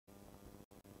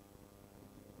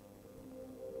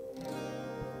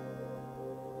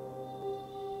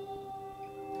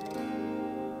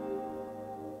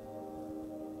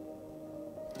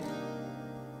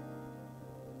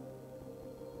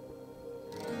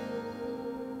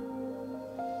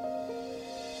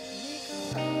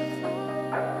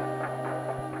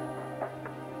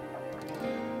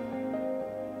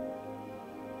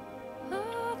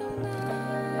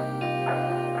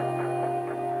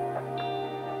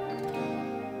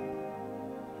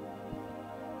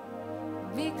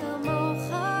מי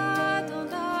כמוך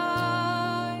אדוני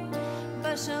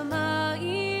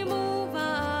בשמיים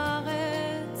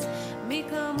ובארץ, מי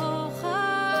כמוך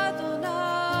אדוני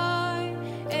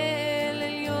אל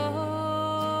עליון,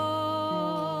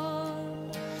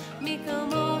 מי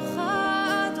כמוך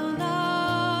אדוני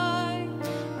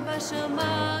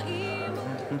בשמיים.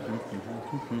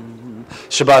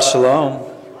 Shabbat Shalom.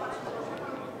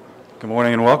 Good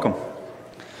morning and welcome.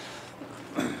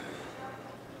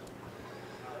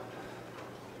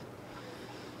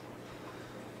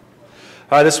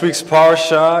 This week's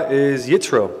parsha is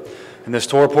Yitro, and this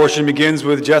Torah portion begins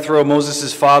with Jethro,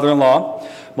 Moses' father-in-law,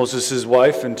 Moses'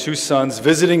 wife, and 2 sons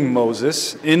visiting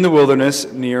Moses in the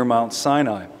wilderness near Mount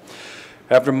Sinai.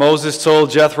 After Moses told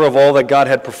Jethro of all that God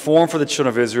had performed for the children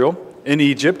of Israel in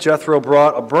Egypt, Jethro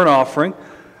brought a burnt offering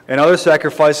and other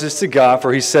sacrifices to God,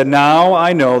 for he said, "Now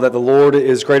I know that the Lord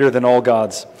is greater than all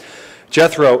gods."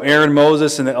 Jethro, Aaron,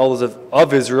 Moses, and the elders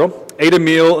of Israel ate a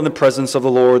meal in the presence of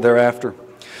the Lord thereafter.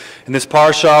 In this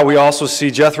parsha, we also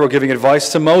see Jethro giving advice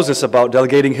to Moses about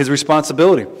delegating his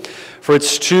responsibility, for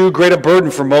it's too great a burden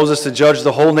for Moses to judge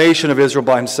the whole nation of Israel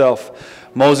by himself.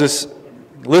 Moses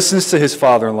listens to his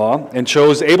father-in-law and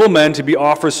chose able men to be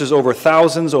officers over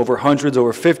thousands, over hundreds,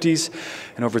 over 50s,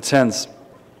 and over tens.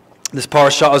 This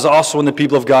parsha is also when the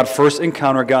people of God first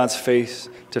encounter God's face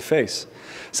to face.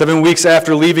 7 weeks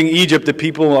after leaving Egypt, the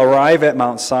people arrive at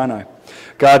Mount Sinai.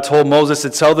 God told Moses to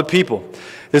tell the people,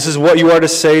 "This is what you are to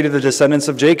say to the descendants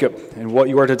of Jacob, and what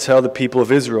you are to tell the people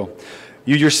of Israel.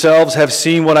 You yourselves have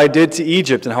seen what I did to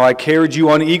Egypt, and how I carried you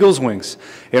on eagle's wings,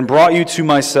 and brought you to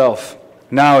myself.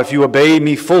 Now, if you obey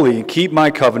me fully and keep my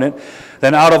covenant,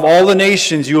 then out of all the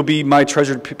nations you will be my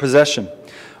treasured possession.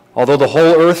 Although the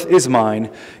whole earth is mine,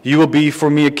 you will be for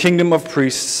me a kingdom of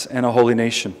priests and a holy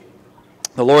nation."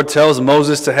 The Lord tells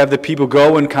Moses to have the people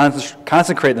go and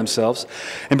consecrate themselves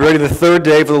and be ready the 3rd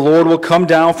day, for the Lord will come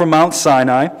down from Mount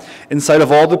Sinai in sight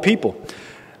of all the people.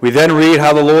 We then read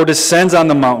how the Lord descends on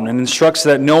the mountain and instructs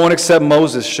that no one except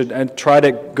Moses should try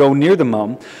to go near the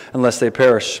mountain unless they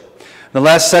perish. In the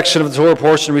last section of the Torah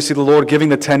portion, we see the Lord giving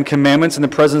the 10 commandments in the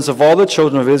presence of all the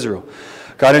children of Israel.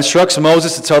 God instructs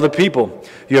Moses to tell the people,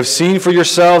 "You have seen for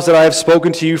yourselves that I have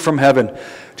spoken to you from heaven.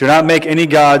 Do not make any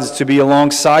gods to be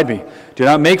alongside me. Do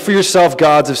not make for yourself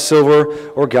gods of silver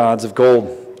or gods of gold."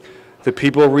 The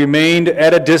people remained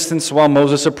at a distance while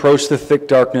Moses approached the thick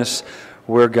darkness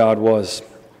where God was.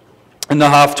 In the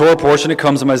Haftorah portion, it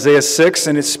comes from Isaiah 6,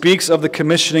 and it speaks of the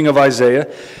commissioning of Isaiah.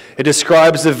 It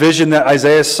describes the vision that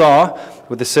Isaiah saw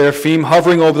with the seraphim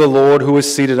hovering over the Lord who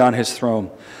was seated on his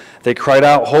throne. They cried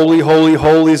out, "Holy, holy,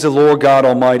 holy is the Lord God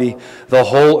Almighty. The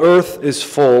whole earth is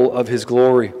full of his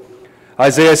glory."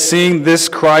 Isaiah, seeing this,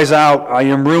 cries out, "I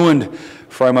am ruined,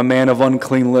 for I am a man of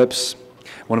unclean lips."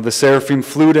 One of the seraphim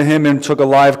flew to him and took a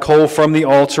live coal from the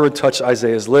altar and touched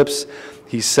Isaiah's lips.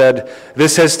 He said,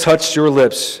 "This has touched your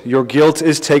lips. Your guilt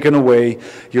is taken away,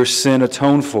 your sin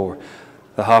atoned for."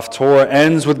 The Haftorah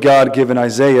ends with God giving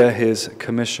Isaiah his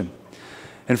commission.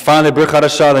 And finally, Brit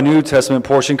Hadashah, the New Testament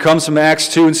portion, comes from Acts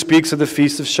 2 and speaks of the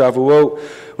Feast of Shavuot,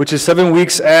 which is 7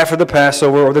 weeks after the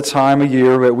Passover, or the time of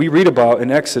year that we read about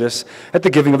in Exodus at the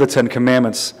giving of the 10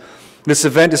 Commandments. This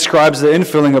event describes the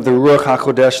infilling of the Ruach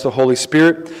HaKodesh, the Holy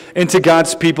Spirit, into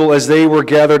God's people as they were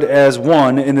gathered as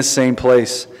one in the same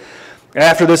place.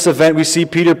 After this event, we see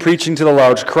Peter preaching to the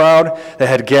large crowd that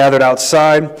had gathered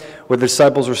outside, where the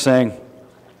disciples were saying,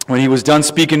 when he was done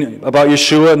speaking about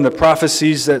Yeshua and the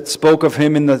prophecies that spoke of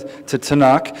him in the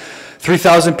Tanakh,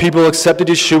 3,000 people accepted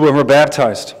Yeshua and were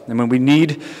baptized. And when we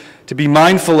need to be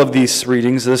mindful of these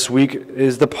readings this week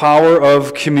is the power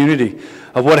of community,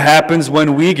 of what happens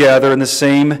when we gather in the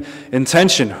same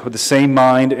intention, with the same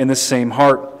mind and the same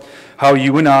heart. How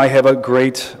you and I have a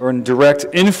great or direct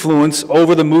influence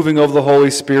over the moving of the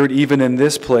Holy Spirit even in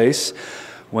this place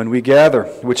when we gather,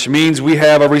 which means we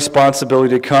have a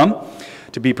responsibility to come,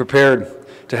 to be prepared,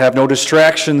 to have no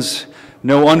distractions,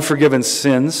 no unforgiven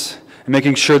sins, and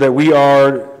making sure that we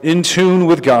are in tune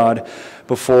with God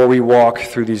before we walk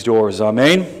through these doors.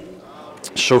 Amen?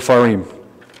 Shofarim.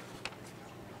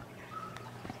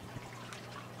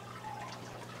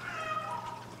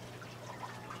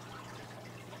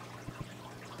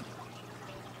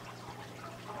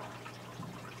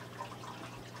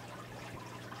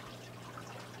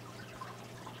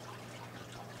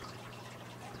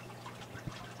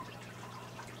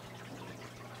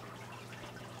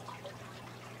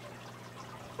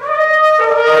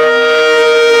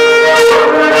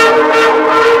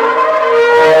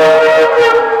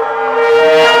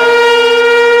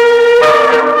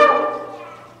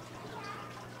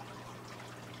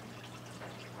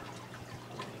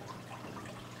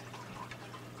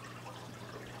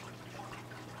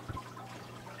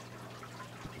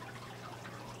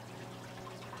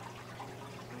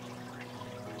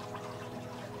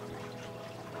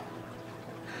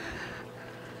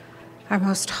 Our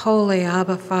most holy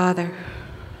Abba Father,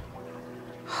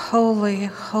 holy,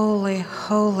 holy,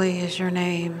 holy is your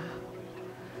name.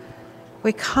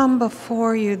 We come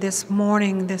before you this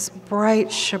morning, this bright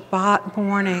Shabbat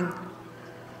morning.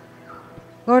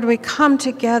 Lord, we come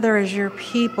together as your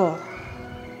people.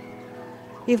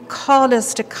 You've called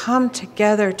us to come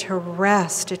together to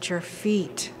rest at your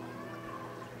feet,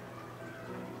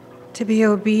 to be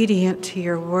obedient to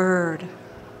your word,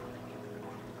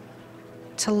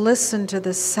 to listen to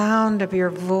the sound of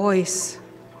your voice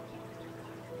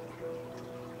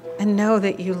and know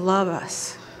that you love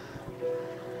us.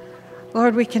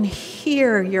 Lord, we can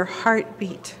hear your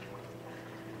heartbeat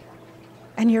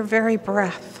and your very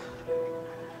breath.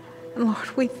 And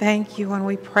Lord, we thank you and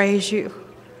we praise you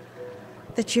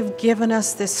that you've given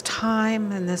us this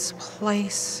time and this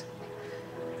place,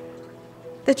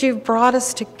 that you've brought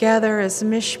us together as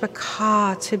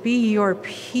Mishpachah to be your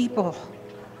people,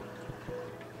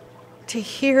 to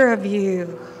hear of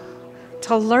you,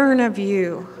 to learn of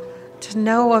you, to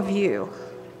know of you,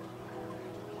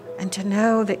 and to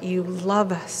know that you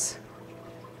love us.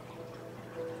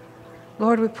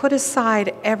 Lord, we put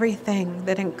aside everything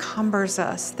that encumbers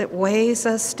us, that weighs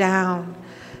us down,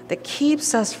 that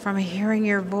keeps us from hearing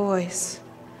your voice.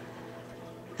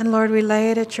 And Lord, we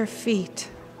lay it at your feet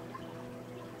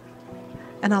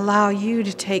and allow you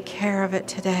to take care of it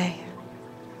today.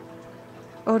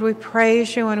 Lord, we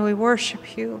praise you and we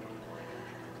worship you.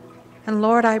 And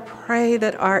Lord, I pray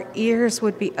that our ears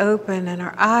would be open and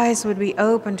our eyes would be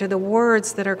open to the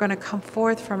words that are going to come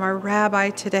forth from our rabbi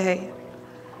today.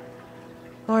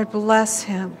 Lord, bless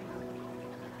him.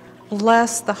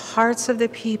 Bless the hearts of the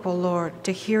people, Lord,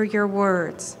 to hear your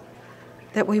words,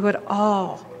 that we would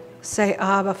all say,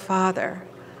 Abba, Father,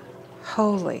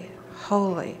 holy,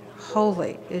 holy,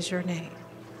 holy is your name.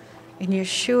 In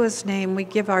Yeshua's name, we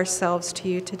give ourselves to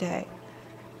you today.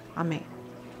 Amen.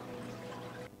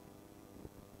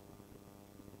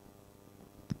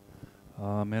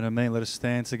 Amen, amen. Let us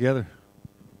stand together.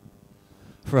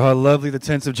 For how lovely the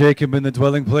tents of Jacob and the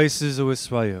dwelling places of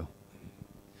Israel.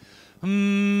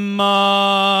 Matzovu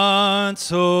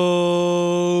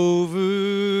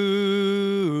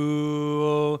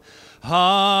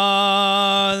Halecha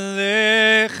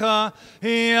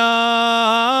Yaakov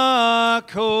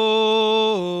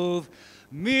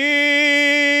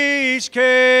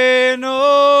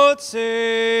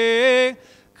Mishkenotze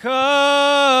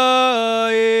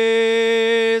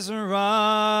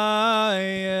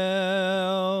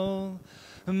Israel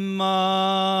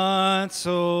Matzovu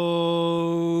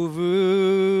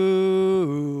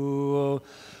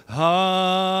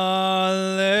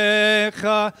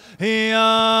Halecha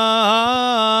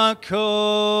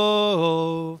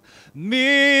Yaakov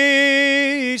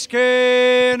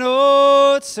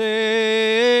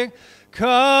Mishkenotze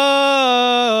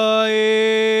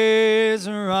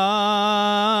Israel.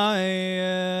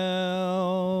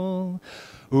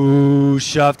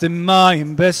 Shaftim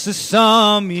mayim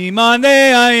besasam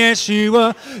mimanei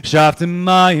Yeshua. Shaftim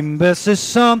mayim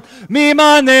besasam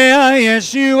mimanei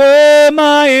Yeshua.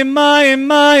 Mayim, mayim,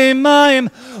 mayim, mayim.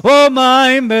 Oh,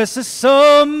 mayim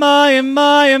besasam, mayim,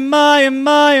 mayim, mayim,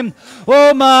 mayim.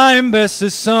 Oh, mayim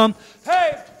besasam.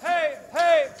 Hey, hey,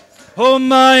 hey. Oh,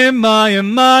 mayim,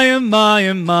 mayim, mayim,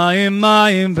 mayim, mayim,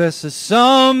 mayim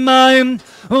besasam, mayim.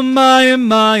 Oh, mayim,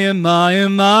 mayim,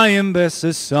 mayim, mayim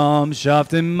besasam.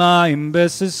 Shaftim mayim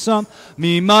besasam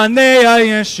mimanei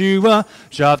Yeshua.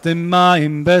 Shaftim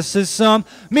mayim besasam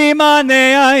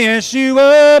mimanei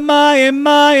Yeshua. Mayim,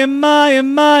 mayim,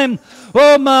 mayim, mayim.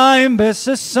 Oh, mayim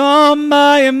besasam,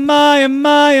 mayim, mayim,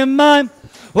 mayim, mayim.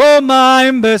 Oh,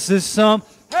 mayim besasam.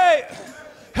 Hey,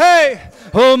 hey.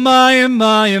 Oh, mayim,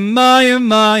 mayim, mayim,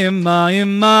 mayim,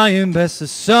 mayim, mayim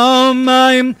besasam,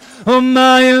 mayim. Oh,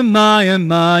 mayim, mayim,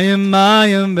 mayim,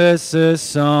 mayim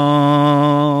besasam.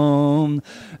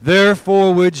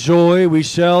 Therefore, with joy we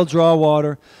shall draw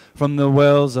water from the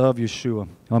wells of Yeshua.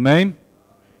 Amen.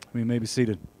 We may be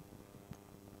seated.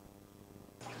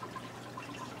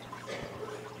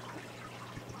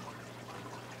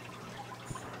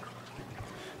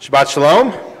 Shabbat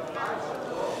Shalom.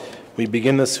 We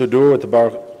begin the Sudur with the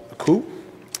Baruch.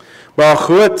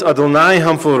 Baruch Adonai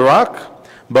Hamfurak.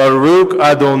 Baruch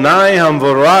Adonai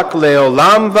Hamfurak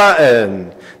Leolam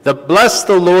Va'ed. Bless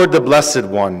the Lord, the Blessed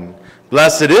One.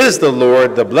 Blessed is the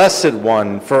Lord, the Blessed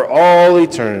One, for all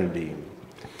eternity.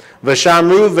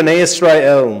 V'shamru v'nei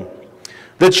Israel.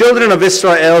 The children of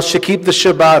Israel should keep the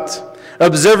Shabbat,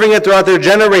 observing it throughout their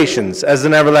generations as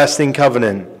an everlasting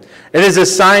covenant. It is a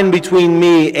sign between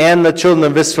me and the children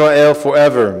of Israel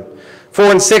forever. For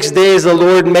in 6 days the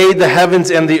Lord made the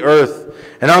heavens and the earth,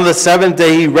 and on the seventh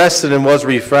day he rested and was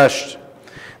refreshed.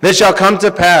 This shall come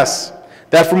to pass,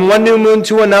 that from one new moon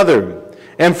to another,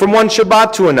 and from one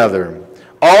Shabbat to another,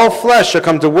 all flesh shall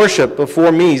come to worship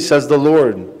before me, says the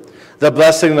Lord. The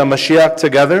blessing of Mashiach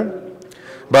together.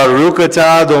 Baruch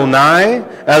atah Adonai,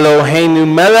 Eloheinu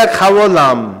melech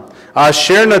haolam,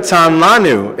 asher natan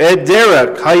lanu et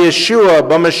derech hayeshua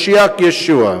b'Mashiach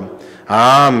Yeshua.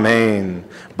 Amen.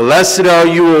 Blessed are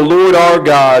you, O Lord our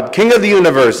God, King of the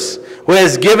universe, who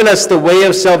has given us the way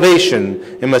of salvation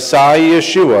in Messiah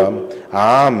Yeshua.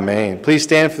 Amen. Please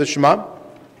stand for the Shema.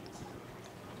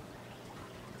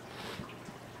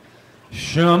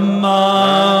 Shema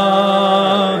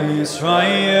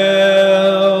Yisrael,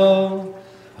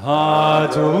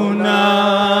 Adonai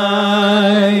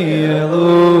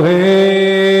Eloheinu,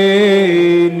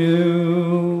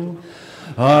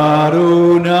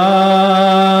 Adonai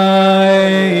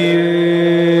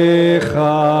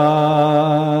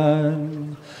Echad,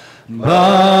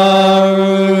 Baruch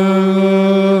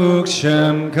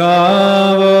Shem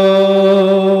Kavod,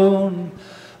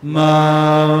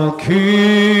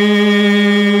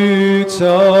 Malkito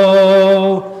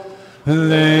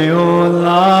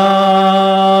Leolam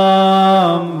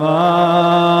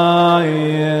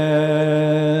Vayen.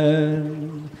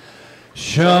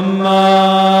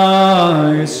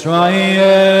 Shema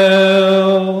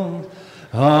Yisrael,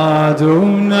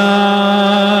 Adonai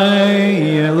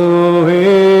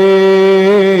Eloheinu,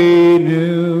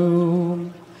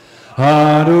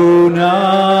 Adonai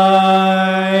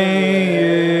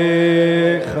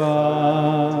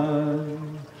Echad,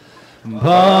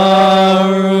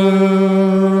 Baruch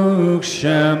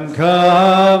Shem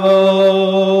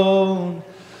Kavod,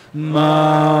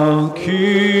 Malkito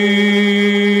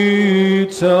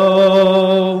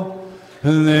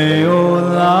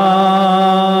Leolam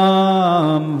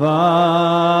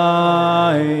Vayen.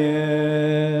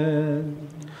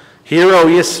 Hear, O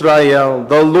Yisrael,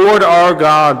 the Lord our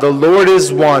God, the Lord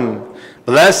is one.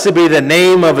 Blessed be the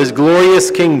name of his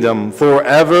glorious kingdom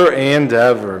forever and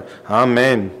ever.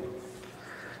 Amen.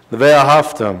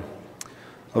 Ve'ahavta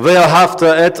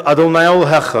et Adonai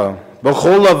Elohecha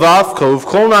b'chol lavavcha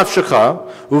uv'chol nafshecha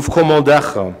uv'chol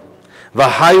moldecha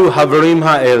v'hayu haverim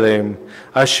ha'elem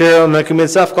asher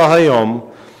nekimitzavcha hayom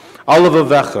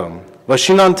alavavecha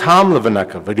v'shinan tam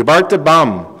leveneka v'dibarta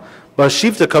bam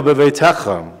v'shivteka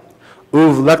b'veitecha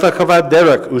uv'lekleka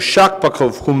v'derek u'shakpaka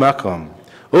v'chumecha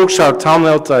ukshar tam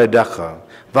le'elta edecha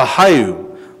v'hayu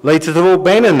le'tetavo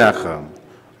beinenecha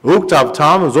uktav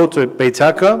tam zot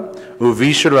beiteka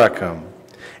u'vishareka.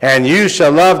 And you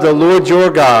shall love the Lord your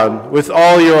God with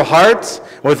all your heart,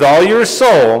 with all your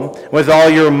soul, with all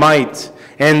your might.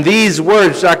 And these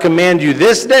words I command you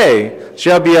this day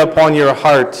shall be upon your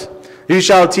heart. You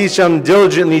shall teach them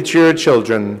diligently to your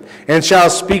children, and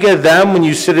shall speak of them when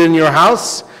you sit in your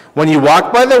house, when you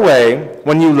walk by the way,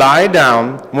 when you lie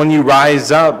down, when you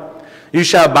rise up. You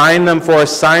shall bind them for a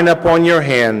sign upon your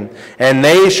hand, and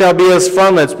they shall be as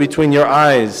frontlets between your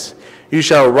eyes. You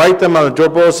shall write them on the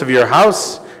doorposts of your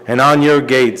house and on your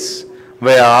gates.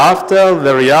 Ve'ahavta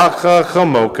l'reacha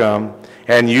chamoka,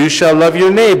 and you shall love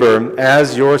your neighbor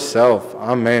as yourself.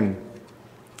 Amen.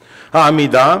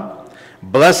 Ha'amidah.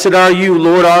 Blessed are you,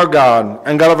 Lord our God,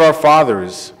 and God of our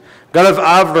fathers, God of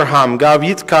Abraham, God of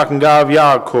Yitzchak, and God of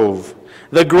Yaakov,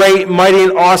 the great, mighty,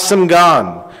 and awesome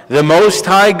God. The Most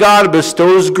High God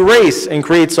bestows grace and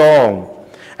creates all,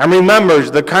 and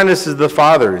remembers the kindness of the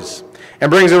fathers, and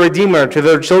brings a Redeemer to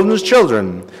their children's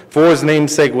children, for his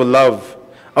name's sake with love.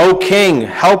 O King,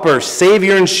 Helper,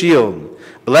 Savior, and Shield,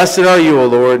 blessed are you, O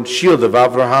Lord, Shield of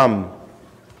Abraham.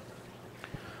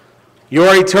 You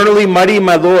are eternally mighty,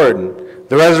 my Lord.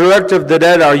 The resurrector of the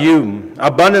dead are you,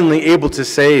 abundantly able to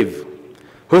save,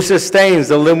 who sustains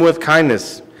the limb with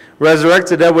kindness, resurrects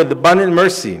the dead with abundant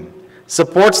mercy,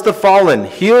 supports the fallen,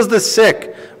 heals the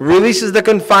sick, releases the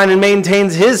confined, and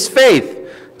maintains his faith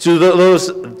to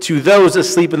those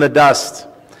asleep in the dust.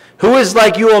 Who is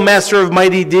like you, O Master of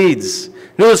mighty deeds?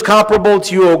 Who is comparable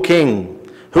to you, O King?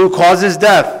 Who causes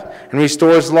death and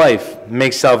restores life,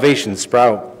 makes salvation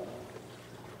sprout?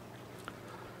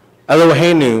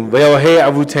 Eloheinu ve'Elohei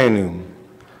Avutenu,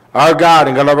 our God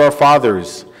and God of our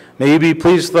fathers, may you be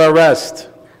pleased with our rest.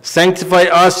 Sanctify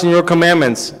us in your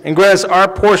commandments, and grant us our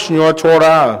portion in your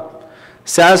Torah.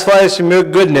 Satisfy us in your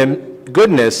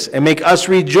goodness, and make us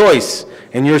rejoice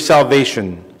in your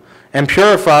salvation. And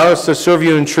purify us to serve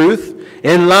you in truth,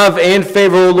 in love and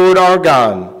favor, O Lord our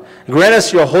God. Grant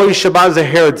us your holy Shabbat as a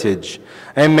heritage,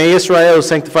 and may Israel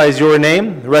sanctify your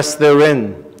name, rest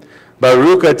therein.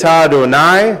 Baruch atah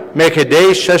Adonai,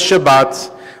 Mekadesh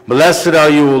Shabbat. Blessed are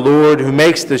you, O Lord, who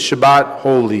makes the Shabbat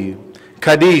holy.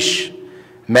 Kaddish.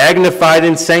 Magnified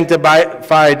and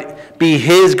sanctified be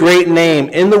his great name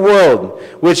in the world,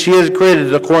 which he has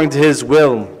created according to his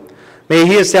will. May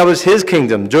he establish his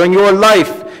kingdom during your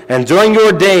life and during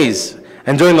your days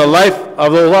and during the life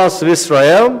of the lost of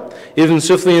Israel, even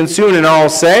swiftly and soon, and all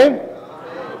say,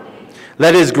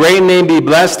 let his great name be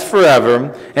blessed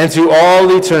forever and to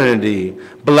all eternity.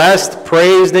 Blessed,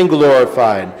 praised, and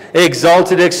glorified,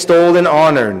 exalted, extolled, and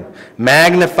honored,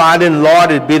 magnified and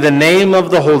lauded be the name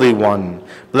of the Holy One.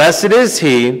 Blessed is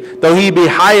he, though he be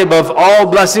high above all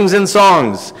blessings and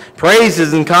songs,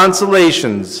 praises and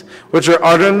consolations, which are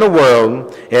uttered in the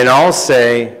world, and all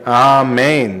say,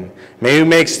 Amen. May you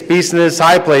make peace in his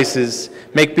high places,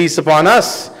 make peace upon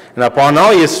us, and upon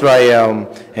all Yisrael,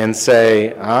 and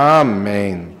say,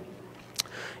 Amen.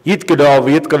 Yitgadol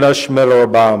v'yitgadash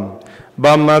merobam,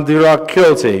 b'madira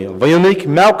kilte, v'yonik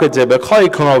malkate b'chai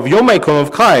konov yomei konov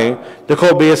kai,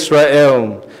 dekol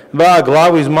b'Yisrael,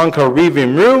 v'aglaviz manka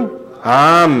rivimru,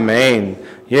 Amen.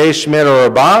 Yesh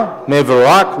merobah,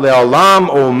 mevarak le'olam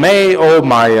o mei o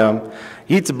maya,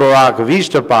 yitbarak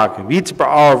v'yishtapak,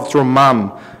 v'yitbarav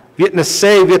trumam,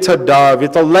 Vitnasei, Vitadar,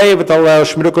 Vitalei, Vitalel,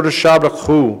 Shmirukodasha,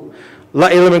 Brakhu, La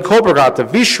Element Kobragata,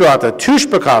 Vishrata,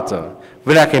 Tushbakata,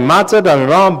 Vinakimata,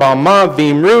 Damiram, Bama,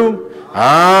 Vimru,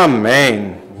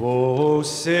 Amen.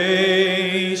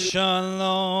 Vosei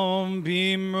Shalom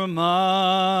Bimrama,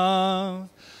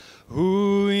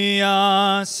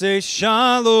 Huya se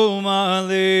Shalom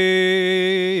Aleinu,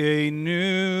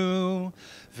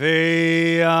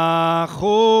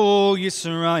 Ve'acho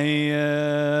Yisrael,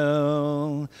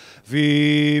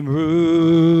 Vimru,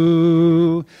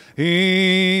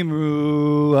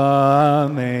 Imru,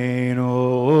 Amen.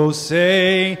 O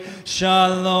say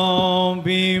Shalom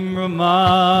Bimramav,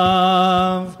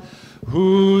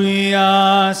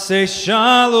 Huya say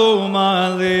Shalom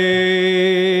Aleinu,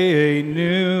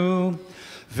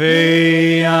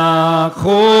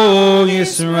 Ve'acho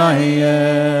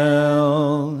Yisrael,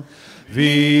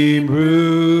 Vimru,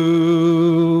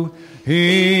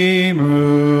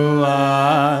 Imru,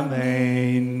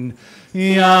 Amen.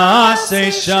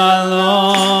 Yaseh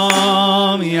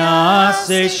Shalom,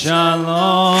 Yaseh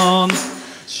Shalom,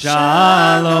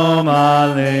 Shalom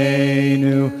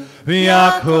Aleinu,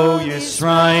 V'yakol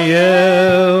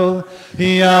Yisrael.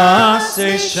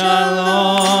 Yaseh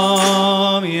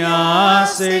Shalom,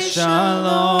 Yaseh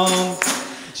Shalom,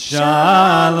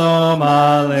 Shalom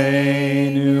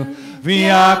Aleinu,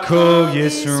 V'yakol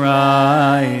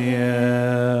Yisrael.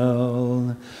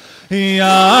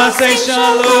 Yaseh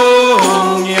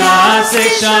Shalom, Yaseh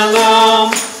Shalom,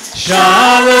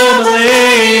 Shalom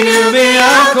Aleinu,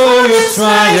 V'yakol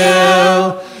Yisrael.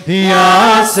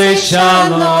 Yaseh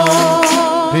Shalom,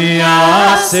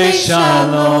 Yaseh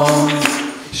Shalom,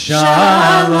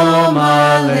 Shalom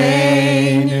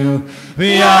Aleinu,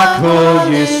 V'yakol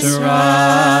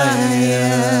Yisrael.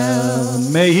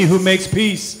 May he who makes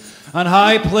peace on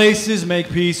high places make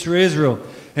peace for Israel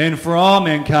and for all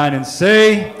mankind, and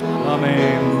say,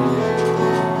 Amen.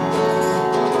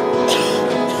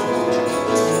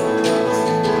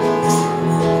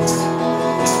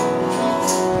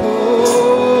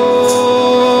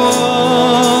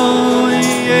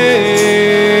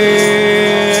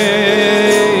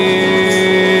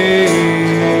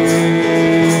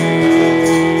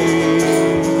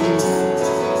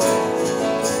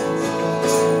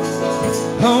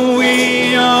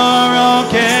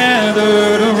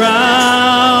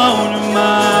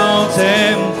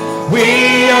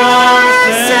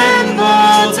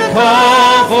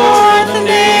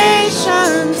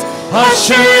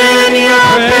 Usher in your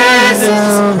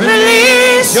presence,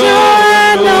 release your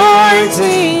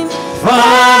anointing.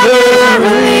 Father,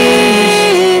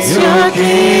 release your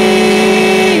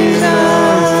kingdom.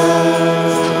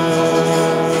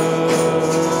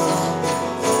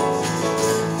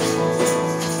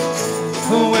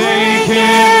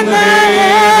 Awaken the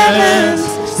heavens,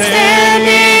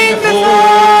 standing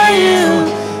before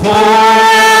you. Pour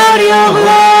out your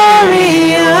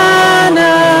glory on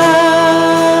us.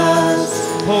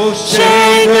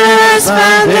 Scherger's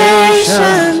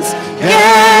foundations,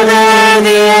 gather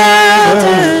the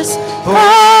elders,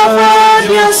 pour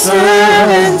forth your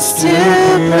servants to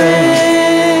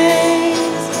praise.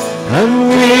 And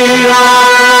we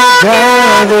are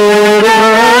gathered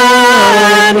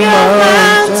around your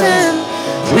mountain.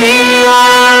 We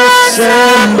are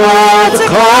assembled to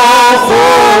call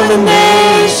for the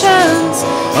nations.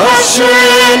 Usher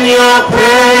in your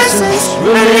presence,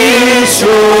 release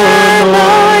your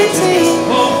anointing.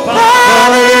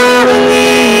 Father,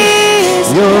 release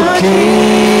your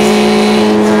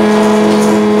kingdom.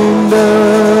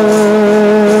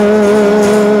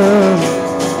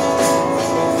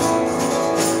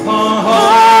 Our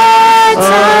hearts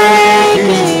are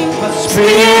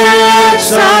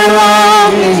are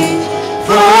longing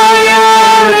for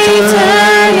your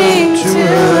returning to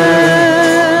earth.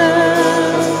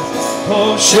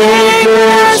 Oh, shake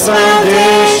earth's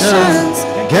foundations,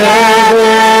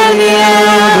 gather the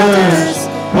elders,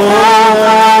 pour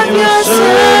out your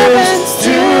servants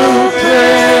to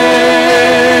praise.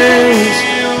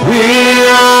 We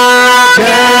are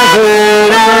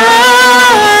gathered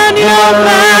around your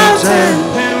mountain.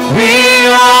 We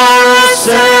are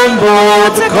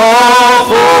assembled to call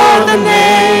for the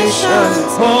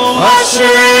nations.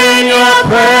 Usher in your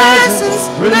presence,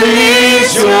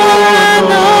 release your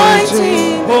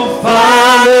anointing. Oh,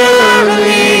 Father,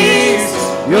 release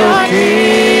your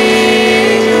kingdom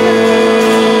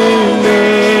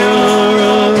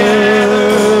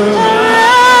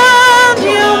around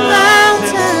your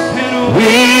mountain.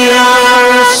 We are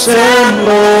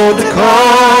assembled to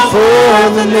call for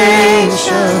the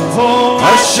nations.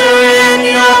 Usher in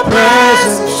your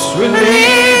presence,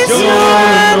 release your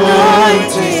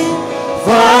anointing.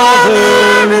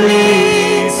 Father,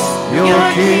 release your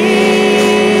kingdom.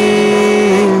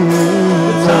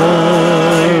 The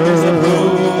time is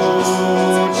approaching,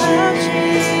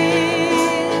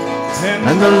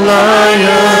 and the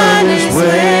lion is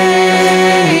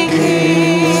waking.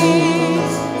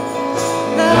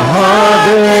 The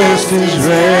harvest is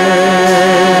ready.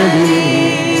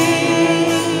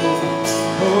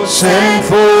 Send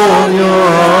forth your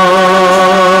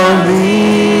army.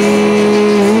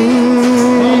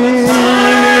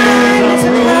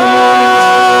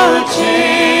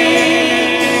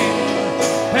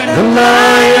 The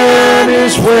lion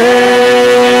is waking.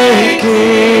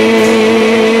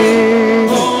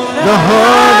 The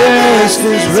harvest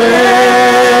is ready.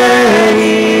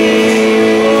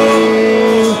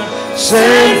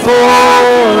 Send forth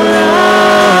your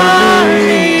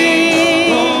army.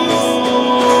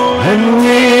 And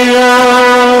we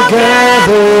are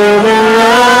gathered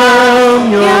around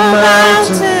your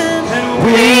mountain.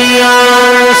 We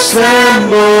are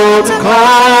assembled to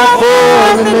call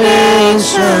for the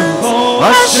nations.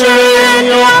 Usher in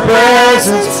your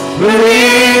presence,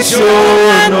 release your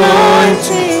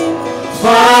anointing.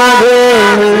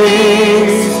 Father,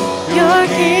 release your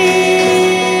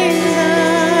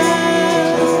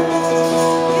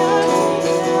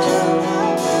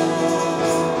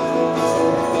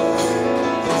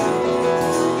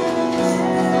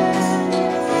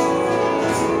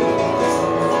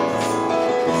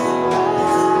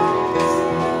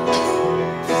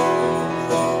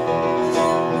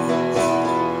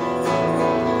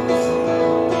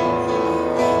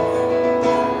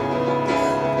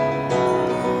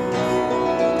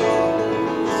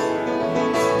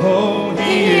Oh,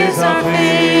 he is our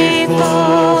faithful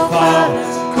Father,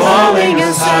 calling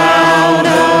us out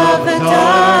of the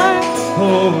dark.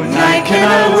 Oh, night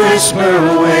cannot whisper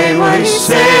away what he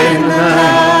said in the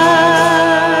night.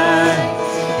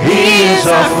 He is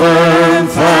our firm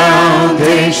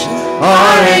foundation,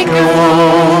 our anchor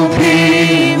won't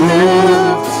be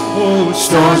moved. Oh,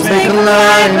 storms may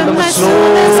collide, but my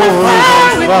soul is on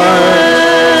fire.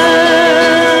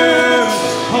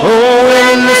 Oh,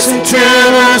 and listen to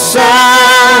the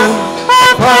sound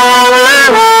of power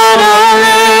on our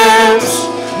lips.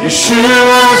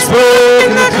 Yeshua's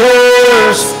broken the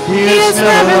curse. He has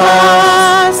never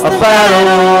lost a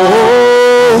battle.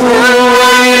 Who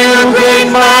are you, great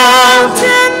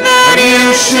mountain, that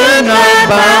you should not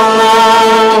bow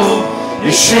low?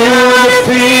 Yeshua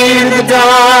defeated the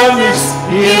darkness.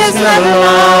 He has never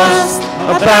lost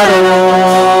a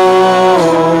battle.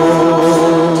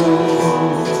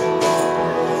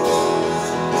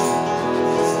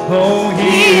 Oh,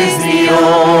 he is the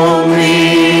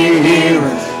only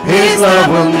healer. His love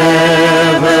will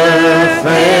never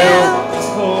fail.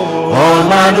 All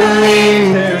my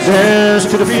belief is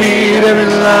to defeat every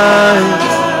lie.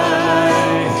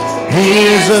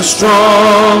 He is a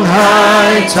strong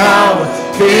high tower.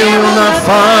 Fear will not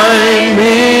find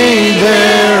me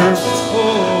there.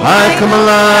 I come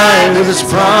alive with his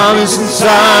promise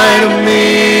inside of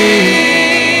me.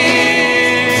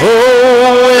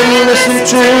 Oh, and listen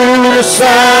to the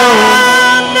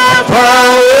sound of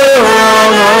power on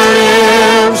our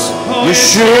lips.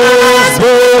 Yeshua's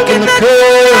broken the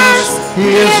curse. He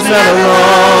has never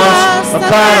lost a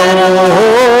battle.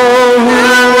 Oh, who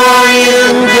are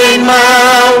you, great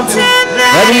mountain,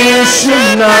 that you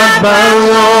should not bow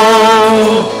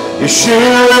low?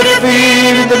 Yeshua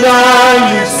defeated the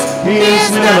darkness. He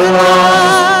has never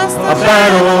lost a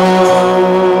battle.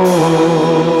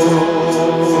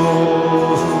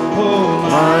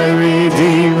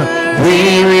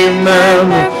 We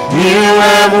remember you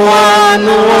have won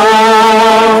the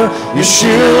war.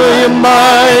 Yeshua, you're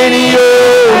mighty,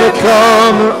 overcome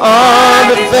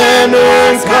our defender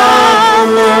and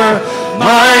conqueror,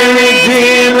 my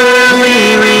Redeemer, we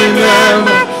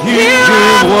remember you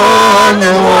have won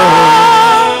the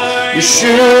war.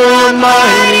 Yeshua,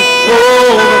 mighty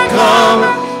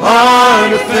overcomer, our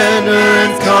defender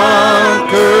and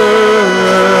conqueror.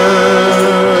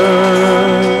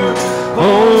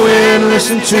 Oh, and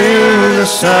listen to the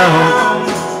sound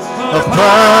of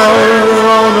power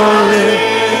on our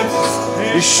lips.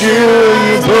 Yeshua,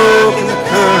 you've broken the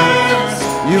curse.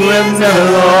 You have never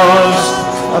lost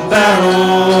a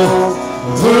battle.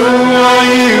 Who are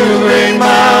you, great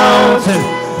mountain,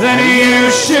 that you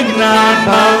should not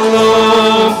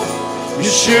follow?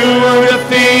 Yeshua,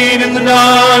 defeating the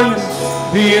darkness,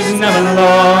 he has never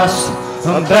lost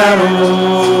a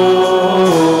battle.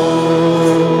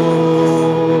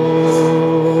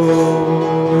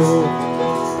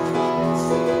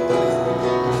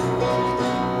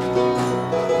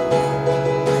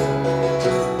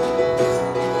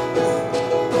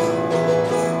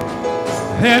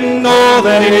 And all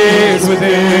that is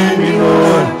within me,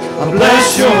 Lord, I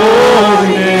bless your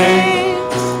holy name.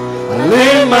 I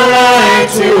live my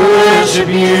life to worship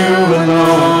you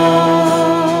alone.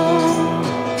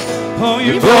 Oh,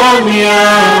 you brought me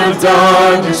out of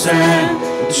darkness and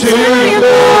to your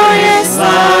glorious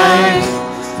light.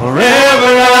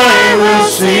 Forever I will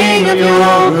sing of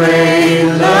your great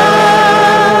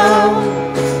love.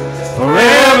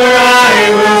 Forever I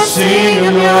will sing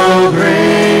of your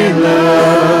great love.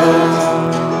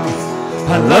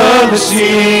 I love to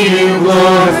see you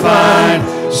glorified,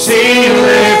 see you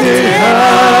lifted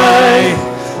high.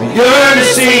 I yearn to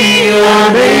see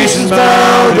your nations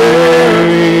bow their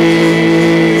knee.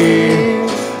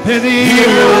 And you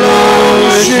alone,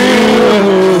 Yeshua,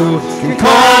 who can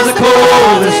cause the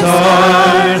coldest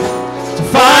heart to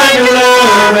find your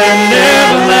love and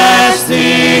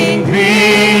everlasting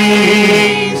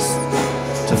peace.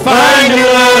 To find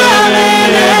your love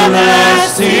and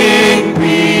everlasting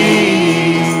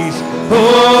peace. Oh,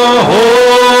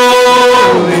 holy,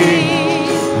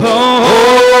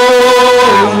 holy,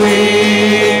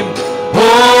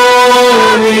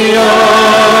 holy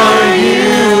are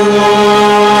you,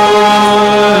 Lord.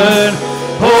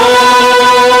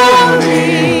 Holy,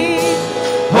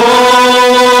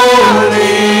 holy,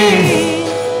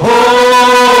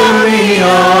 holy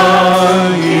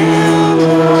are you,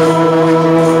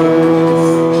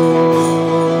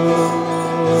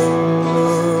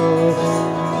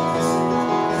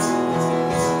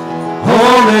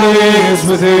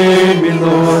 within me,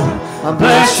 Lord, I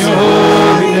bless your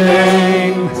holy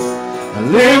name. I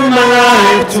live my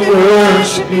life to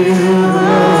worship you,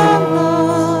 Lord.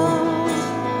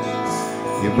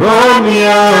 You brought me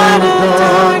out of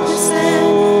darkness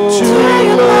to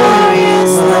your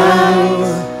glorious light.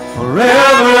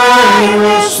 Forever I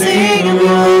will sing of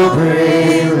your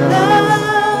great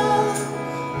love.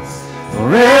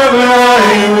 Forever I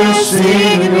will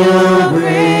sing of your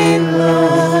great love.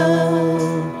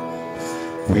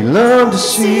 We love to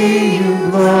see you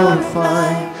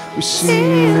glorified. We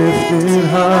see you lifted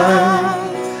high.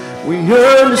 We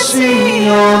yearn to see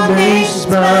your nations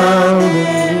bow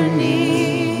their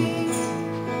knee.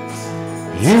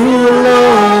 You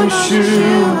alone,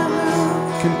 Yeshua,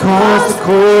 can cause the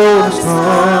coldest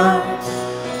heart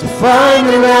to find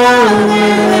the love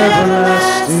and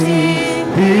everlasting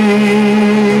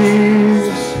peace.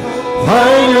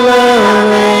 Find your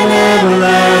love and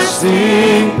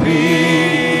everlasting peace.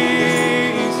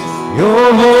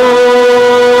 You're holy,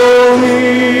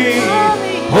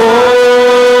 holy,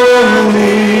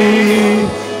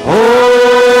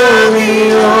 holy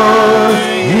are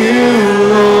you,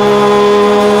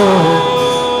 Lord.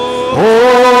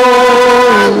 Holy,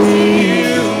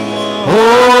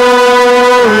 holy,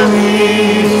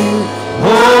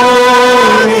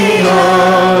 holy are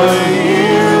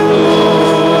you, Lord.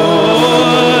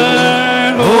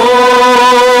 Holy,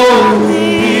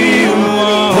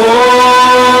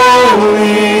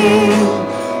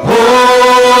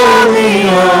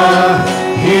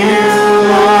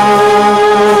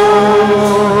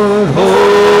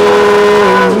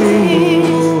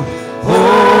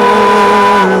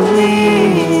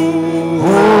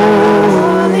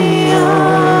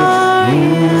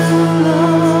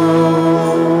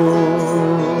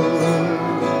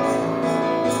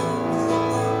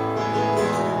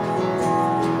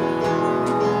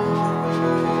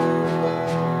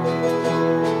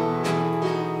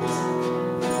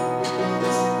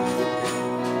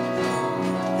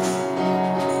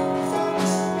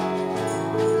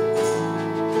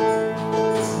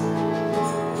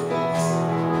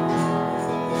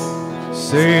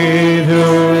 Savior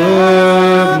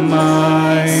of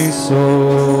my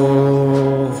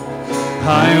soul.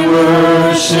 I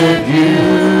worship you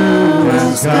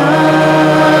as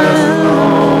God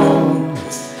alone.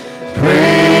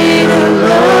 Greater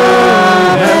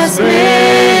love has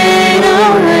made a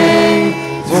way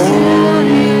for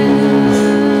you.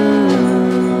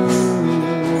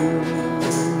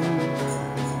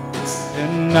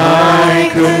 And I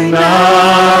could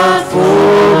not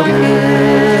forget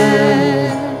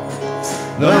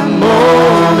the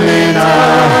moment I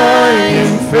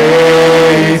in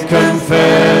faith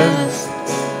confess,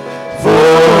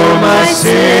 for my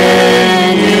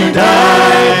sin you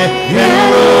died and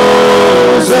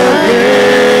rose again.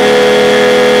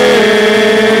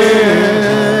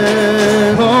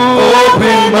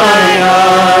 Open my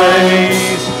eyes,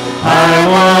 I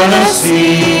want to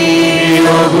see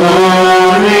your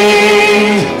glory,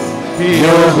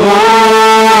 your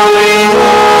glory,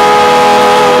 Lord.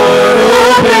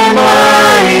 Open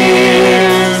my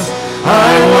ears,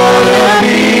 I want to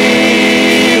be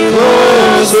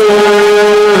closer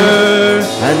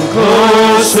and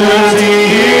closer to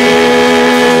you.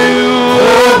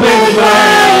 Open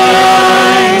my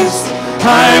eyes,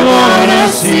 I want to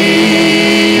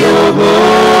see your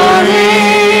glory,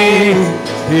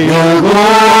 your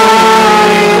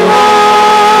glory, Lord.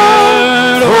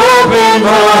 Open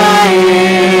my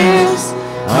ears,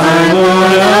 I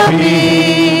want to be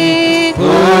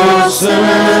closer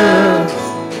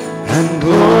and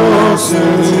closer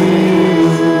to you.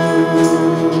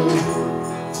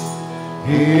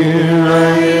 Here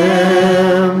I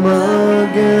am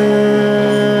again.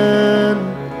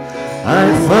 I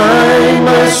find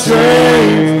my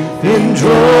strength in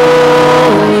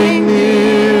drawing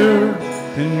near,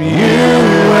 and you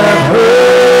have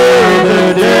heard the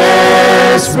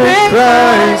desperate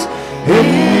cries in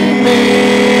me.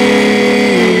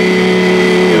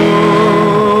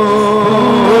 Oh,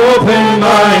 open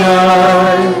my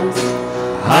eyes,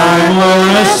 I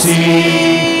want to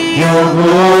see your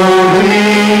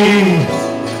glory,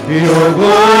 your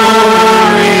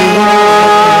glory,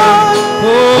 Lord.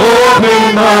 Open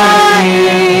my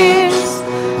ears,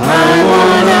 I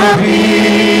want to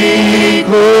be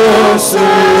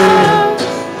closer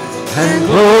and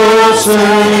closer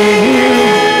to you.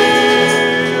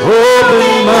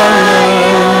 Open my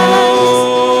eyes,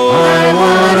 I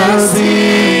want to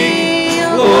see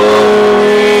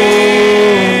glory,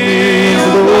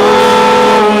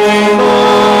 glory,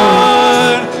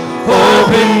 Lord.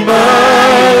 Open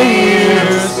my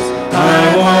ears, I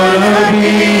want to be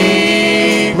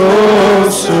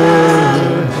closer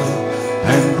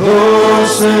and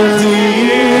closer to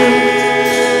you.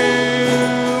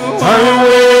 I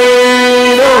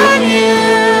wait on you,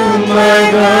 my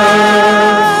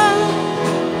God.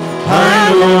 I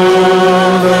know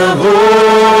the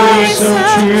voice of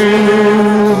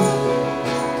truth.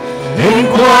 In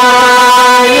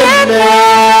quietness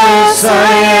I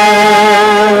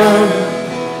am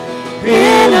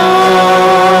in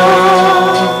awe,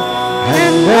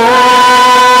 and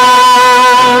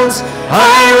as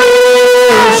I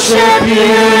worship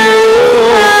you,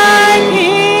 my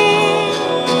King,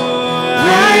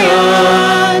 I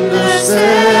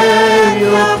understand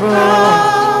your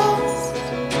cross,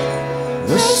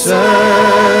 the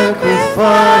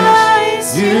sacrifice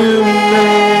you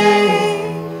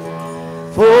made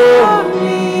for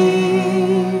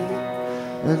me,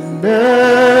 and as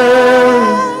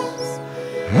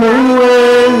I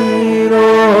wait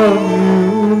on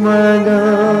you, my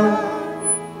God,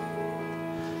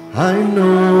 I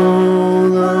know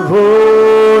the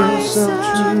voice of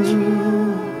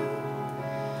truth.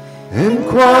 In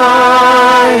quietness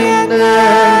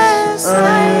I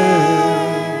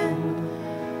am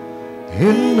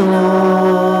in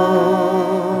awe,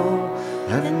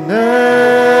 and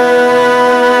as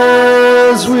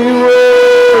we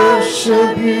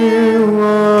worship you,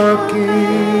 our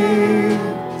King,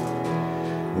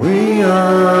 we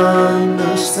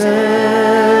understand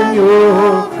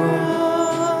your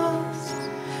cross,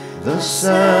 the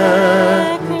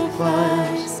sacrifice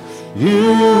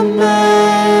you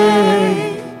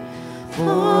made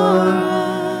for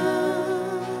us.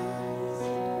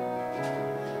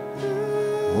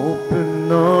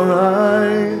 Open our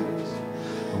eyes,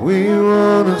 we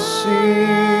want to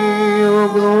see your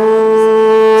glory,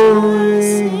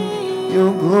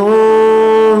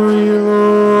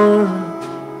 Lord.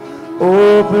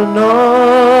 Open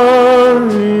our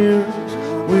ears,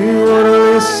 we want to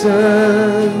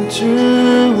listen to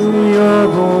your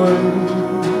voice.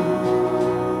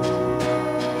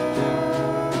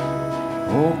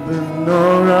 Open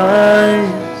our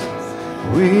eyes,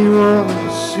 we want to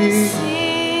see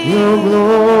your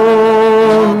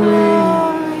glory,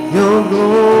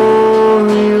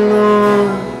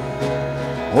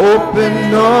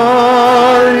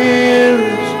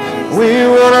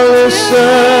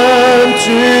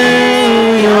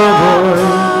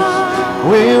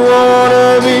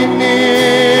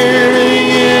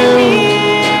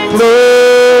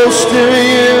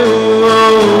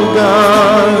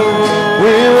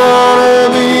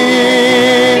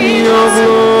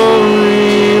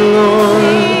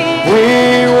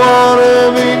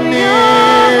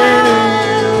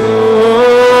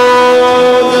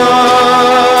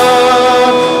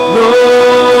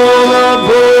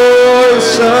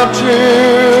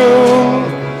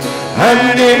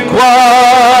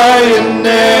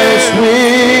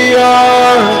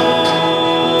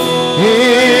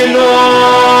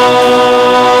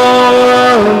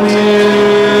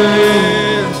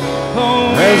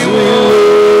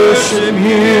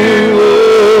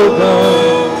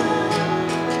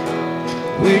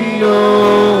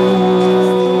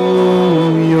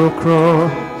 your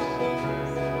cross.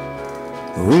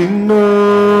 We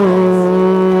know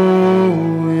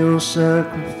your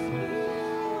sacrifice.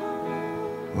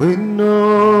 We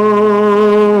know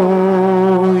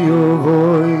your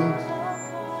voice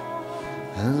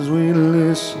as we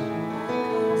listen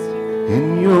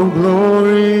in your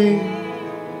glory,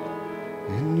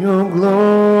 in your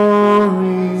glory.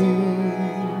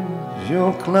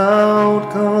 Your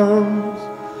cloud comes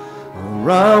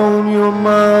around your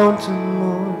mountain,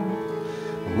 Lord.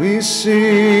 We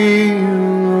see you,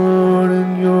 Lord,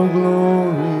 in your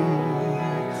glory,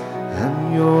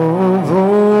 and your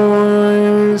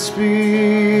voice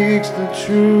speaks the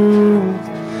truth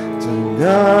to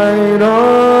guide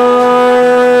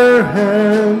our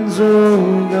hands,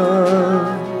 oh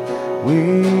God.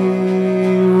 We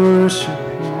worship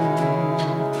you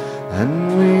and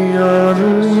we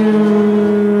honor you.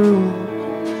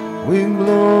 We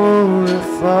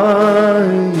glorify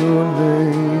your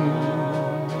name.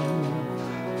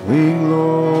 We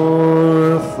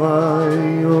glorify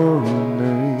your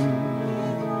name.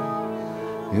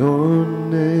 Your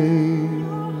name,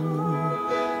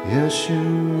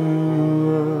 Yeshua.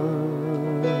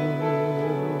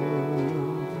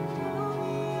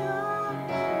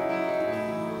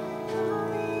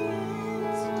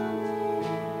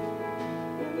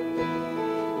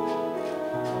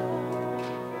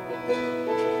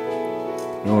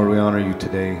 Lord, we honor you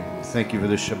today. Thank you for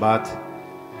this Shabbat.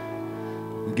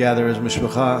 We gather as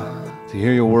mishpacha to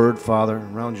hear your word, Father,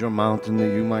 around your mountain,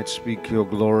 that you might speak your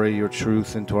glory, your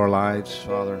truth into our lives,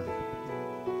 Father.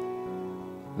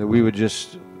 That we would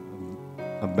just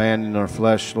abandon our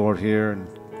flesh, Lord, here and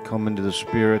come into the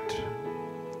Spirit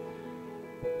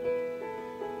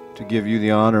to give you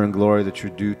the honor and glory that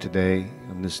you're due today,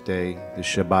 on this day, this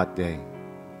Shabbat day,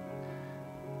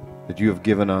 that you have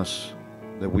given us,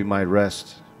 that we might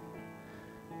rest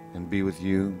and be with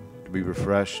you, to be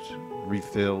refreshed,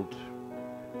 refilled,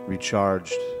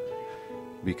 recharged,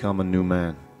 become a new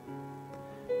man.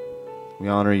 We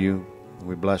honor you, and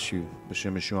we bless you.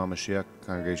 B'Shem Yeshua HaMashiach,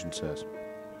 congregation says.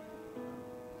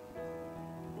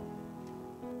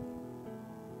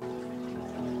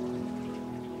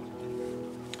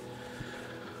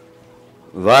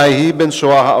 Vayhi ben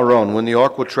Soah Ha'aron. When the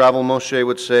ark would travel, Moshe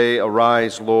would say,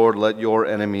 "Arise, Lord, let your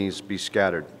enemies be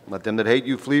scattered. Let them that hate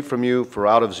you flee from you, for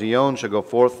out of Zion shall go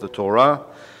forth the Torah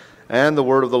and the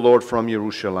word of the Lord from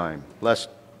Yerushalayim. Blessed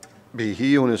be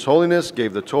he who in his holiness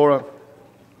gave the Torah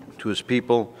to his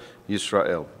people,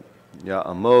 Yisrael.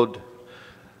 Ya'amod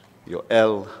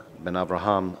Yoel ben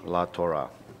Avraham la Torah.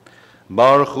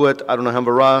 Baruch hu et Adonai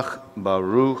Havarach,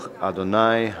 Baruch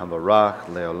Adonai Havarach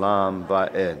leolam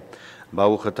va'ed.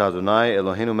 Baruch atah Adonai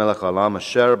Eloheinu melech haolam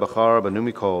asher bachar banu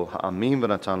mikol ha'amim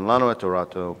v'natan lanu et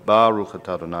torato. Baruch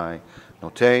atah Adonai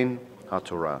noten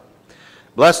ha'torah."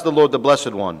 Bless the Lord, the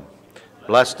Blessed One.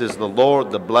 Blessed is the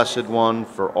Lord, the Blessed One,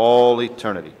 for all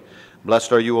eternity.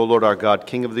 Blessed are you, O Lord our God,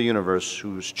 King of the universe,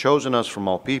 who has chosen us from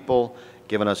all people,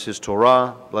 given us his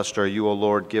Torah. Blessed are you, O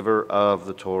Lord, giver of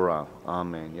the Torah.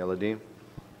 Amen. Yeladim.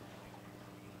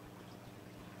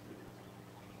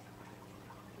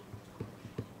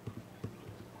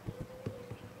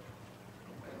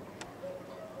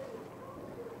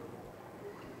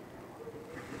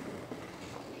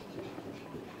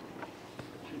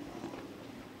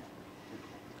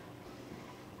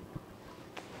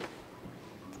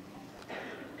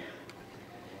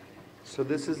 So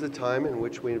this is the time in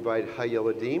which we invite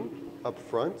Hayeladim up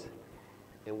front,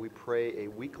 and we pray a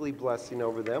weekly blessing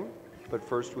over them. But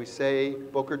first we say,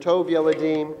 Boker Tov,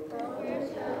 Yeladim.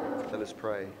 Let us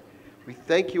pray. We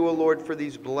thank you, O Lord, for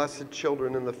these blessed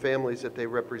children and the families that they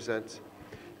represent.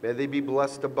 May they be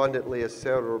blessed abundantly as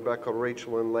Sarah, Rebecca,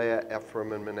 Rachel, and Leah,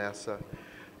 Ephraim, and Manasseh.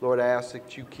 Lord, I ask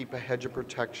that you keep a hedge of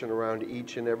protection around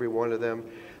each and every one of them,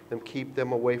 and keep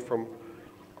them away from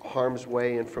harm's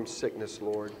way and from sickness,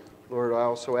 Lord. Lord, I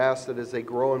also ask that as they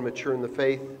grow and mature in the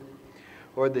faith,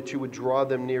 Lord, that you would draw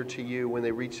them near to you when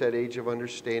they reach that age of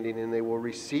understanding and they will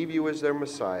receive you as their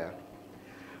Messiah.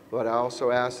 Lord, I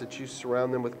also ask that you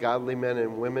surround them with godly men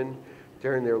and women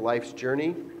during their life's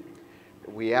journey.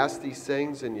 We ask these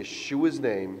things in Yeshua's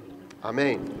name.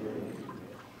 Amen.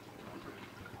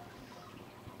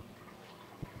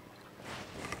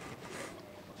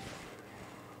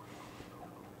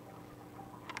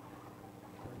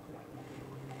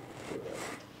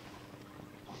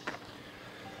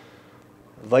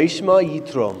 וישמע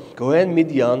יתרו, כהן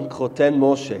מדיין, חותן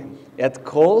משה, את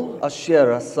כל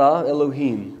אשר עשה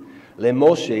אלוהים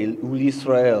למשה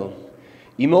ולישראל.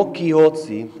 עמו כי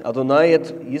הוציא אדוני את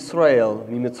ישראל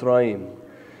ממצרים.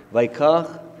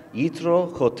 ויקח יתרו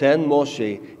חותן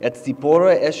משה את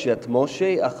ציפורה אשת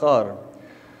משה אחר,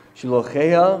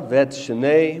 שלוחיה ואת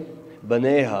שני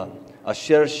בניה,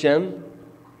 אשר שם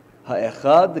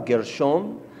האחד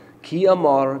גרשום, כי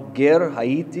אמר גר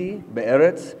הייתי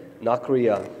בארץ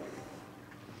נקריה.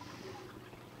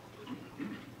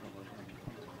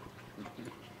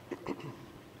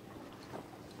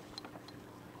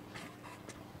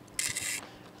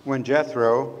 When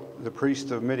Jethro, the priest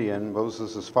of Midian,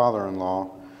 Moses' father-in-law,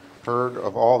 heard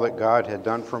of all that God had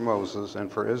done for Moses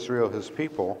and for Israel his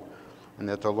people, and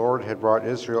that the Lord had brought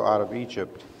Israel out of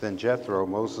Egypt, then Jethro,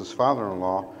 Moses'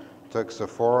 father-in-law, took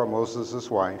Zipporah, Moses'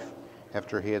 wife,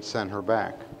 after he had sent her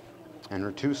back, and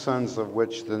her 2 sons, of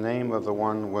which the name of the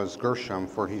one was Gershom,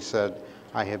 for he said,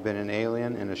 I have been an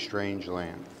alien in a strange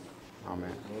land.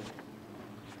 Amen.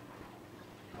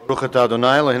 ברוך אתה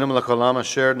אדוני אלוהינו מלך העולם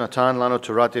אשר נתן לנו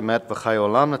תורת אמת וחיי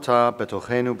עולם נטע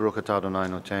בתוכנו ברוך אתה אדוני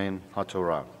נותן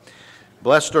התורה.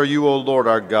 Blessed are you, O Lord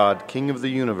our God, King of the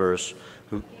universe,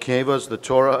 who gave us the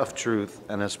Torah of truth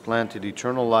and has planted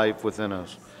eternal life within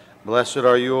us. Blessed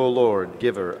are you, O Lord,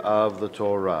 giver of the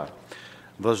Torah.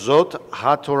 וזאת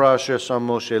התורה אשר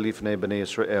שם משה לפני בני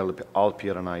ישראל על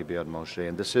פירנai ביד Moshe.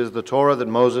 And this is the Torah that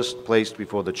Moses placed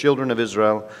before the children of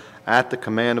Israel at the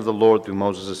command of the Lord through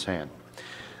Moses' hand.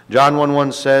 John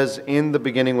 1:1 says, in the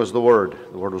beginning was the Word.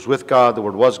 The Word was with God, the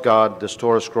Word was God. This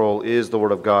Torah scroll is the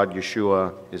Word of God.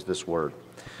 Yeshua is this Word.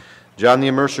 John the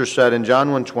Immerser said in John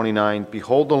 1:29,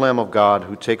 behold the Lamb of God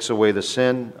who takes away the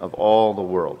sin of all the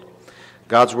world.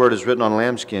 God's Word is written on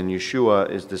lambskin. Yeshua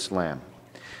is this Lamb.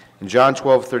 In John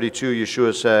 12:32,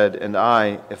 Yeshua said, and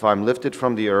I, if I'm lifted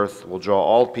from the earth, will draw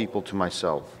all people to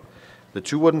myself. The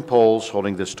 2 wooden poles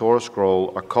holding this Torah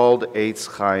scroll are called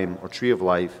Eitz Chaim, or Tree of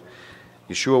Life.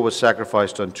 Yeshua was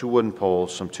sacrificed on 2 wooden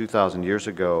poles some 2,000 years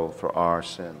ago for our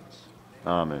sins.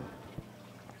 Amen.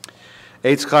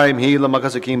 Eitz Chaim hi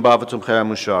l'makazakim ba v'tumchei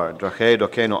amushar, drachei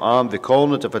dokenu am v'kol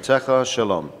netafatecha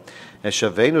shalom.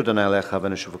 Eshavenu danalecha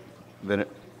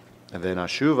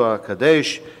v'nashuva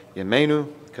kadesh yemenu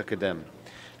kakadem.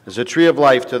 There's a tree of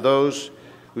life to those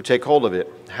who take hold of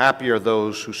it. Happy are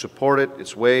those who support it.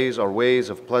 Its ways are ways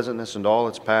of pleasantness, and all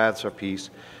its paths are peace.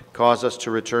 Cause us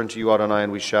to return to you, Adonai,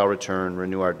 and we shall return.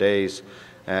 Renew our days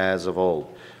as of old.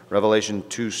 Revelation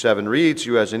 2:7 reads,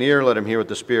 you has an ear, let him hear what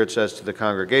the Spirit says to the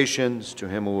congregations. To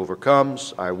him who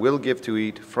overcomes, I will give to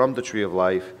eat from the tree of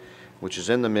life, which is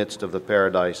in the midst of the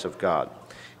paradise of God.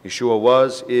 Yeshua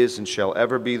was, is, and shall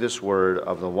ever be this word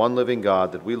of the one living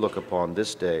God that we look upon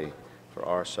this day for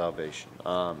our salvation.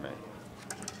 Amen.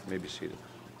 You may be seated.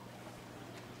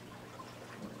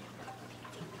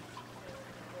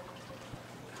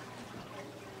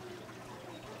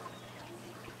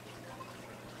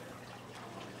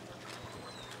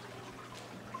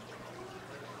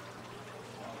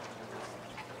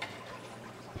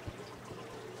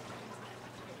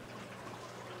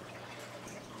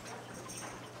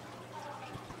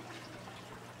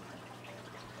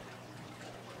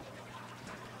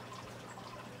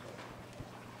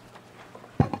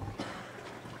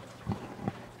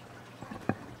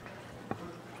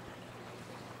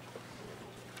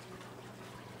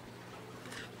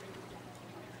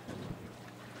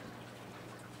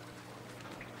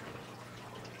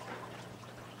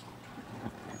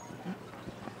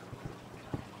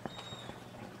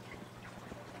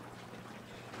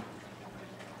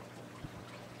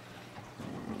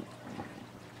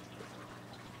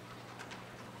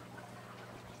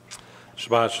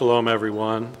 Shabbat Shalom,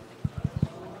 everyone.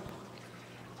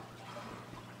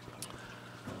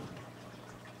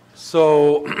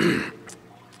 So,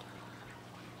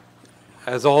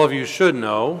 as all of you should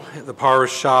know, the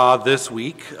parashah this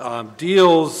week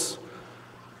deals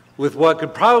with what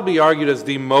could probably be argued as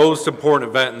the most important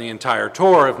event in the entire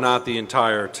Torah, if not the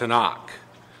entire Tanakh.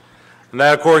 And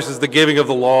that, of course, is the giving of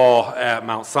the law at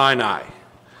Mount Sinai.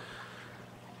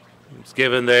 It's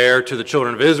given there to the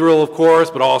children of Israel, of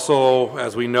course, but also,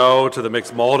 as we know, to the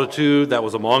mixed multitude that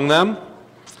was among them.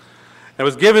 It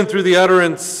was given through the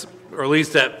utterance, or at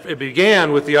least it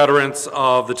began with the utterance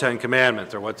of the 10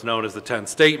 Commandments, or what's known as the 10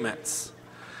 Statements.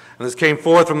 And this came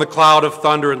forth from the cloud of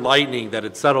thunder and lightning that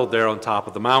had settled there on top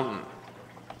of the mountain.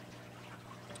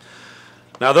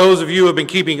 Now, those of you who have been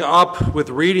keeping up with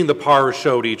reading the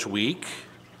parashot each week,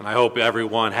 and I hope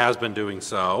everyone has been doing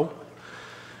so,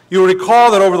 you'll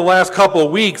recall that over the last couple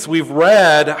of weeks, we've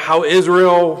read how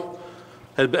Israel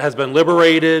has been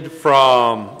liberated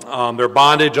from their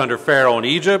bondage under Pharaoh in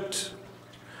Egypt,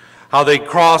 how they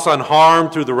crossed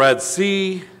unharmed through the Red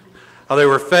Sea, how they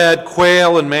were fed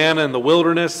quail and manna in the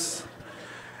wilderness,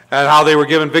 and how they were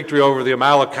given victory over the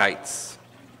Amalekites.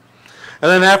 And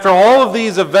then after all of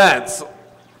these events,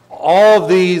 all of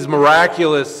these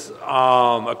miraculous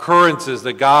occurrences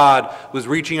that God was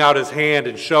reaching out his hand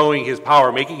and showing his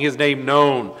power, making his name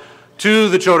known to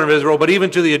the children of Israel, but even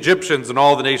to the Egyptians and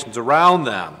all the nations around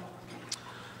them.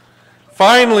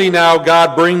 Finally, now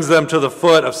God brings them to the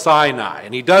foot of Sinai,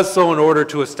 and he does so in order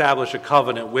to establish a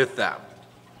covenant with them.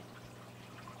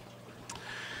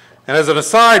 And as an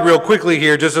aside, real quickly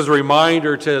here, just as a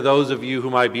reminder to those of you who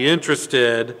might be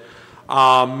interested,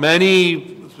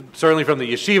 many, certainly from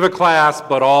the yeshiva class,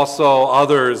 but also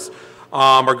others,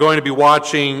 are going to be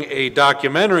watching a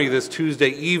documentary this Tuesday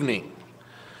evening.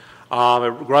 It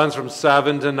runs from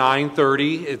 7 to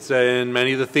 9:30. It's in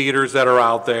many of the theaters that are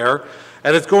out there.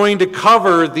 And it's going to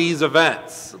cover these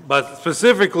events, but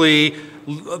specifically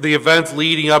the events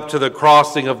leading up to the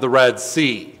crossing of the Red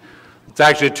Sea. It's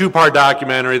actually a two-part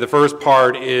documentary. The first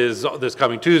part is this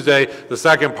coming Tuesday. The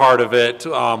second part of it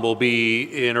will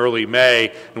be in early May,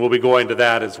 and we'll be going to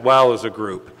that as well as a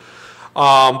group.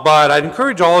 But I'd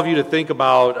encourage all of you to think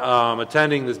about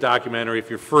attending this documentary if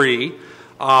you're free.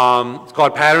 It's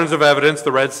called Patterns of Evidence,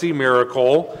 the Red Sea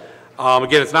Miracle.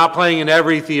 Again, it's not playing in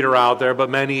every theater out there, but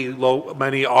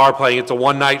many are playing. It's a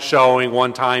one-night showing,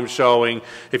 one-time showing,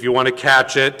 if you want to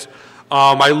catch it.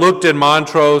 I looked in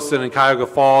Montrose and in Cuyahoga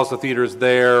Falls, the theaters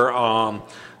there.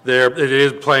 It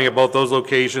is playing at both those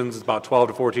locations. It's about $12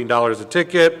 to $14 a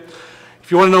ticket. If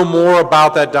you want to know more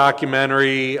about that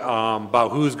documentary,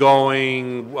 about who's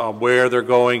going, where they're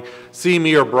going, see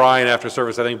me or Brian after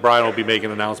service. I think Brian will be making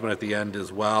an announcement at the end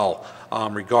as well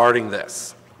regarding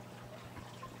this.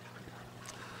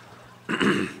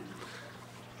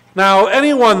 Now,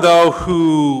 anyone, though,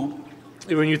 who,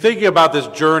 when you're thinking about this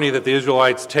journey that the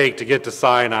Israelites take to get to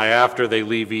Sinai after they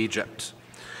leave Egypt,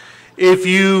 if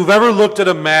you've ever looked at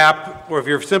a map, or if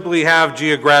you simply have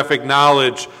geographic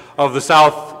knowledge of the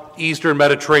southeastern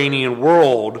Mediterranean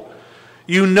world,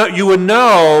 you would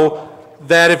know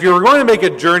that if you were going to make a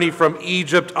journey from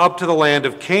Egypt up to the land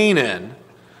of Canaan,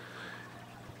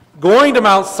 going to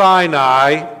Mount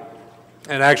Sinai,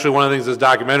 and actually one of the things this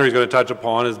documentary is going to touch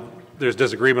upon is there's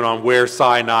disagreement on where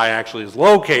Sinai actually is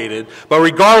located, but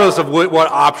regardless of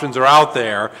what options are out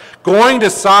there, going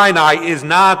to Sinai is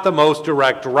not the most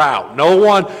direct route. No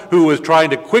one who is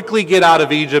trying to quickly get out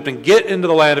of Egypt and get into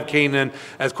the land of Canaan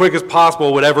as quick as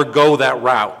possible would ever go that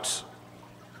route.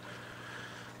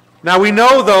 Now we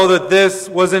know, though, that this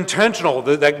was intentional,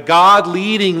 that God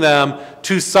leading them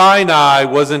to Sinai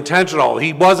was intentional.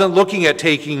 He wasn't looking at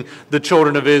taking the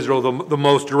children of Israel the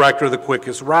most direct or the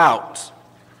quickest route.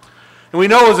 And we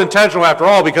know it was intentional after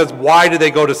all, because why did they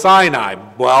go to Sinai?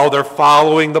 Well, they're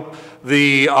following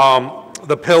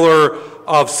the pillar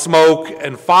of smoke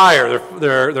and fire.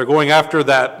 They're going after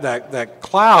that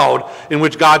cloud in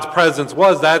which God's presence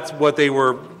was. That's what they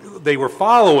were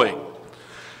following.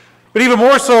 But even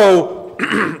more so,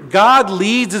 God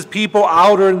leads his people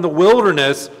out in the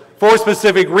wilderness for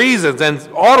specific reasons, and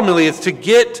ultimately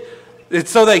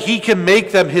it's so that he can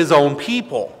make them his own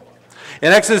people.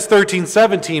 In Exodus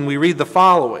 13:17, we read the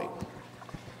following.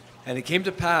 And it came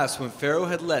to pass, when Pharaoh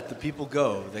had let the people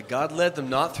go, that God led them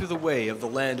not through the way of the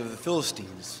land of the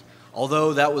Philistines,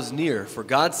 although that was near. For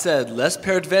God said, lest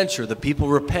peradventure the people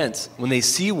repent when they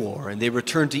see war, and they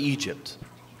return to Egypt.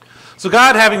 So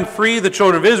God, having freed the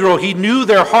children of Israel, he knew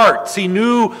their hearts. He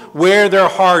knew where their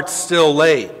hearts still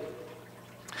lay.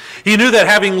 He knew that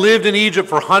having lived in Egypt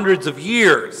for hundreds of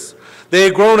years, they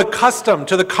had grown accustomed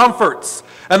to the comforts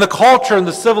and the culture and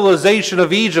the civilization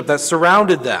of Egypt that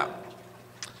surrounded them.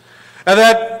 And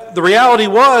that the reality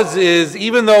is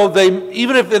even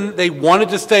if they wanted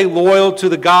to stay loyal to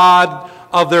the God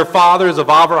of their fathers, of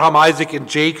Abraham, Isaac, and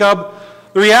Jacob,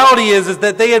 the reality is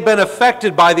that they had been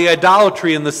affected by the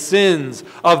idolatry and the sins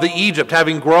of the Egypt,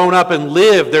 having grown up and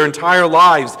lived their entire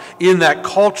lives in that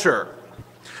culture.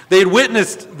 They had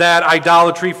witnessed that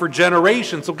idolatry for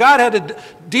generations. So God had to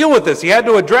deal with this. He had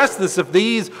to address this if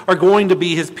these are going to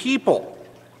be his people.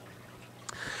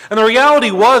 And the reality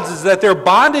is that their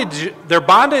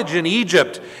bondage in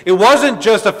Egypt, it wasn't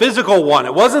just a physical one.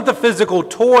 It wasn't the physical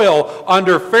toil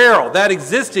under Pharaoh. That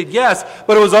existed, yes,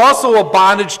 but it was also a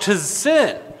bondage to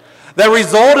sin that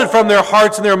resulted from their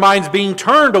hearts and their minds being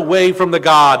turned away from the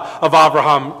God of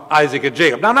Abraham, Isaac, and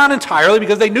Jacob. Now, not entirely,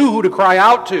 because they knew who to cry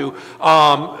out to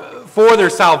for their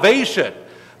salvation.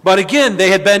 But again, they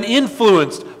had been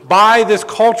influenced by this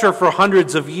culture for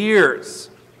hundreds of years.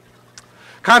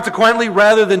 Consequently,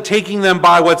 rather than taking them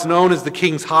by what's known as the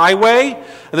King's Highway,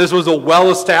 and this was a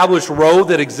well-established road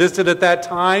that existed at that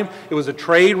time, it was a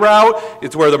trade route.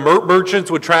 It's where the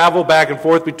merchants would travel back and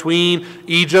forth between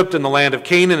Egypt and the land of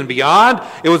Canaan and beyond.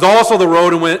 It was also the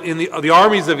road in the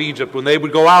armies of Egypt when they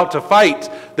would go out to fight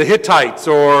the Hittites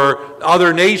or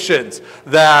other nations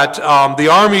that the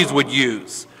armies would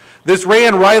use. This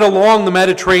ran right along the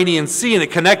Mediterranean Sea, and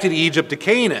it connected Egypt to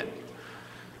Canaan.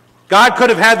 God could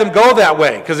have had them go that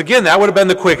way, because again, that would have been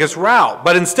the quickest route.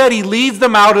 But instead, he leads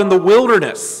them out in the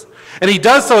wilderness. And he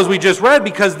does so, as we just read,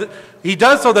 because he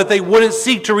does so that they wouldn't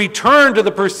seek to return to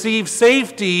the perceived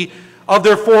safety of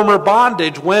their former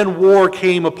bondage when war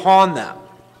came upon them.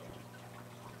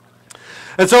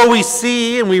 And so we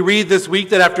see and we read this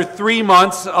week that after 3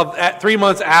 months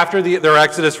after their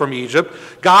exodus from Egypt,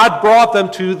 God brought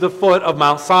them to the foot of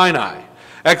Mount Sinai.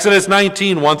 Exodus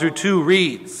 19, 1 through 2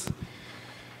 reads,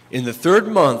 In the 3rd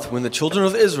month, when the children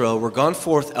of Israel were gone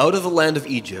forth out of the land of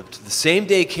Egypt, the same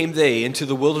day came they into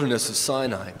the wilderness of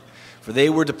Sinai. For they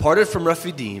were departed from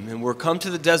Rephidim, and were come to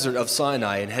the desert of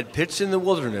Sinai, and had pitched in the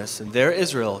wilderness, and there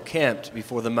Israel camped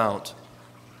before the mount.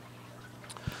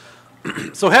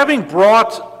 So having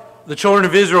brought the children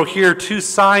of Israel here to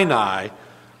Sinai,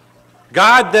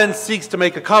 God then seeks to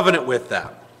make a covenant with them.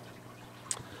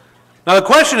 Now the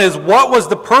question is, what was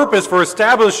the purpose for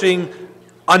establishing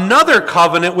another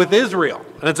covenant with Israel?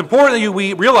 And it's important that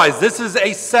we realize this is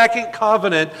a second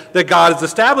covenant that God is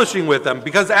establishing with them,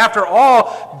 because after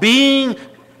all, the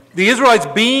Israelites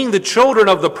being the children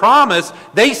of the promise,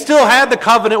 they still had the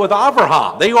covenant with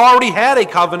Abraham. They already had a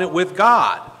covenant with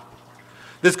God.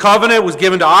 This covenant was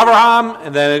given to Abraham,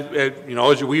 and then,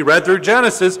 as we read through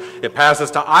Genesis, it passes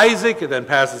to Isaac, it then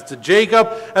passes to Jacob,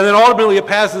 and then ultimately it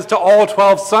passes to all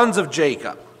 12 sons of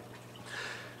Jacob.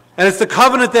 And it's the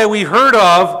covenant that we heard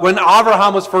of when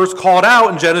Abraham was first called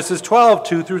out in Genesis 12,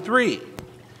 2 through 3.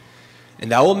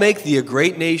 And I will make thee a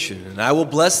great nation, and I will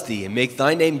bless thee, and make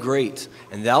thy name great,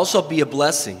 and thou shalt be a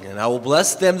blessing, and I will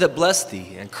bless them that bless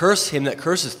thee, and curse him that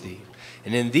curseth thee.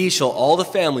 And in thee shall all the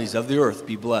families of the earth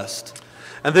be blessed.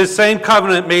 And this same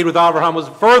covenant made with Abraham was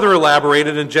further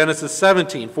elaborated in Genesis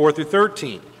 17, 4 through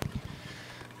 13.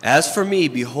 As for me,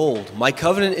 behold, my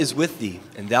covenant is with thee,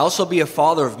 and thou shalt be a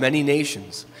father of many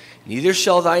nations. Neither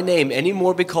shall thy name any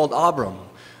more be called Abram,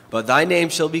 but thy name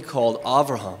shall be called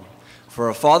Avraham. For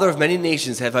a father of many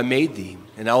nations have I made thee,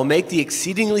 and I will make thee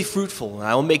exceedingly fruitful, and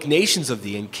I will make nations of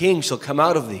thee, and kings shall come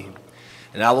out of thee.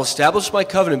 And I will establish my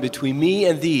covenant between me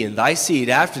and thee, and thy seed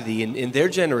after thee, in their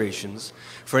generations,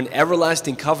 for an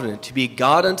everlasting covenant, to be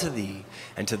God unto thee,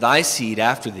 and to thy seed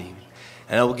after thee.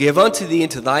 And I will give unto thee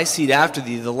and to thy seed after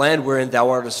thee the land wherein thou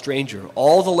art a stranger,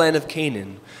 all the land of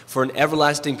Canaan, for an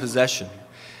everlasting possession.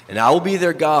 And I will be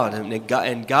their God.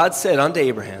 And God said unto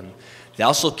Abraham,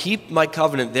 Thou shalt keep my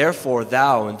covenant, therefore,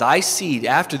 thou and thy seed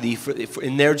after thee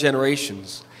in their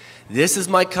generations. This is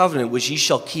my covenant which ye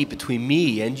shall keep between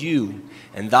me and you,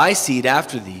 and thy seed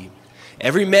after thee.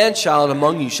 Every man-child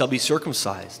among you shall be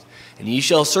circumcised, and ye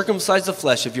shall circumcise the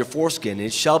flesh of your foreskin, and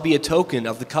it shall be a token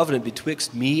of the covenant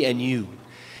betwixt me and you.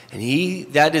 And he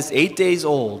that is 8 days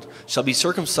old shall be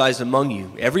circumcised among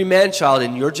you, every man-child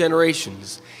in your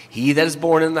generations, he that is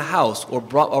born in the house or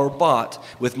bought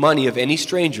with money of any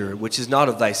stranger, which is not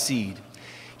of thy seed.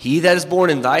 He that is born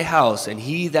in thy house, and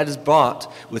he that is bought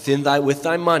with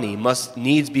thy money, must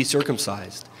needs be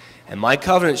circumcised. And my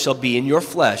covenant shall be in your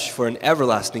flesh for an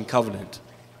everlasting covenant.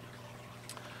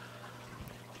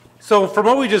 So from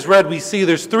what we just read, we see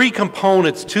there's 3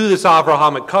 components to this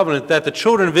Abrahamic covenant that the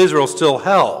children of Israel still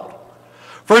held.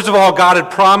 First of all, God had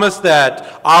promised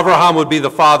that Abraham would be the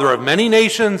father of many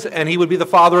nations, and he would be the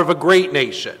father of a great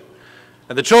nation.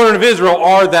 And the children of Israel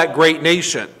are that great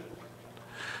nation.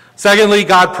 Secondly,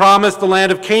 God promised the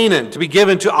land of Canaan to be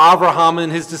given to Abraham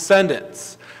and his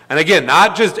descendants. And again,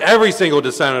 not just every single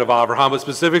descendant of Abraham, but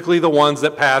specifically the ones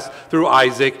that passed through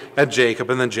Isaac and Jacob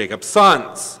and then Jacob's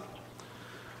sons.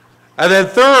 And then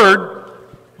third,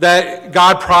 that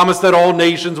God promised that all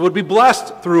nations would be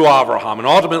blessed through Abraham, and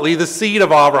ultimately the seed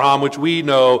of Abraham, which we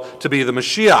know to be the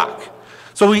Mashiach.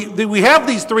 So we have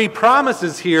these 3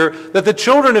 promises here that the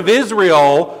children of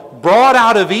Israel brought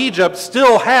out of Egypt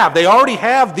still have. They already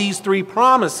have these 3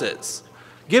 promises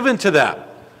given to them.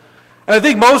 And I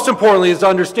think most importantly is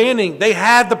understanding they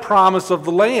had the promise of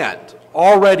the land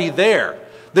already there.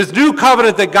 This new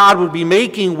covenant that God would be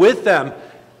making with them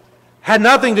had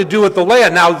nothing to do with the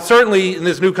land. Now, certainly in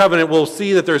this new covenant, we'll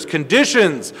see that there's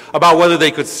conditions about whether they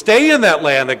could stay in that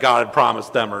land that God had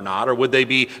promised them or not, or would they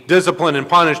be disciplined and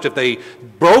punished if they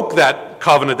broke that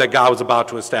covenant that God was about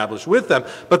to establish with them.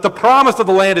 But the promise of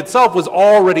the land itself was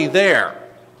already there.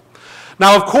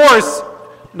 Now, of course,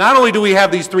 not only do we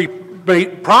have these three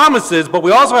promises, but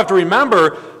we also have to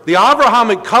remember the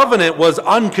Abrahamic covenant was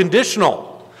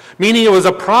unconditional, meaning it was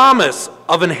a promise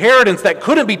of inheritance that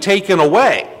couldn't be taken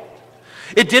away.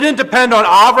 It didn't depend on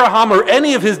Abraham or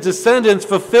any of his descendants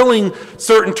fulfilling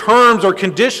certain terms or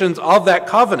conditions of that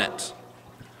covenant.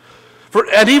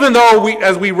 And even though,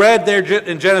 as we read there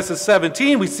in Genesis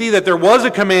 17, we see that there was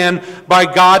a command by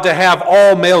God to have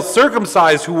all males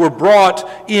circumcised who were brought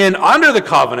in under the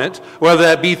covenant, whether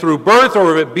that be through birth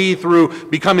or it be through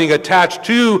becoming attached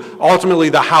to, ultimately,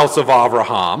 the house of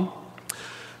Abraham.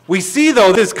 We see,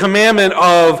 though, this commandment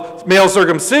of male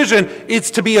circumcision, it's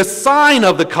to be a sign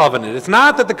of the covenant. It's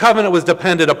not that the covenant was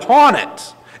dependent upon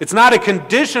it. It's not a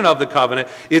condition of the covenant.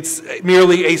 It's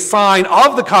merely a sign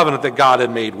of the covenant that God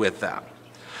had made with them.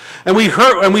 And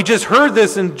we just heard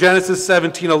this in Genesis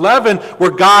 17:11, where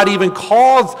God even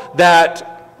calls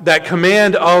that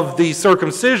command of the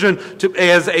circumcision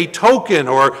as a token,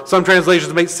 or some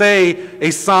translations may say a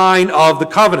sign of the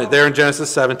covenant, there in Genesis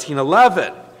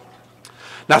 17:11.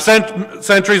 Now,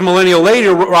 centuries, millennia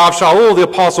later, Rav Shaul, the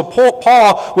Apostle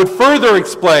Paul, would further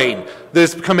explain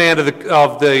this command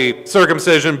of the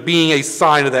circumcision being a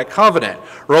sign of that covenant.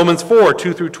 Romans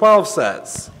 4:2-12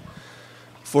 says,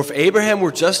 For if Abraham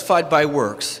were justified by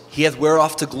works, he hath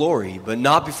whereof to glory, but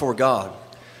not before God.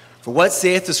 For what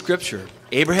saith the Scripture?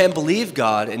 Abraham believed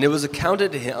God, and it was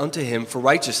accounted unto him for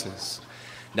righteousness.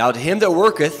 Now to him that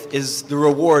worketh is the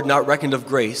reward not reckoned of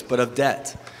grace, but of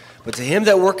debt. But to him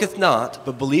that worketh not,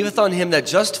 but believeth on him that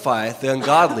justifieth the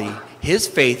ungodly, his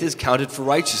faith is counted for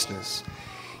righteousness.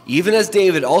 Even as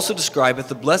David also describeth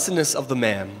the blessedness of the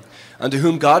man, unto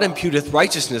whom God imputeth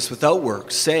righteousness without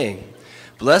works, saying,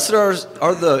 Blessed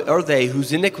are they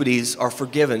whose iniquities are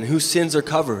forgiven, whose sins are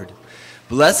covered.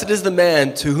 Blessed is the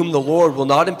man to whom the Lord will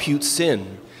not impute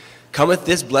sin. Cometh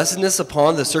this blessedness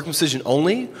upon the circumcision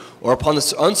only, or upon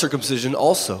the uncircumcision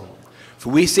also?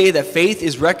 For we say that faith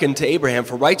is reckoned to Abraham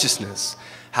for righteousness.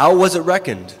 How was it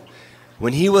reckoned?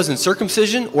 When he was in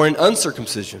circumcision or in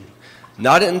uncircumcision?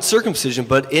 Not in circumcision,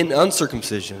 but in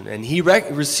uncircumcision. And he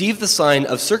received the sign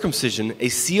of circumcision, a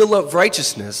seal of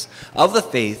righteousness of the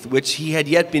faith which he had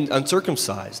yet been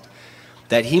uncircumcised,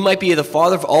 that he might be the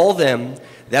father of all them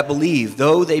that believe,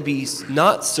 though they be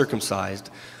not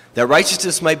circumcised, that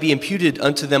righteousness might be imputed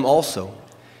unto them also.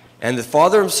 And the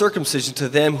father of circumcision to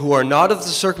them who are not of the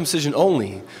circumcision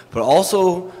only, but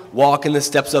also walk in the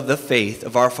steps of the faith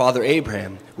of our father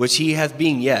Abraham, which he hath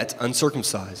been yet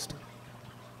uncircumcised.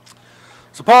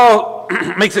 So Paul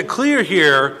makes it clear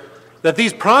here that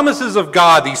these promises of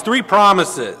God, these three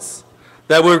promises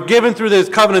that were given through this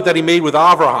covenant that he made with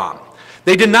Abraham,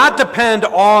 they did not depend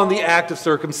on the act of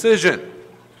circumcision.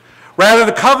 Rather,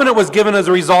 the covenant was given as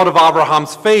a result of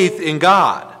Abraham's faith in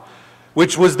God,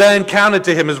 which was then counted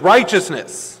to him as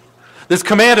righteousness. This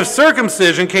command of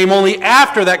circumcision came only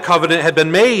after that covenant had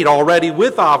been made already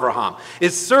with Abraham.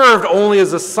 It served only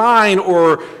as a sign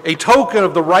or a token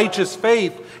of the righteous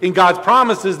faith in God's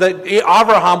promises that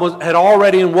Abraham had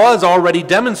already and was already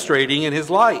demonstrating in his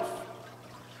life.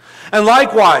 And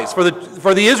likewise, for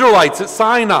the Israelites at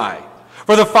Sinai,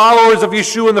 for the followers of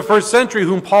Yeshua in the first century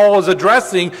whom Paul is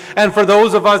addressing, and for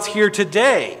those of us here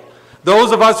today,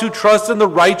 those of us who trust in the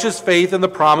righteous faith and the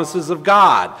promises of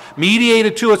God,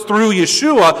 mediated to us through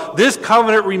Yeshua, this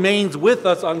covenant remains with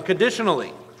us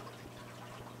unconditionally.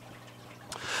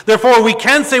 Therefore, we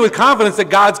can say with confidence that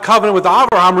God's covenant with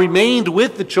Abraham remained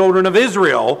with the children of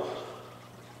Israel,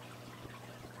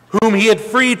 whom he had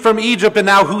freed from Egypt and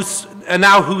now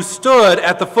who stood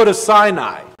at the foot of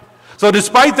Sinai. So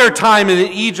despite their time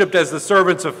in Egypt as the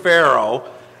servants of Pharaoh,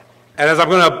 and as I'm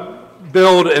going to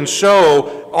build and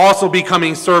show, also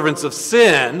becoming servants of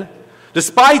sin,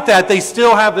 despite that, they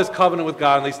still have this covenant with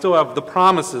God and they still have the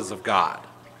promises of God.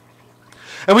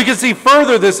 And we can see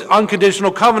further this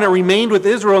unconditional covenant remained with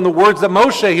Israel in the words that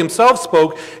Moshe himself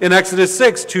spoke in Exodus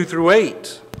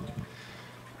 6:2-8.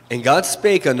 And God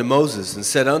spake unto Moses and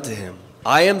said unto him,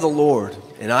 I am the Lord,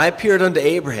 and I appeared unto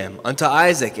Abraham, unto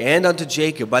Isaac, and unto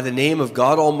Jacob by the name of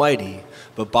God Almighty,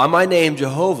 but by my name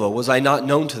Jehovah was I not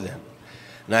known to them.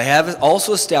 And I have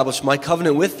also established my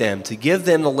covenant with them to give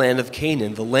them the land of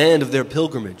Canaan, the land of their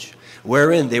pilgrimage,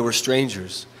 wherein they were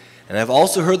strangers. And I have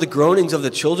also heard the groanings of the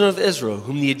children of Israel,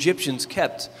 whom the Egyptians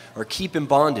kept or keep in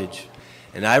bondage.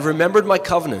 And I have remembered my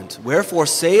covenant. Wherefore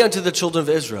say unto the children of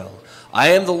Israel, I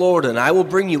am the Lord, and I will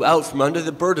bring you out from under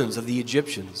the burdens of the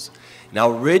Egyptians. And I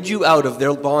will rid you out of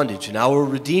their bondage, and I will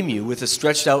redeem you with a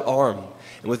stretched out arm,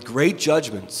 and with great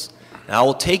judgments. And I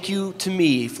will take you to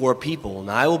me for a people, and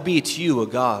I will be to you a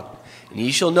God. And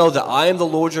ye shall know that I am the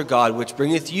Lord your God, which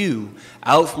bringeth you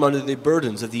out from under the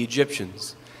burdens of the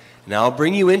Egyptians. And I will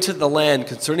bring you into the land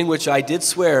concerning which I did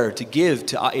swear to give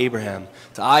to Abraham,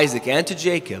 to Isaac, and to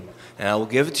Jacob, and I will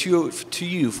give it to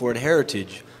you for an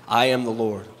heritage. I am the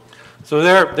Lord. So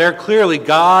they're clearly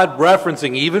God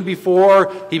referencing, even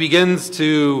before he begins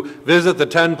to visit the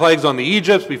 10 plagues on the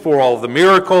Egypts, before all of the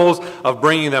miracles of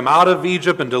bringing them out of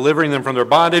Egypt and delivering them from their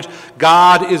bondage,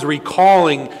 God is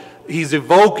recalling, he's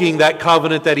evoking that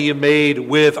covenant that he had made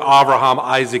with Abraham,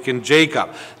 Isaac, and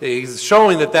Jacob. He's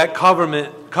showing that that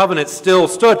covenant still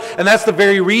stood, and that's the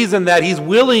very reason that he's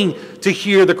willing to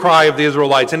hear the cry of the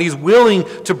Israelites, and he's willing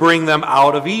to bring them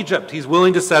out of Egypt. He's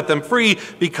willing to set them free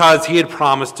because he had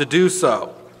promised to do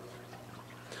so.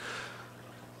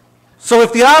 So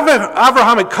if the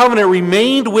Abrahamic covenant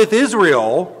remained with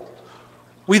Israel,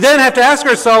 we then have to ask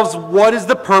ourselves, what is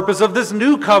the purpose of this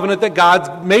new covenant that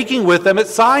God's making with them at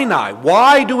Sinai?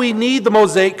 Why do we need the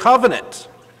Mosaic covenant?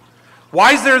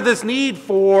 Why is there this need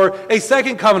for a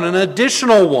second covenant, an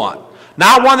additional one?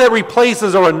 Not one that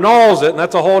replaces or annuls it, and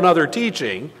that's a whole other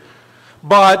teaching,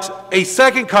 but a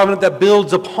second covenant that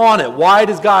builds upon it. Why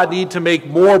does God need to make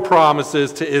more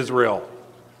promises to Israel?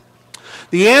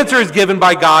 The answer is given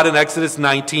by God in Exodus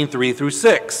 19, 3 through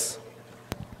 6.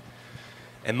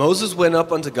 And Moses went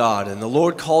up unto God, and the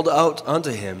Lord called out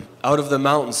unto him out of the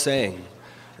mountain, saying,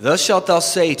 Thus shalt thou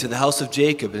say to the house of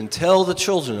Jacob, and tell the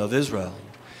children of Israel,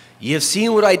 Ye have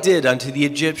seen what I did unto the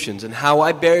Egyptians, and how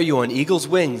I bare you on eagle's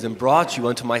wings, and brought you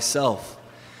unto myself.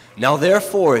 Now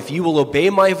therefore, if ye will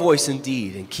obey my voice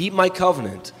indeed, and keep my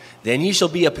covenant, then ye shall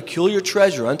be a peculiar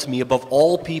treasure unto me above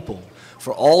all people,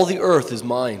 for all the earth is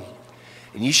mine.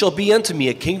 And ye shall be unto me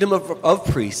a kingdom of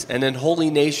priests, and an holy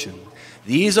nation.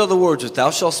 These are the words which thou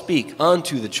shalt speak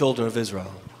unto the children of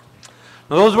Israel.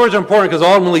 Now those words are important because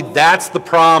ultimately that's the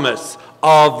promise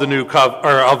of the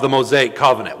of the Mosaic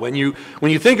covenant. When you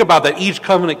think about that, each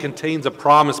covenant contains a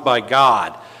promise by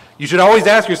God. You should always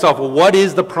ask yourself, well, what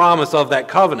is the promise of that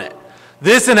covenant?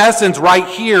 This, in essence, right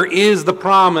here is the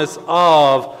promise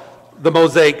of the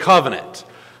Mosaic covenant.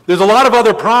 There's a lot of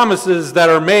other promises that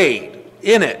are made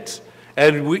in it.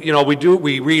 And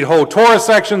we read whole Torah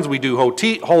sections, we do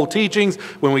whole teachings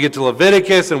when we get to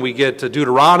Leviticus and we get to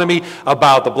Deuteronomy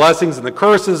about the blessings and the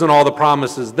curses and all the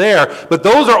promises there. But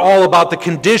those are all about the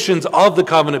conditions of the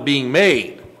covenant being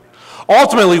made.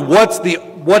 Ultimately,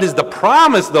 what is the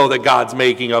promise, though, that God's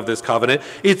making of this covenant?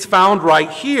 It's found right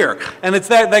here. And it's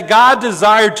that God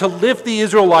desired to lift the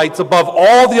Israelites above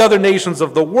all the other nations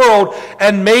of the world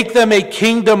and make them a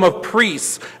kingdom of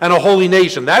priests and a holy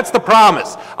nation. That's the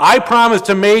promise. I promise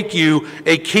to make you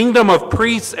a kingdom of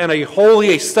priests and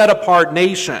a set-apart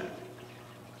nation.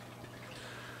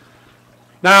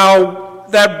 Now,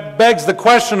 that begs the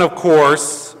question, of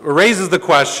course, or raises the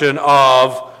question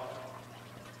of,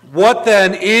 what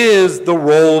then is the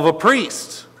role of a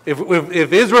priest?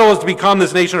 If Israel is to become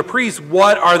this nation of priests,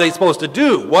 what are they supposed to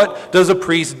do? What does a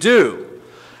priest do?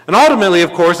 And ultimately,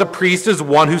 of course, a priest is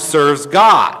one who serves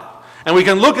God. And we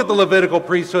can look at the Levitical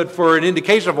priesthood for an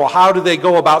indication of, well, how do they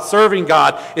go about serving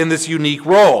God in this unique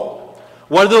role?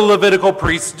 What do the Levitical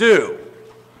priests do?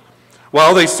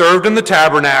 Well, they served in the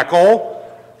tabernacle,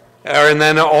 and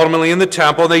then ultimately in the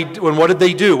temple. And what did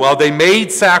they do? Well, they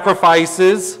made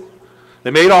sacrifices. They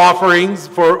made offerings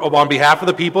on behalf of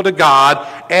the people to God,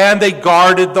 and they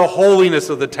guarded the holiness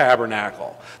of the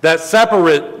tabernacle. That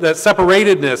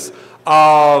separatedness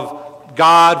of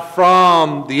God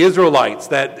from the Israelites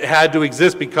that had to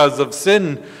exist because of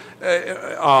sin,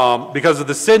 because of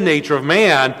the sin nature of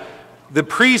man. The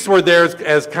priests were there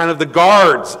as kind of the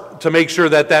guards to make sure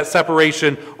that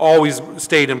separation always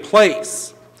stayed in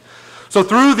place. So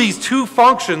through these two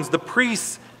functions, the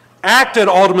priests acted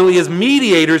ultimately as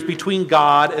mediators between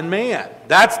God and man.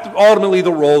 That's ultimately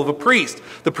the role of a priest.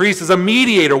 The priest is a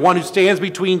mediator, one who stands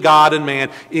between God and man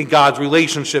in God's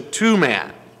relationship to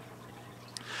man.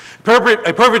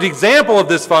 A perfect example of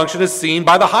this function is seen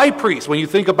by the high priest when you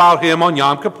think about him on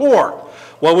Yom Kippur.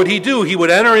 What would he do? He would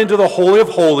enter into the Holy of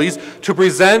Holies to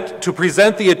present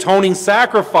the atoning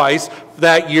sacrifice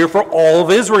that year for all of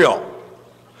Israel.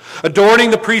 Adorning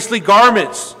the priestly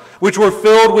garments, which were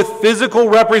filled with physical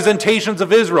representations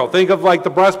of Israel. Think of like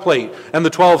the breastplate and the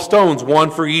 12 stones,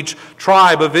 one for each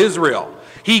tribe of Israel.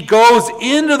 He goes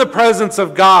into the presence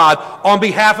of God on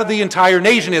behalf of the entire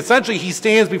nation. Essentially, he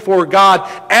stands before God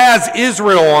as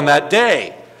Israel on that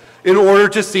day in order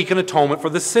to seek an atonement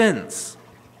for the sins.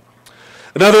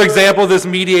 Another example of this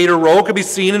mediator role could be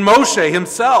seen in Moshe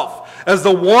himself as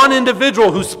the one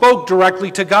individual who spoke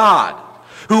directly to God,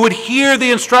 who would hear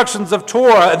the instructions of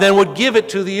Torah and then would give it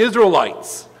to the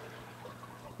Israelites.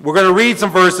 We're going to read some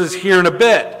verses here in a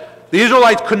bit. The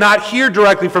Israelites could not hear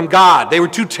directly from God. They were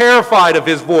too terrified of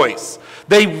his voice.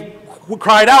 They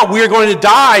cried out, "We are going to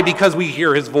die because we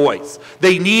hear his voice."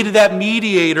 They needed that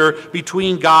mediator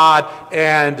between God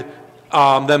and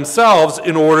themselves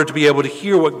in order to be able to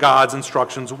hear what God's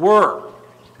instructions were.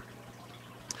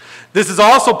 This has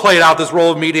also played out, this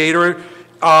role of mediator,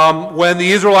 when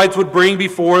the Israelites would bring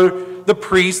before the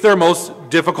priests their most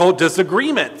difficult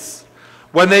disagreements.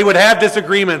 When they would have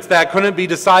disagreements that couldn't be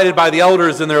decided by the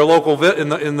elders in their local,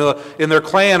 in their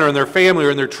clan or in their family or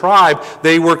in their tribe,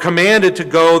 they were commanded to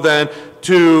go then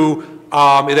to,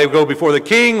 they would go before the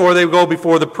king or they would go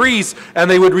before the priest, and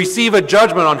they would receive a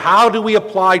judgment on how do we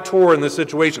apply Torah in this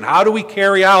situation? How do we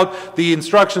carry out the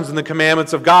instructions and the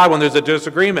commandments of God when there's a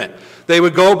disagreement? They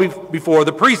would go before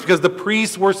the priest because the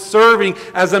priests were serving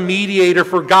as a mediator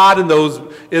for God in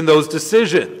those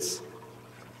decisions.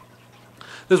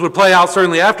 This would play out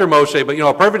certainly after Moshe, but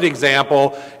a perfect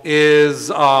example is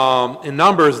in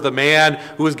Numbers, the man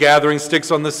who was gathering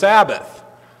sticks on the Sabbath.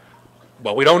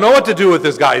 Well, we don't know what to do with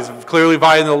this guy. He's clearly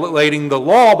violating the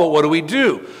law, but what do we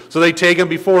do? So they take him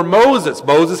before Moses.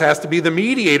 Moses has to be the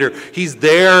mediator. He's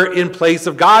there in place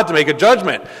of God to make a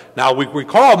judgment. Now, we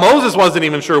recall Moses wasn't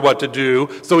even sure what to do,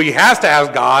 so he has to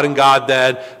ask God, and God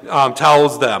then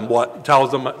tells them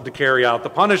to carry out the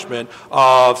punishment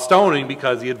of stoning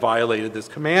because he had violated this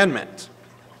commandment.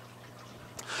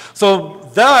 So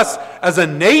thus, as a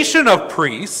nation of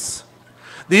priests,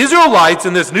 the Israelites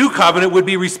in this new covenant would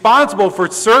be responsible for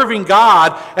serving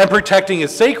God and protecting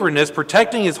his sacredness,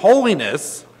 protecting his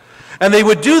holiness, and they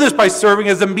would do this by serving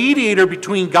as a mediator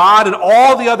between God and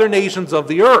all the other nations of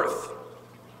the earth.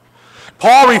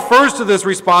 Paul refers to this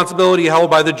responsibility held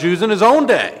by the Jews in his own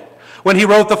day when he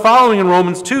wrote the following in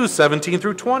Romans 2:17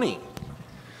 through 20.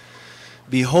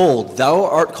 Behold, thou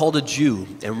art called a Jew,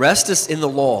 and restest in the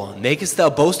law, makest thou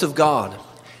boast of God,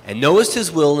 and knowest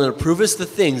his will, and approvest the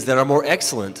things that are more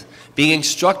excellent, being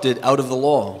instructed out of the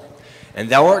law. And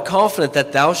thou art confident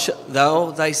that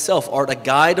thou thyself art a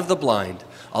guide of the blind,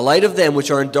 a light of them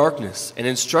which are in darkness, an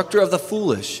instructor of the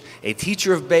foolish, a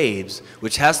teacher of babes,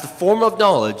 which has the form of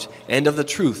knowledge and of the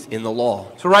truth in the law.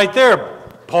 So right there,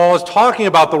 Paul is talking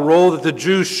about the role that the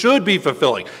Jews should be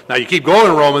fulfilling. Now you keep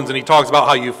going in Romans and he talks about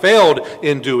how you failed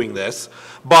in doing this.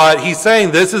 But he's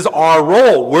saying this is our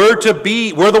role. We're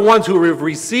the ones who have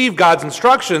received God's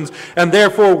instructions, and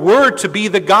therefore we're to be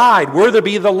the guide. We're to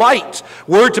be the light.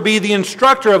 We're to be the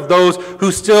instructor of those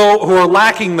who are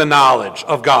lacking the knowledge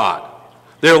of God.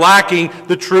 They're lacking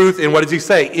the truth in, what does he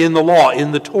say? In the law,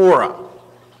 in the Torah.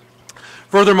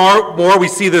 Furthermore, we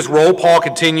see this role, Paul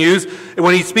continues,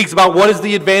 when he speaks about what is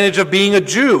the advantage of being a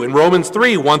Jew. In Romans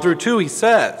 3:1 through 2, he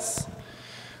says,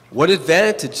 "What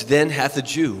advantage then hath a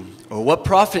Jew? Or what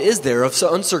profit is there of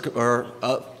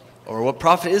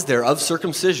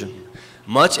circumcision?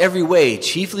 Much every way,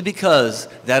 chiefly because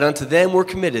that unto them were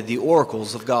committed the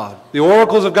oracles of God." The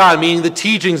oracles of God, meaning the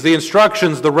teachings, the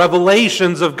instructions, the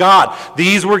revelations of God.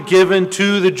 These were given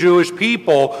to the Jewish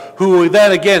people, who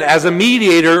then, again, as a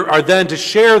mediator, are then to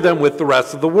share them with the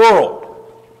rest of the world.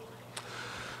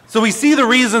 So we see the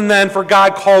reason then for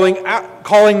God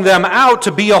calling them out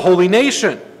to be a holy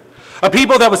nation. A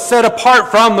people that was set apart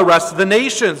from the rest of the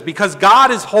nations, because God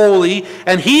is holy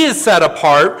and he is set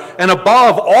apart and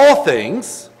above all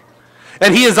things,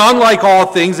 and he is unlike all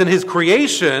things in his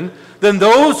creation. Then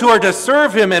those who are to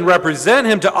serve him and represent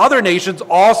him to other nations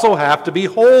also have to be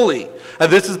holy.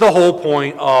 And this is the whole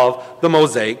point of the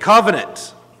Mosaic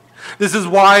covenant. This is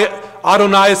why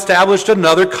Adonai established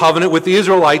another covenant with the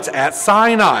Israelites at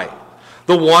Sinai,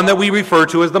 the one that we refer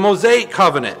to as the Mosaic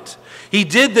covenant. He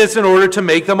did this in order to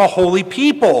make them a holy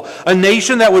people, a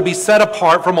nation that would be set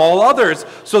apart from all others,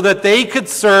 so that they could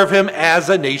serve him as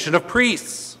a nation of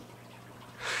priests.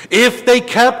 If they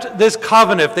kept this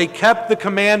covenant, if they kept the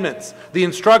commandments, the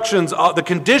instructions, the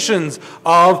conditions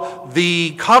of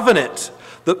the covenant,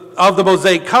 of the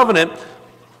Mosaic covenant,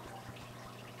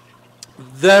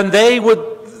 then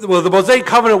the Mosaic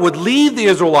covenant would lead the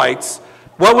Israelites.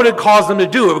 What would it cause them to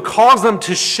do? It would cause them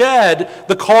to shed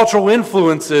the cultural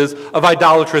influences of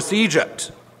idolatrous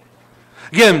Egypt.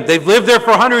 Again, they've lived there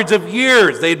for hundreds of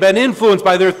years. They've been influenced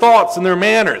by their thoughts and their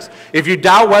manners. If you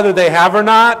doubt whether they have or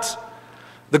not,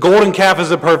 the golden calf is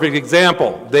a perfect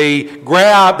example. What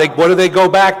do they go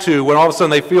back to when all of a sudden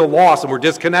they feel lost and we're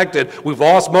disconnected? We've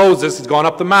lost Moses. He's gone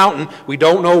up the mountain. We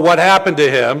don't know what happened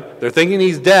to him. They're thinking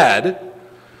he's dead.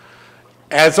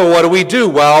 And so what do?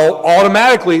 Well,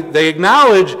 automatically they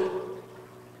acknowledge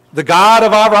the God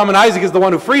of Abraham and Isaac is the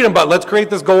one who freed him, but let's create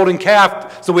this golden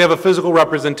calf so we have a physical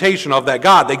representation of that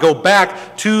God. They go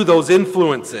back to those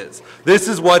influences. This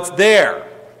is what's there.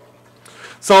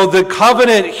 So the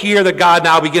covenant here that God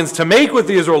now begins to make with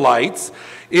the Israelites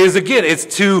is, again, it's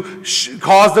to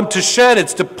cause them to shed,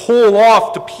 it's to pull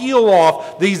off, to peel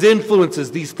off these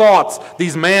influences, these thoughts,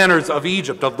 these manners of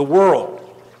Egypt, of the world.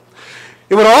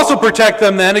 It would also protect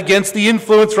them then against the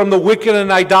influence from the wicked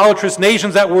and idolatrous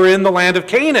nations that were in the land of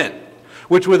Canaan,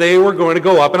 which they were going to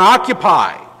go up and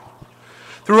occupy.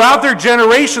 Throughout their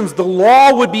generations, the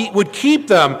law would keep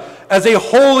them as a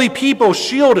holy people,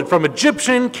 shielded from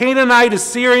Egyptian, Canaanite,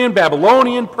 Assyrian,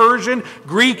 Babylonian, Persian,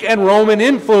 Greek, and Roman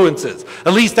influences.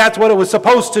 At least that's what it was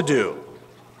supposed to do.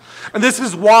 And this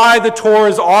is why the Torah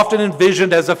is often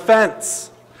envisioned as a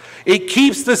fence. It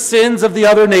keeps the sins of the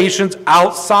other nations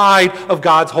outside of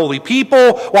God's holy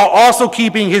people, while also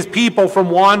keeping his people from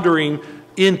wandering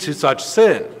into such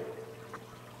sin.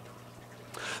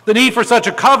 The need for such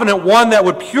a covenant, one that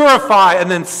would purify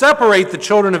and then separate the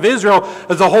children of Israel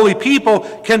as a holy people,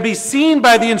 can be seen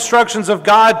by the instructions of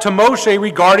God to Moshe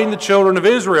regarding the children of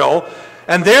Israel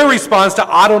and their response to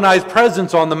Adonai's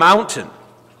presence on the mountain.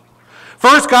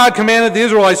 First, God commanded the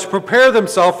Israelites to prepare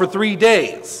themselves for 3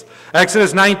 days.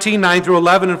 Exodus 19, 9 through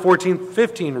 11 and 14,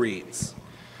 15 reads,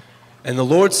 And the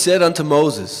Lord said unto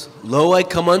Moses, Lo, I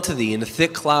come unto thee in a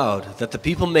thick cloud, that the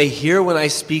people may hear when I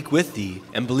speak with thee,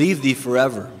 and believe thee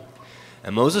forever.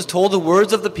 And Moses told the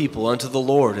words of the people unto the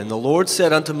Lord. And the Lord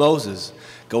said unto Moses,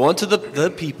 Go unto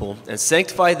the people, and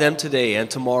sanctify them today and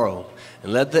tomorrow,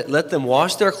 and let them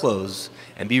wash their clothes,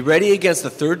 and be ready against the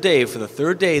 3rd day, for the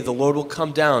 3rd day the Lord will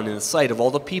come down in the sight of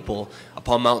all the people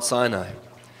upon Mount Sinai.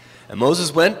 And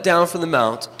Moses went down from the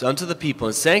mount unto the people,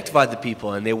 and sanctified the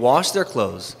people, and they washed their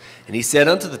clothes. And he said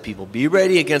unto the people, Be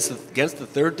ready against the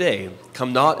 3rd day,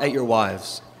 come not at your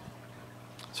wives.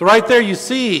 So right there you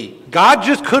see, God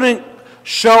just couldn't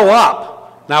show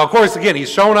up. Now, of course, again, he's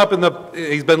shown up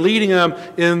he's been leading them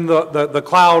in the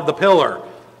cloud, the pillar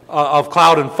of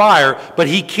cloud and fire, but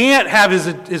he can't have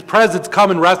his presence come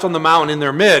and rest on the mountain in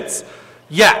their midst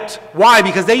yet. Why?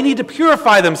 Because they need to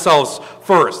purify themselves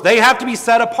first. They have to be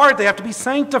set apart. They have to be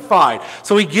sanctified.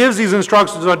 So he gives these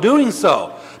instructions on doing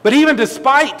so. But even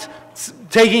despite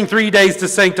taking 3 days to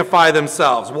sanctify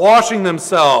themselves, washing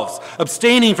themselves,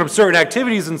 abstaining from certain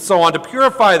activities and so on to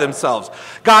purify themselves,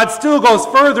 God still goes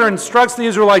further and instructs the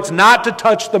Israelites not to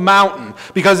touch the mountain,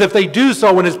 because if they do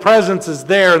so when his presence is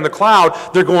there in the cloud,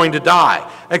 they're going to die.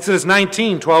 Exodus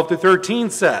 19, 12 to 13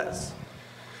 says,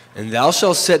 And thou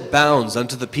shalt set bounds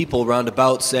unto the people round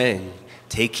about, saying,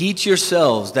 Take heed to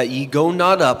yourselves that ye go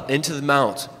not up into the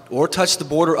mount, or touch the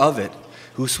border of it.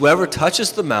 Whosoever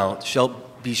toucheth the mount shall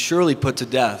be surely put to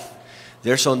death.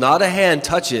 There shall not a hand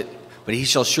touch it, but he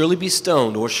shall surely be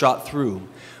stoned or shot through.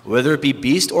 Whether it be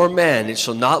beast or man, it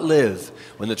shall not live.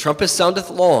 When the trumpet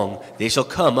soundeth long, they shall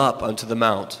come up unto the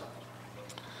mount.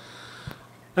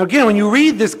 Now again, when you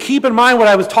read this, keep in mind what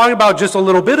I was talking about just a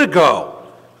little bit ago.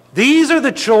 These are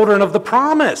the children of the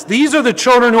promise. These are the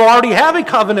children who already have a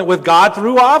covenant with God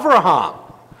through Abraham.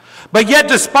 But yet,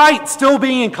 despite still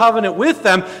being in covenant with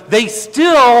them, they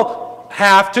still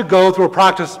have to go through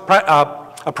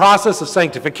a process of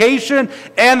sanctification,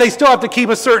 and they still have to keep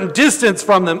a certain distance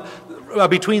from them,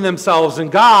 between themselves and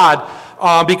God,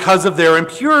 because of their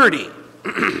impurity.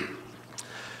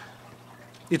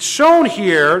 It's shown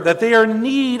here that they are in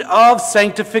need of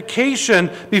sanctification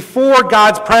before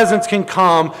God's presence can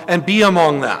come and be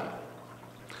among them.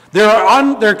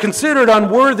 They're considered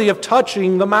unworthy of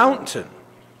touching the mountain.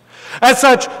 As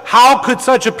such, how could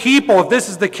such a people, if this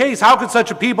is the case, how could such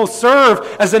a people serve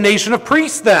as a nation of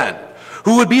priests then,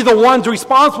 who would be the ones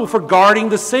responsible for guarding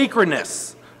the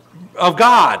sacredness of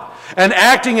God and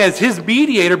acting as his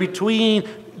mediator between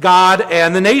God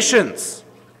and the nations?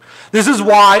 This is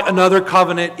why another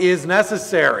covenant is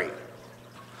necessary.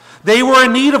 They were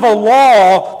in need of a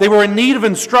law, they were in need of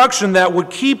instruction that would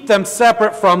keep them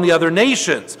separate from the other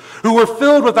nations, who were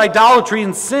filled with idolatry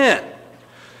and sin.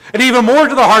 And even more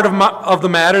to the heart of the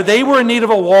matter, they were in need of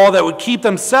a law that would keep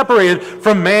them separated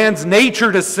from man's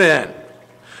nature to sin,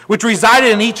 which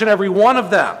resided in each and every one of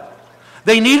them.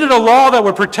 They needed a law that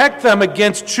would protect them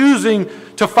against choosing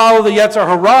to follow the Yetzer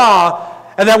Hara,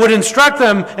 and that would instruct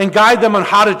them and guide them on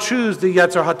how to choose the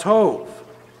Yetzer HaTov.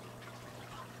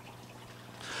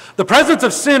 The presence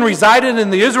of sin resided in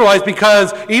the Israelites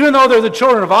because even though they're the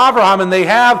children of Abraham and they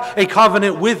have a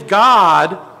covenant with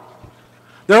God,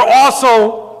 they're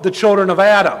also the children of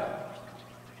Adam.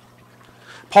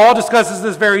 Paul discusses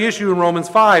this very issue in Romans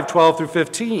 5, 12 through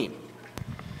 15.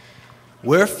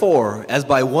 Wherefore, as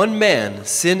by one man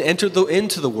sin entered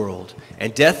into the world,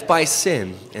 and death by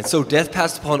sin, and so death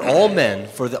passed upon all men,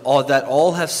 for that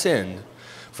all have sinned.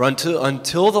 For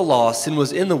until the law, sin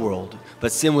was in the world,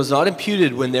 but sin was not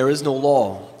imputed when there is no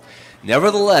law.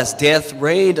 Nevertheless, death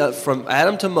reigned from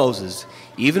Adam to Moses,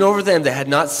 even over them that had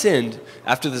not sinned,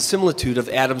 after the similitude of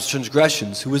Adam's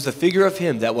transgressions, who was the figure of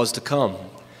him that was to come.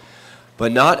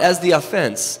 But not as the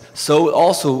offense, so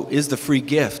also is the free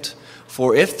gift.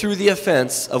 For if through the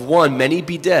offense of one many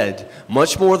be dead,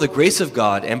 much more the grace of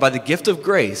God, and by the gift of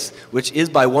grace, which is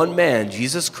by one man,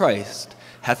 Jesus Christ,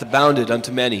 hath abounded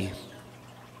unto many.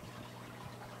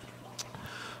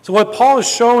 So what Paul is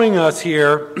showing us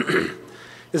here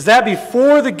is that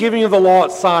before the giving of the law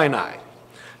at Sinai,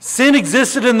 sin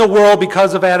existed in the world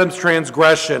because of Adam's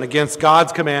transgression against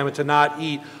God's commandment to not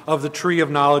eat of the tree of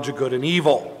knowledge of good and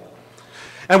evil.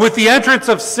 And with the entrance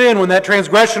of sin, when that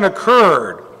transgression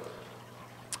occurred,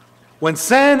 when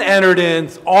sin entered in,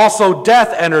 also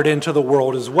death entered into the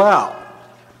world as well.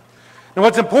 And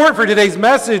what's important for today's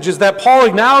message is that Paul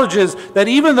acknowledges that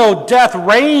even though death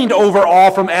reigned over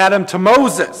all from Adam to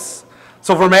Moses,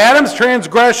 so from Adam's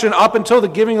transgression up until the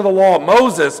giving of the law of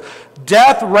Moses,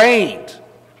 death reigned.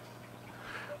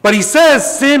 But he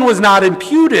says sin was not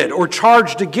imputed or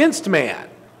charged against man.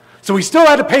 So he still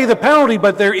had to pay the penalty,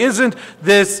 but there isn't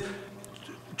this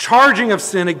charging of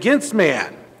sin against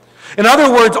man. In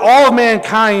other words, all of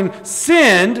mankind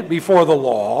sinned before the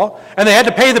law, and they had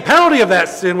to pay the penalty of that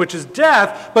sin, which is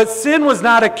death, but sin was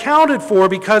not accounted for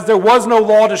because there was no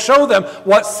law to show them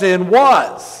what sin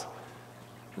was.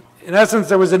 In essence,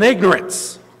 there was an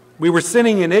ignorance. We were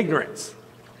sinning in ignorance.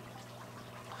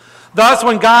 Thus,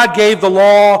 when God gave the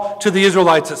law to the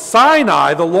Israelites at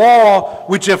Sinai, the law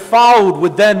which if followed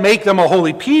would then make them a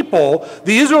holy people,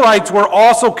 the Israelites were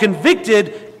also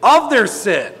convicted of their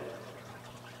sin.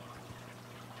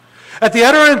 At the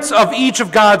utterance of each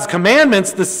of God's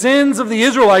commandments, the sins of the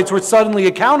Israelites were suddenly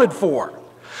accounted for,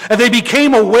 and they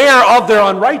became aware of their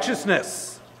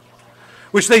unrighteousness,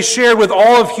 which they shared with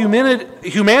all of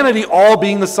humanity, all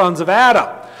being the sons of Adam.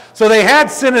 So they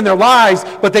had sin in their lives,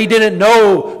 but they didn't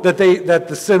know that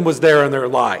the sin was there in their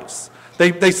lives.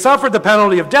 They suffered the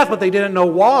penalty of death, but they didn't know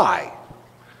why.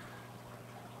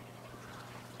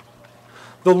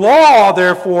 The law,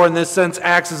 therefore, in this sense,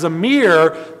 acts as a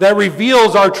mirror that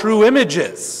reveals our true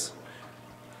images.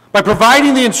 By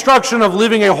providing the instruction of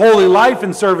living a holy life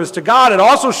in service to God, it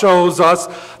also shows us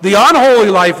the unholy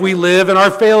life we live and our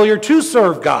failure to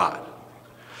serve God.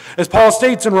 As Paul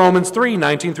states in Romans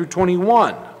 3:19 through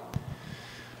 21.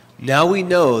 Now we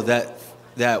know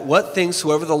that what things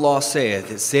soever the law saith,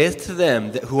 it saith to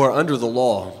them who are under the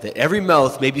law, that every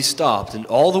mouth may be stopped, and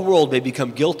all the world may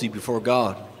become guilty before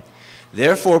God.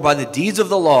 Therefore, by the deeds of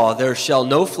the law there shall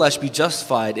no flesh be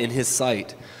justified in his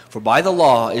sight, for by the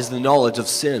law is the knowledge of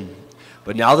sin.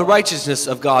 But now the righteousness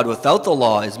of God without the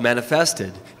law is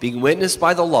manifested, being witnessed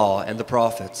by the law and the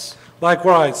prophets.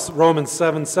 Likewise, Romans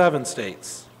 7:7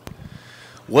 states,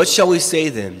 What shall we say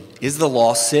then? Is the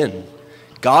law sin?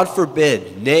 God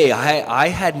forbid. Nay, I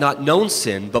had not known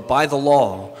sin but by the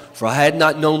law, for I had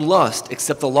not known lust,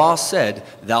 except the law said,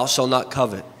 Thou shalt not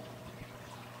covet.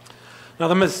 Now,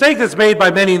 the mistake that's made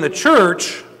by many in the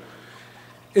church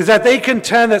is that they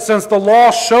contend that since the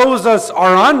law shows us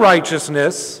our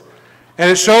unrighteousness and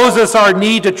it shows us our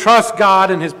need to trust God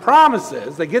and his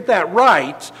promises, they get that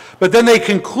right, but then they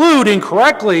conclude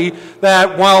incorrectly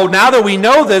that, well, now that we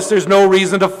know this, there's no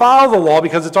reason to follow the law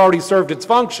because it's already served its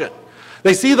function.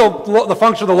 They see the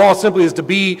function of the law simply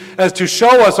as to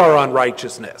show us our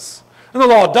unrighteousness. And the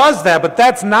law does that, but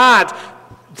it's not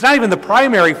even the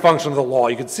primary function of the law.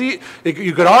 You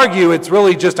could argue it's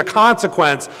really just a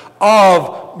consequence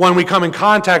of when we come in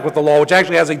contact with the law, which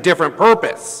actually has a different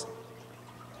purpose.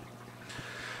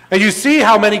 And you see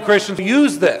how many Christians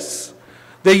use this.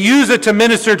 They use it to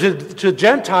minister to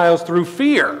Gentiles through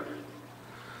fear.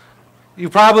 You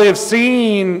probably have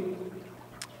seen,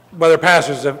 whether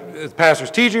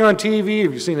pastors teaching on TV,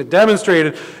 if you've seen it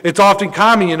demonstrated, it's often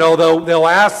common, they'll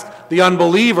ask the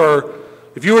unbeliever,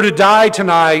 if you were to die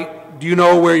tonight, do you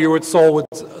know where your soul would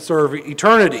serve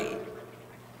eternity?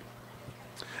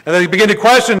 And then they begin to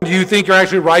question, do you think you're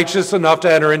actually righteous enough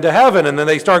to enter into heaven? And then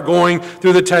they start going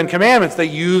through the 10 Commandments. They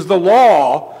use the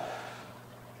law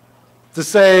to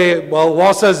say, well, the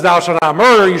law says thou shalt not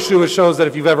murder. Yeshua shows that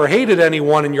if you've ever hated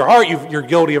anyone in your heart, you're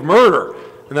guilty of murder.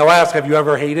 And they'll ask, have you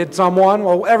ever hated someone?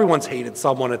 Well, everyone's hated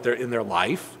someone in their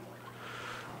life.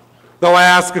 They'll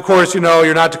ask, of course,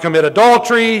 you're not to commit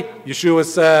adultery. Yeshua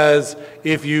says,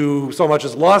 if you so much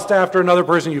as lust after another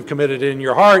person, you've committed it in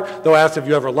your heart. They'll ask, have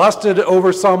you ever lusted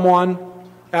over someone,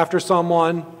 after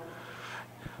someone?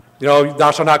 Thou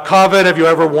shalt not covet. Have you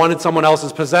ever wanted someone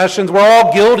else's possessions? We're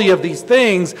all guilty of these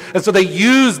things. And so they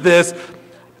use this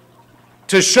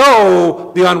to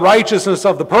show the unrighteousness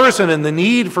of the person and the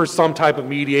need for some type of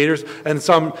mediators and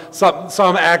some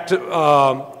act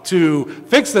to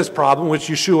fix this problem, which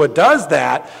Yeshua does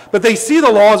that, but they see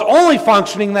the law as only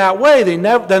functioning that way.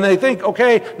 Then they think,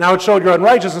 okay, now it showed your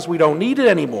unrighteousness, we don't need it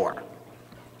anymore.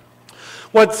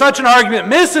 What such an argument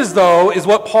misses, though, is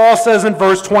what Paul says in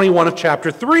verse 21 of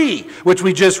chapter 3, which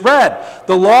we just read.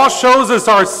 The law shows us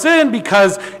our sin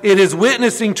because it is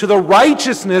witnessing to the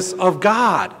righteousness of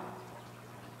God.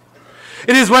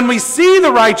 It is when we see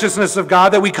the righteousness of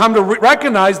God that we come to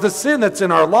recognize the sin that's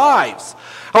in our lives.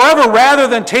 However, rather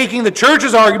than taking the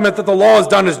church's argument that the law has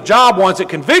done its job once it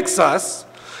convicts us,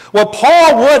 what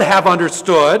Paul would have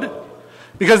understood,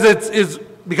 because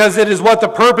it is what the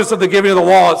purpose of the giving of the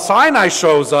law at Sinai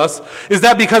shows us, is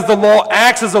that because the law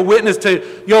acts as a witness to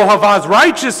Yehovah's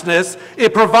righteousness,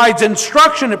 it provides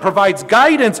instruction, it provides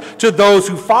guidance to those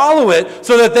who follow it,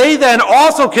 so that they then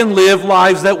also can live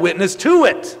lives that witness to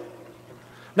it.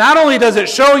 Not only does it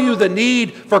show you the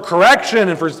need for correction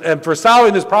and for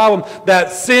solving this problem,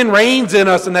 that sin reigns in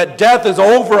us and that death is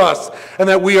over us and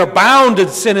that we are bound to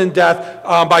sin and death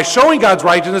by showing God's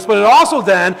righteousness, but it also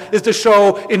then is to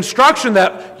show instruction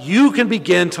that you can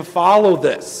begin to follow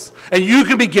this and you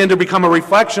can begin to become a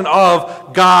reflection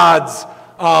of God's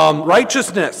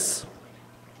righteousness.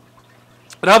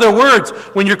 In other words,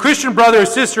 when your Christian brother or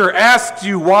sister asks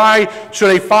you why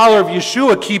should a follower of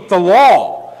Yeshua keep the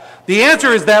law, the answer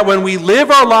is that when we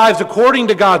live our lives according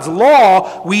to God's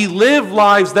law, we live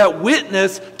lives that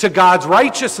witness to God's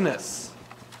righteousness.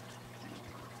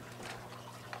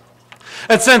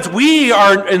 And since we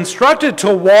are instructed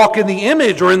to walk in the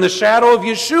image or in the shadow of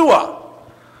Yeshua,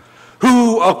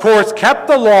 who, of course, kept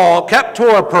the law, kept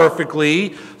Torah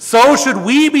perfectly, so should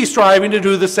we be striving to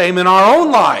do the same in our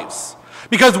own lives,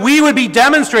 because we would be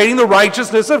demonstrating the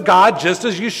righteousness of God just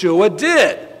as Yeshua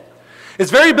did. It's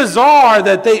very bizarre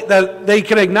that they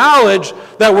can acknowledge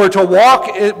that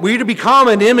we're to become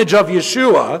an image of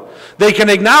Yeshua. They can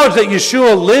acknowledge that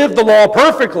Yeshua lived the law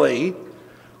perfectly,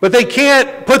 but they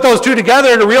can't put those two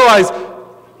together to realize,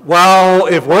 well,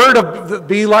 if we're to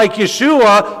be like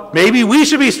Yeshua, maybe we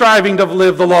should be striving to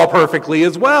live the law perfectly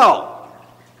as well.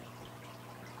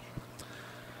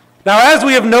 Now, as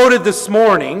we have noted this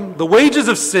morning, the wages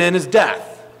of sin is death.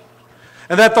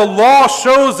 And that the law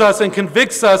shows us and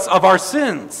convicts us of our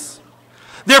sins.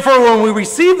 Therefore, when we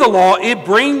receive the law, it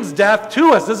brings death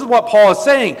to us. This is what Paul is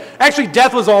saying. Actually,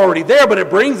 death was already there, but it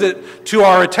brings it to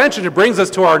our attention. It brings us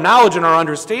to our knowledge and our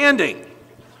understanding.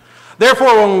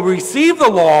 Therefore, when we receive the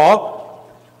law,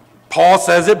 Paul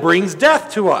says it brings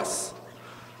death to us.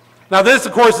 Now, this,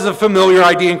 of course, is a familiar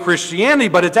idea in Christianity,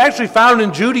 but it's actually found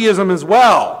in Judaism as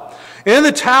well. In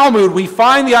the Talmud, we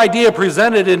find the idea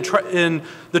presented in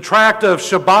the tract of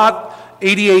Shabbat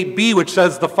 88b, which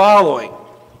says the following.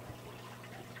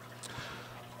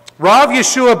 Rav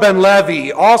Yeshua ben Levi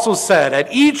also said,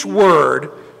 at each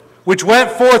word which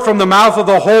went forth from the mouth of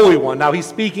the Holy One. Now he's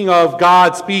speaking of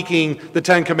God speaking the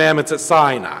Ten Commandments at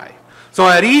Sinai. So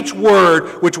at each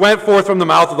word which went forth from the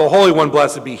mouth of the Holy One,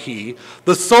 blessed be he,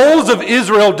 the souls of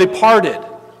Israel departed.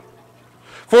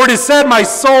 For it is said, my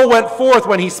soul went forth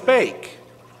when he spake.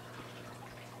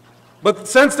 But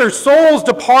since their souls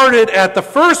departed at the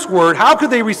first word, how could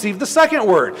they receive the second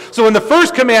word? So when the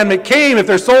first commandment came, if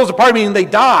their souls departed, meaning they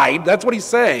died, that's what he's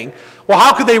saying, well,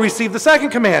 how could they receive the second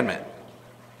commandment?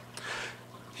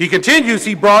 He continues,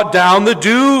 he brought down the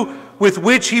dew with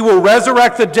which he will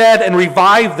resurrect the dead and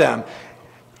revive them.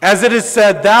 As it is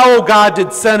said, thou, O God,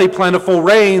 didst send a plentiful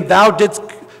rain, thou didst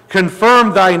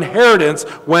confirm thy inheritance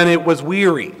when it was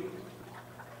weary.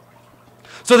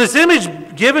 So this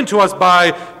image given to us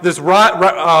by this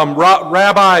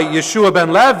Rabbi Yeshua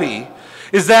ben Levi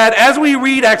is that as we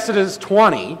read Exodus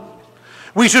 20,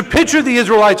 we should picture the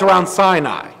Israelites around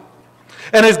Sinai.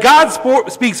 And as God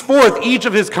speaks forth each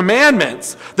of his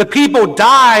commandments, the people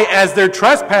die as their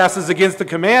trespasses against the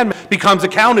commandment becomes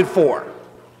accounted for.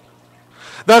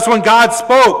 Thus when God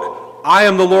spoke, I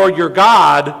am the Lord your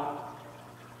God,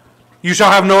 you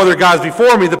shall have no other gods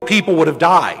before me, the people would have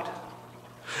died.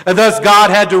 And thus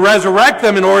God had to resurrect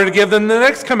them in order to give them the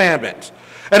next commandment.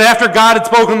 And after God had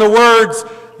spoken the words,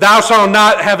 thou shalt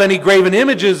not have any graven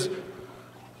image or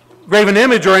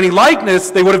any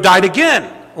likeness, they would have died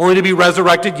again, only to be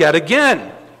resurrected yet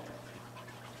again.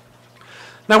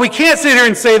 Now we can't sit here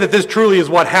and say that this truly is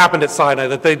what happened at Sinai,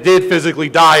 that they did physically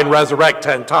die and resurrect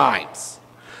 10 times.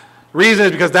 The reason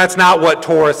is because that's not what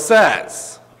Torah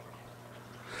says.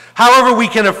 However, we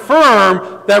can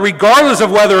affirm that regardless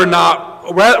of what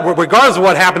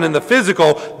happened in the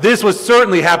physical, this was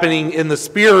certainly happening in the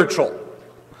spiritual.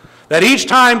 That each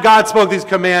time God spoke these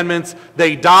commandments,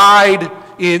 they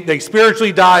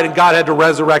spiritually died, and God had to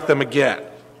resurrect them again.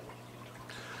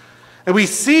 And we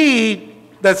see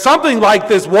that something like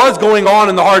this was going on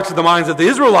in the hearts and the minds of the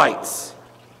Israelites.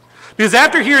 Because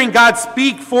after hearing God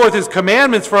speak forth his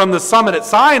commandments from the summit at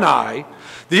Sinai,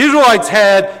 the Israelites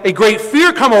had a great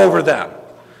fear come over them.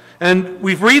 And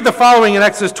we read the following in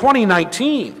Exodus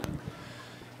 20:19.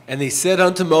 And they said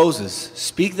unto Moses,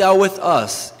 Speak thou with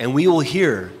us, and we will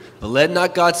hear, but let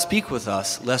not God speak with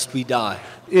us, lest we die.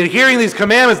 In hearing these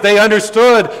commandments, they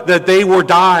understood that they were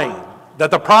dying, that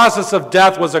the process of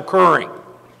death was occurring.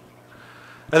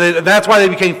 And that's why they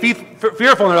became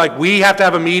fearful. And they're like, we have to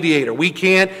have a mediator. We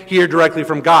can't hear directly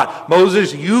from God.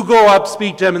 Moses, you go up,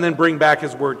 speak to him, and then bring back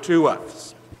his word to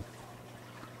us.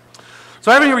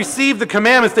 So having received the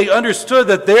commandments, they understood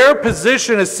that their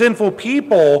position as sinful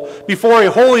people before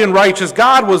a holy and righteous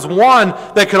God was one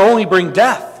that could only bring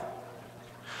death.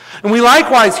 And we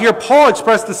likewise hear Paul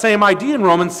express the same idea in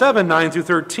Romans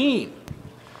 7:9-13.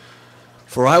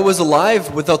 For I was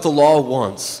alive without the law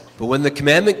once, but when the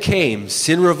commandment came,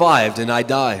 sin revived, and I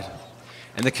died.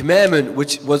 And the commandment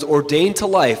which was ordained to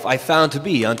life I found to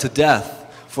be unto death.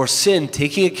 For sin,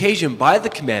 taking occasion by the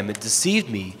commandment, deceived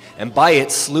me, and by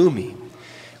it slew me.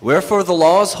 Wherefore the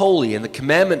law is holy, and the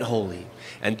commandment holy,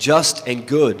 and just and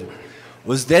good.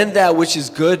 Was then that which is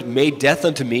good made death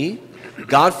unto me?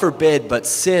 God forbid, but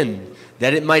sin,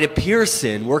 that it might appear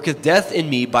sin, worketh death in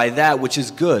me by that which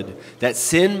is good, that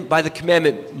sin by the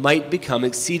commandment might become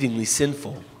exceedingly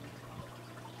sinful.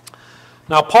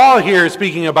 Now, Paul here is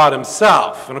speaking about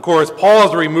himself. And of course, Paul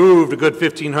is removed a good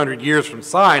 1,500 years from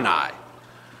Sinai.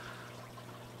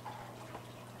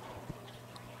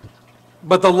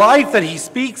 But the life that he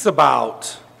speaks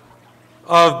about,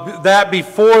 of that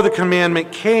before the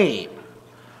commandment came,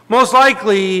 most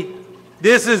likely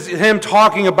this is him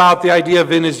talking about the idea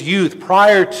of in his youth,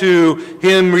 prior to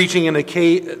him reaching an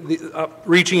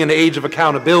age of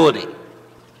accountability.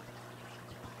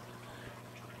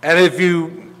 And if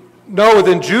you know,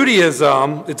 within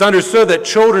Judaism, it's understood that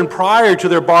children prior to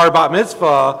their bar bat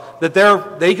mitzvah, that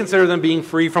they consider them being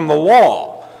free from the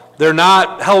law. They're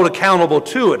not held accountable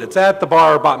to it. It's at the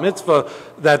bar bat mitzvah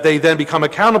that they then become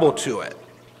accountable to it.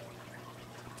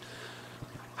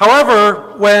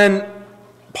 However, when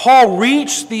Paul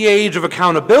reached the age of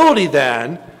accountability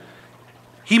then,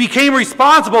 he became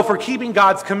responsible for keeping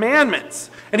God's commandments.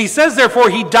 And he says,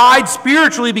 therefore, he died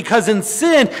spiritually because in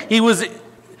sin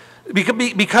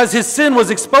because his sin was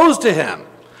exposed to him,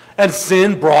 and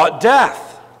sin brought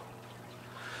death.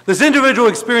 This individual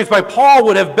experience by Paul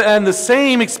would have been the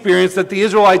same experience that the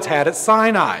Israelites had at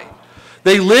Sinai.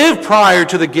 They lived prior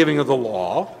to the giving of the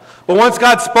law, but once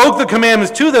God spoke the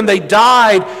commandments to them, they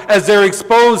died as their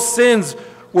exposed sins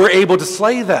were able to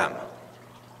slay them.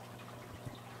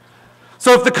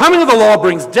 So if the coming of the law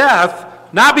brings death,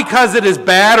 not because it is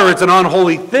bad or it's an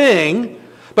unholy thing,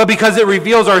 but because it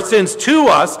reveals our sins to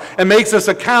us and makes us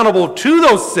accountable to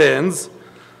those sins,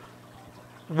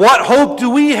 what hope do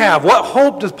we have? What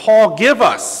hope does Paul give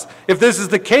us if this is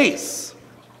the case?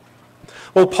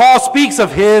 Well, Paul speaks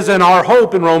of his and our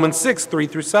hope in Romans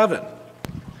 6:3-7.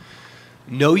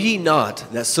 Know ye not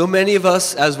that so many of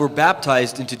us as were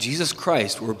baptized into Jesus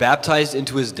Christ were baptized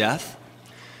into his death?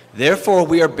 Therefore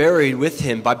we are buried with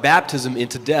him by baptism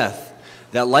into death,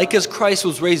 that like as Christ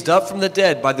was raised up from the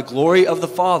dead by the glory of the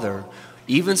Father,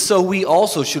 even so we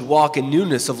also should walk in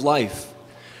newness of life.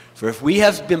 For if we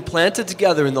have been planted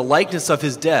together in the likeness of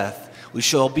his death, we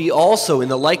shall be also in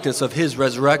the likeness of his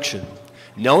resurrection.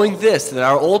 Knowing this, that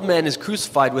our old man is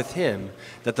crucified with him,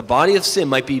 that the body of sin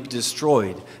might be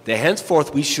destroyed, that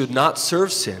henceforth we should not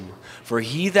serve sin, for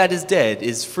he that is dead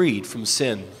is freed from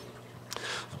sin.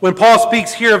 When Paul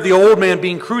speaks here of the old man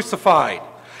being crucified,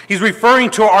 he's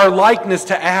referring to our likeness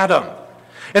to Adam,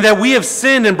 and that we have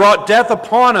sinned and brought death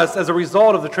upon us as a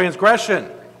result of the transgression.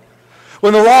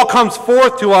 When the law comes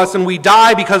forth to us and we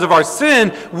die because of our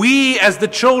sin, we as the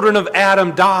children of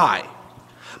Adam die.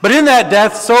 But in that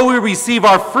death, so we receive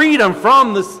our freedom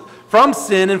from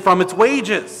sin and from its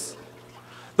wages.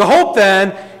 The hope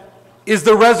then is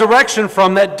the resurrection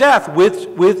from that death, which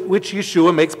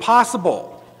Yeshua makes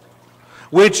possible.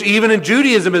 Which even in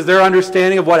Judaism is their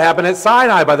understanding of what happened at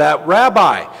Sinai by that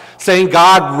rabbi, saying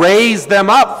God raised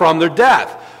them up from their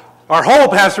death. Our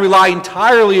hope has to rely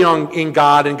entirely in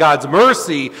God and God's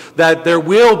mercy that there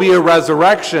will be a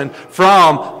resurrection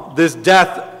from this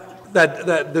death,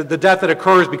 the death that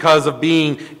occurs because of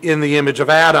being in the image of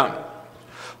Adam.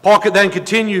 Paul then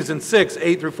continues in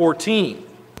 6:8-14.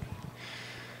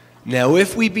 Now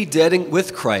if we be dead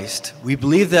with Christ, we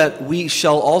believe that we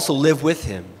shall also live with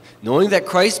him, knowing that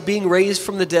Christ being raised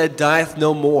from the dead dieth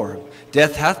no more.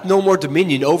 Death hath no more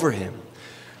dominion over him.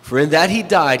 For in that he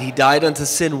died unto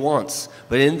sin once,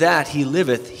 but in that he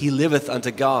liveth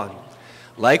unto God.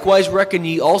 Likewise reckon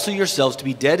ye also yourselves to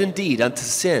be dead indeed unto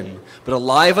sin, but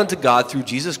alive unto God through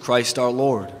Jesus Christ our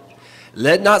Lord.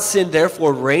 Let not sin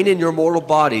therefore reign in your mortal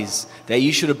bodies, that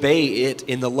ye should obey it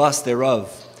in the lust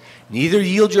thereof. Neither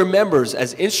yield your members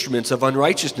as instruments of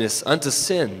unrighteousness unto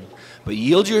sin, but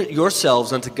yield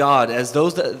yourselves unto God as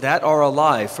those that are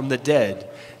alive from the dead,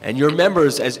 and your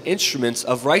members as instruments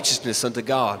of righteousness unto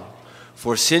God.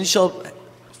 For sin shall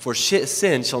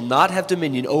not have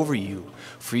dominion over you,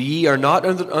 for ye are not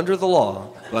under the law,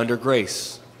 but under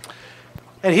grace.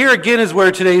 And here again is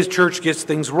where today's church gets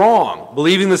things wrong.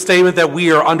 Believing the statement that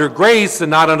we are under grace and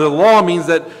not under the law means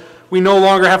that we no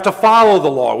longer have to follow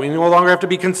the law. We no longer have to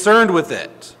be concerned with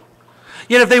it.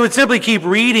 Yet if they would simply keep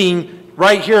reading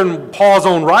right here in Paul's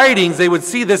own writings, they would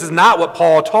see this is not what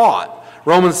Paul taught.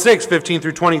 Romans 6, 15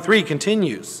 through 23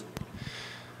 continues.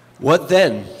 What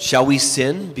then? Shall we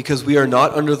sin because we are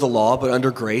not under the law, but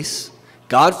under grace?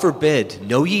 God forbid.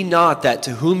 Know ye not that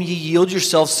to whom ye yield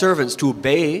yourselves servants to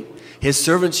obey, his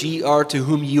servants ye are to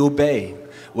whom ye obey,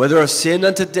 whether of sin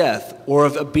unto death, or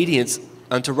of obedience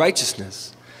unto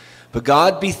righteousness? But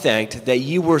God be thanked that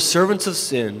ye were servants of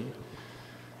sin,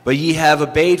 but ye have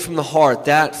obeyed from the heart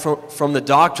that from the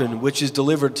doctrine which is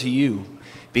delivered to you.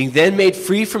 Being then made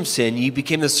free from sin, ye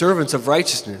became the servants of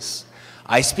righteousness.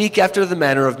 I speak after the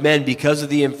manner of men because of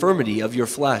the infirmity of your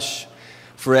flesh.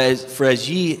 For as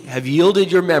ye have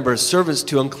yielded your members servants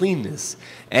to uncleanness,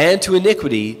 and to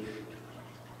iniquity,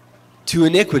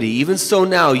 even so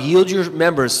now yield your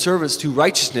members servants to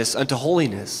righteousness unto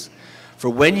holiness. For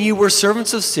when ye were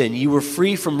servants of sin, ye were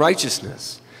free from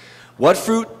righteousness. What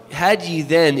fruit had ye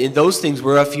then in those things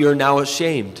whereof ye are now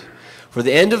ashamed? For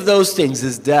the end of those things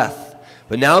is death.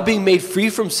 But now being made free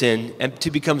from sin, and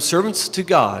to become servants to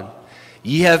God,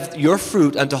 ye have your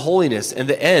fruit unto holiness, and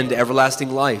the end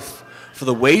everlasting life. For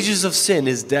the wages of sin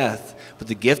is death, but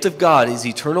the gift of God is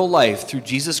eternal life through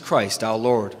Jesus Christ our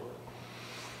Lord.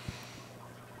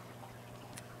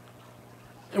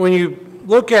 When you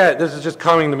look at, this is just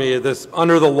coming to me, this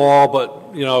under the law,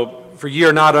 but, for ye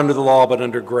are not under the law, but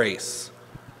under grace.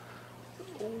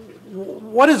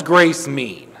 What does grace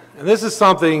mean? And this is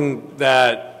something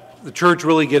that the church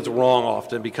really gets wrong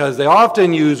often, because they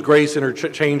often use grace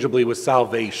interchangeably with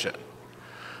salvation.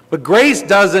 But grace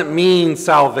doesn't mean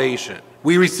salvation.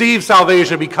 We receive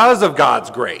salvation because of God's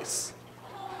grace.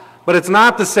 But it's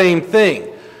not the same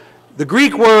thing. The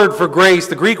Greek word for grace,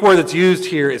 the Greek word that's used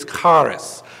here is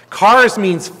charis. Charis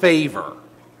means favor.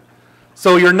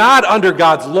 So you're not under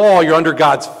God's law, you're under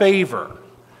God's favor.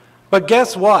 But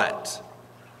guess what?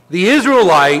 The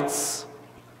Israelites,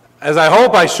 as I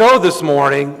hope I showed this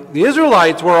morning, the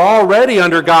Israelites were already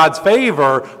under God's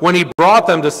favor when he brought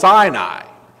them to Sinai.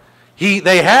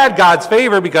 They had God's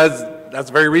favor because that's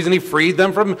the very reason he freed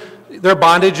them from their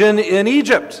bondage in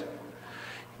Egypt.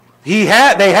 They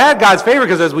had God's favor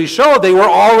because, as we showed, they were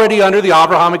already under the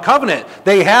Abrahamic covenant.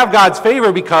 They have God's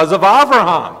favor because of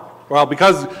Abraham. Well,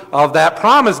 because of that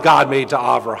promise God made to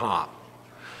Abraham.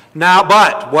 Now,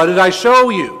 but what did I show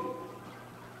you?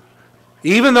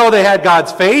 Even though they had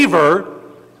God's favor,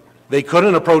 they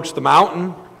couldn't approach the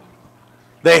mountain.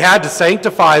 They had to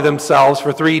sanctify themselves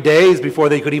for 3 days before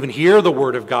they could even hear the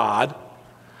word of God.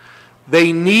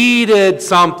 They needed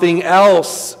something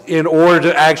else in order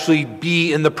to actually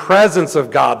be in the presence of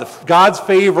God. God's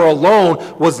favor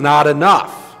alone was not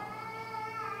enough.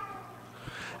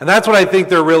 And that's what I think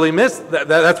they're really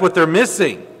that's what they're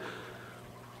missing.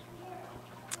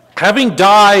 Having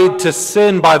died to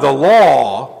sin by the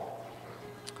law,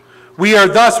 we are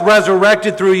thus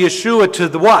resurrected through Yeshua to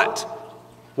the what?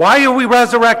 Why are we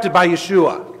resurrected by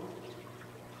Yeshua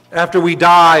after we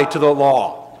die to the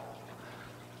law?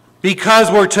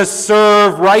 Because we're to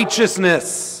serve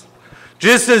righteousness.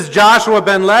 Just as Joshua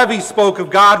ben Levi spoke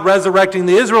of God resurrecting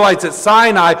the Israelites at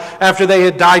Sinai after they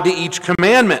had died to each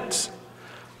commandment.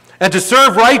 And to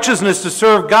serve righteousness, to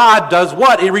serve God, does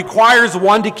what? It requires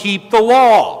one to keep the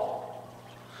law.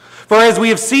 For as we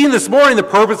have seen this morning, the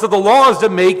purpose of the law is to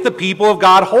make the people of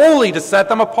God holy, to set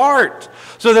them apart,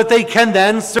 so that they can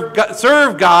then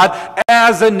serve God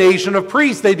as a nation of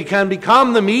priests. They can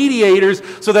become the mediators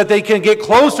so that they can get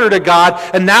closer to God,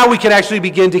 and now we can actually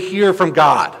begin to hear from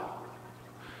God.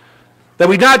 That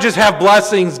we not just have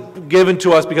blessings given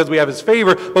to us because we have his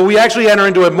favor, but we actually enter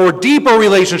into a more deeper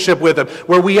relationship with him,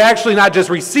 where we actually not just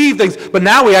receive things, but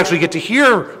now we actually get to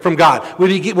hear from God.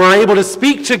 We're able to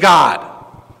speak to God.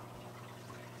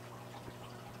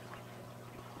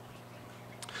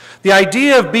 The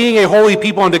idea of being a holy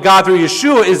people unto God through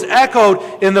Yeshua is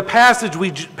echoed in the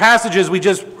passages we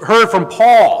just heard from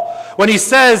Paul, when he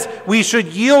says we should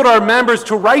yield our members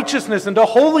to righteousness and to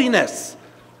holiness.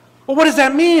 Well, what does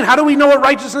that mean? How do we know what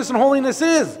righteousness and holiness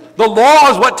is? The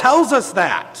law is what tells us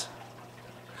that.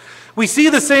 We see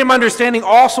the same understanding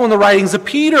also in the writings of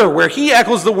Peter, where he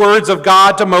echoes the words of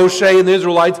God to Moshe and the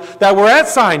Israelites that were at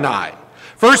Sinai.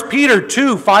 1 Peter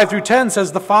 2, 5 through 10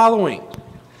 says the following.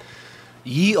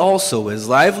 Ye also, as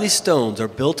lively stones, are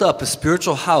built up a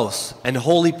spiritual house and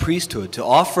holy priesthood to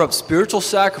offer up spiritual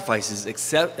sacrifices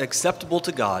acceptable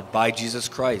to God by Jesus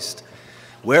Christ.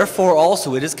 Wherefore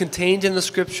also it is contained in the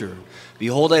Scripture,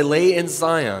 Behold, I lay in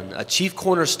Zion a chief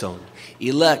cornerstone,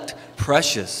 elect,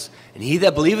 precious, and he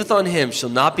that believeth on him shall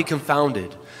not be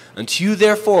confounded. Unto you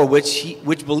therefore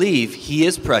which believe, he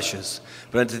is precious.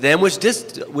 But unto them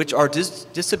which are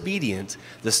disobedient,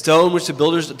 the stone which the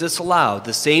builders disallowed,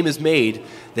 the same is made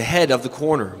the head of the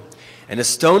corner. And a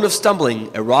stone of stumbling,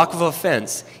 a rock of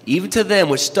offense, even to them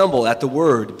which stumble at the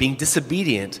word, being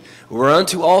disobedient,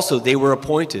 whereunto also they were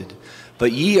appointed.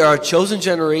 But ye are a chosen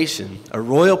generation, a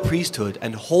royal priesthood,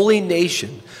 and holy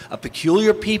nation, a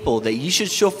peculiar people, that ye should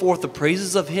show forth the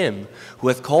praises of him who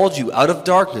hath called you out of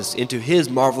darkness into his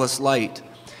marvelous light,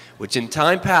 which in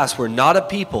time past were not a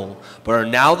people, but are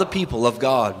now the people of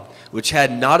God, which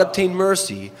had not obtained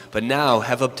mercy, but now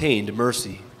have obtained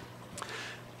mercy.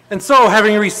 And so,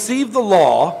 having received the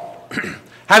law,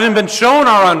 having been shown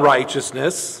our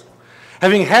unrighteousness,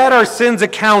 having had our sins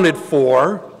accounted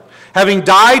for, having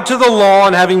died to the law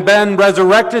and having been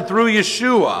resurrected through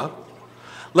Yeshua,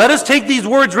 let us take these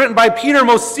words written by Peter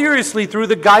most seriously through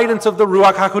the guidance of the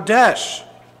Ruach HaKodesh.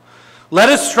 Let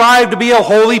us strive to be a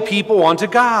holy people unto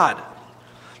God.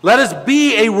 Let us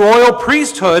be a royal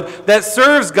priesthood that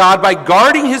serves God by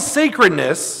guarding his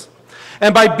sacredness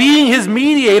and by being his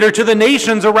mediator to the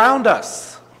nations around us.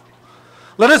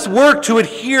 Let us work to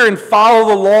adhere and follow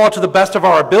the law to the best of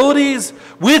our abilities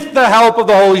with the help of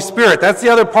the Holy Spirit. That's the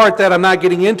other part that I'm not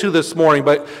getting into this morning,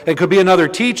 but it could be another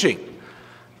teaching.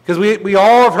 Because we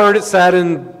all have heard it said,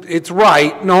 and it's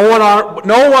right, no one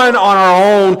on our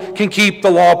own can keep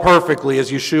the law perfectly as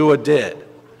Yeshua did.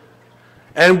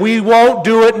 And we won't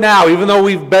do it now, even though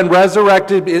we've been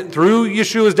resurrected through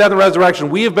Yeshua's death and resurrection.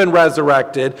 We have been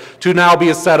resurrected to now be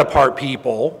a set-apart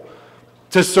people,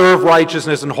 to serve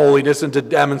righteousness and holiness and to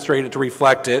demonstrate it, to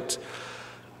reflect it.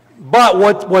 But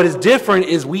what is different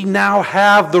is we now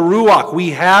have the Ruach. We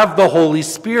have the Holy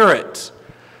Spirit.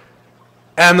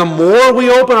 And the more we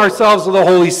open ourselves to the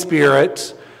Holy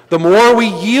Spirit, the more we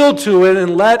yield to it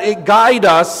and let it guide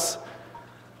us,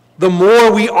 the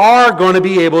more we are going to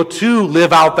be able to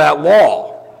live out that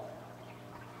law.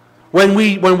 When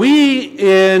we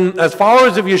as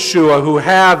followers of Yeshua who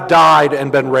have died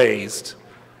and been raised,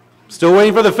 still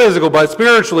waiting for the physical, but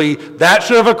spiritually, that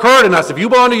should have occurred in us. If you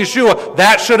belong to Yeshua,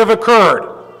 that should have occurred.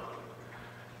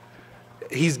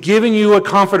 He's giving you a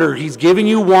comforter. He's giving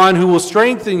you one who will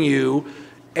strengthen you.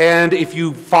 And if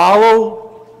you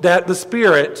follow the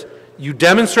Spirit, you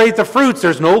demonstrate the fruits.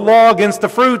 There's no law against the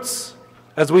fruits.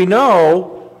 As we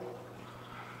know,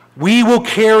 we will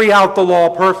carry out the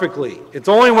law perfectly. It's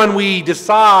only when we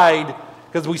decide,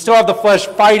 because we still have the flesh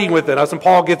fighting with it. Us and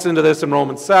Paul gets into this in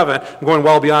Romans 7. I'm going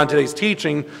well beyond today's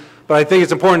teaching, but I think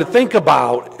it's important to think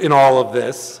about in all of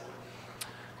this.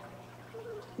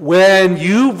 When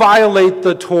you violate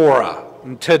the Torah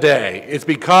today, it's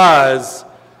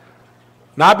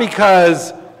not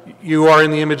because you are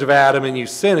in the image of Adam and you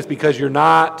sin. It's because you're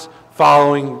not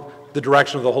following the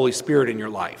direction of the Holy Spirit in your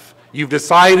life. You've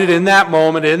decided in that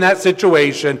moment, in that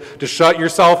situation, to shut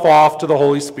yourself off to the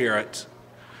Holy Spirit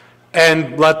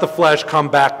and let the flesh come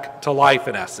back to life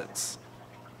in essence.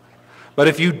 But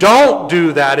if you don't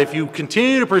do that, if you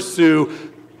continue to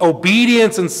pursue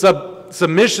obedience and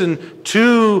submission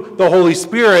to the Holy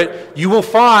Spirit, you will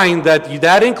find that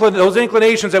those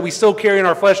inclinations that we still carry in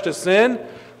our flesh to sin,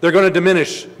 they're going to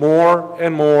diminish more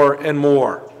and more and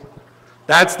more.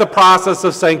 That's the process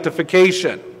of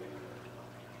sanctification.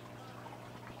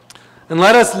 And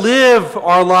let us live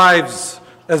our lives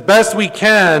as best we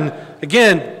can,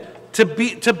 again, to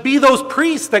be those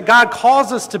priests that God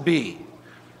calls us to be,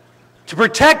 to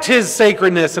protect his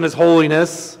sacredness and his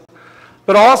holiness,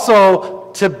 but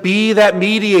also to be that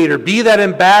mediator, be that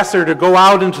ambassador to go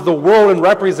out into the world and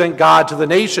represent God to the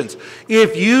nations.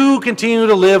 If you continue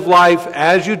to live life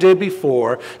as you did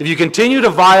before, if you continue to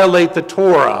violate the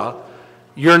Torah,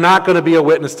 you're not going to be a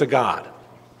witness to God.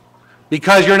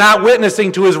 Because you're not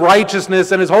witnessing to his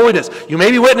righteousness and his holiness. You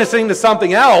may be witnessing to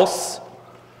something else,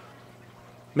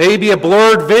 maybe a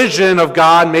blurred vision of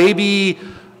God, maybe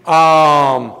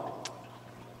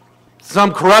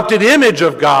some corrupted image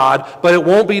of God, but it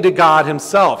won't be to God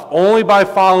himself. Only by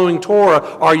following Torah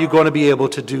are you going to be able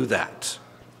to do that.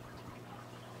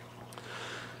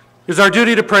 It is our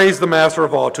duty to praise the Master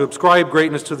of all, to ascribe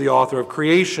greatness to the author of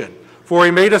creation. For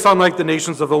he made us unlike the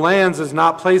nations of the lands, has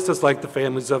not placed us like the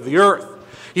families of the earth.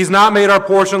 He's not made our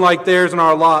portion like theirs and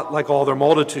our lot like all their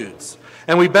multitudes.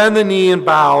 And we bend the knee and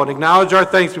bow and acknowledge our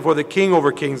thanks before the King over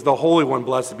kings, the Holy One,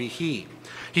 blessed be he.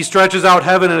 He stretches out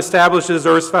heaven and establishes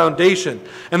earth's foundation,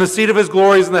 and the seat of his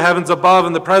glory is in the heavens above,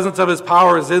 and the presence of his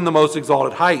power is in the most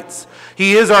exalted heights.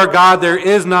 He is our God, there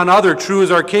is none other. True is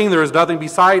our King, there is nothing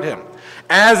beside him.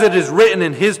 As it is written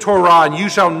in his Torah, and you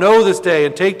shall know this day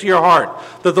and take to your heart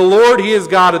that the Lord, he is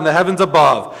God in the heavens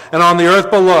above, and on the earth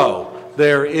below,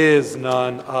 there is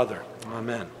none other.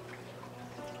 Amen.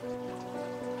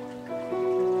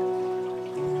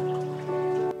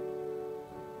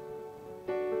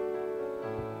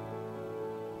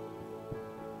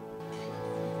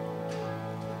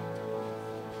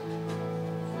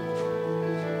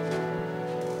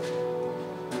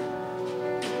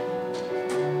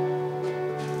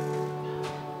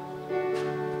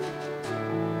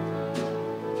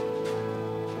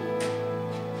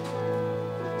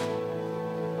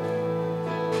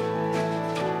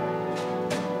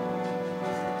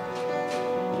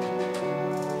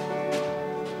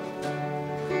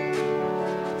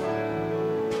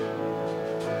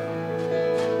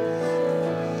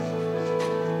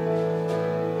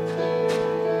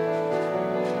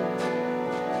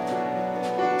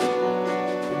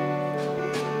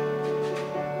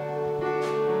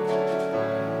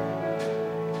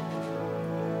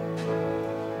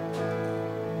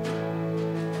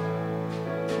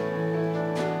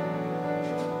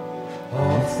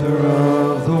 Author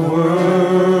of the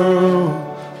world,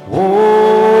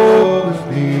 walk with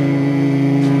me.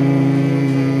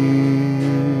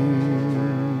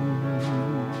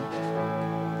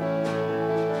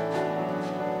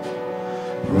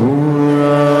 Ruler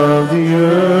of the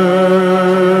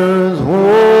earth,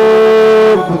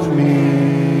 walk with me.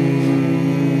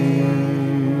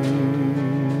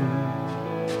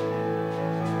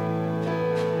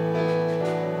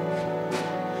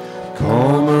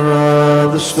 Calmer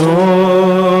of the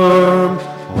storm,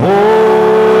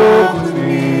 walk with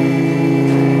me.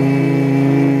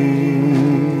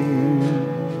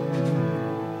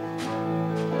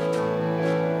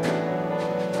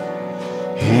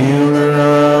 Healer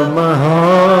of my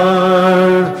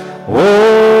heart,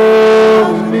 walk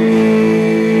with me.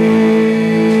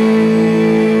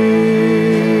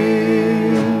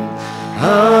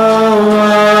 How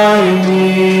I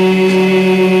need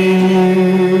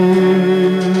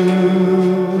you.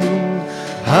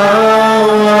 How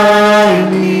I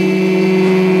need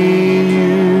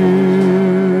you.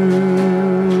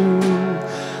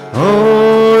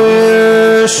 Oh,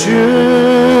 Yeshua,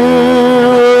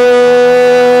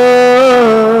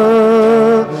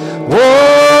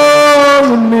 walk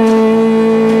with me.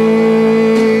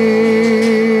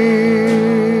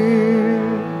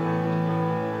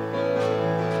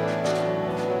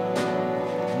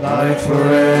 Light for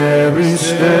every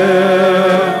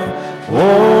step,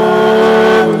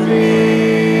 walk with me.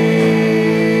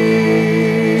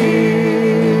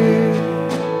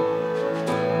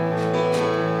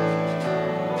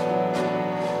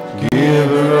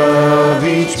 Giver of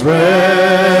each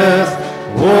breath,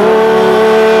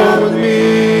 walk with me.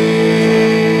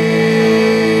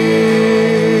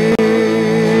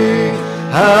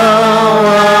 How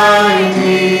I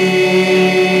need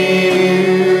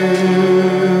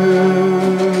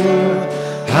you.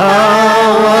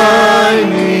 How I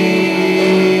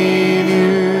need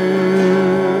you.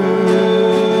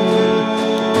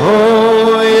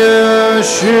 Oh,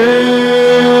 Yeshua,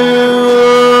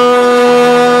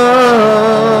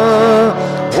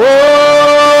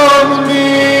 walk with me.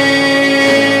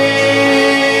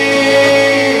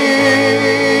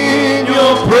 In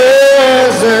your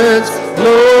presence,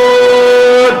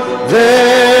 Lord,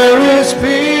 there is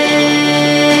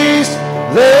peace,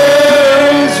 there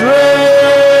is rest.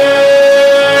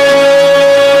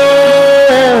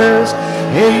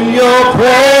 In your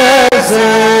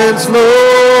presence,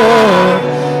 Lord,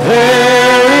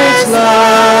 there is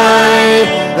life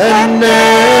that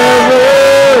never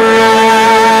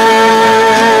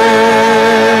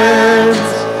ends.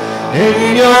 In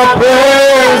your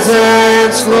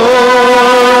presence,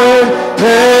 Lord,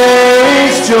 there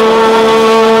is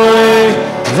joy,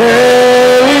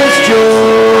 there is joy.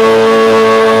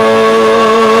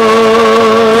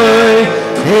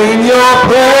 In your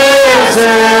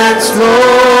presence,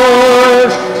 Lord,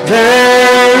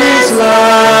 there is life.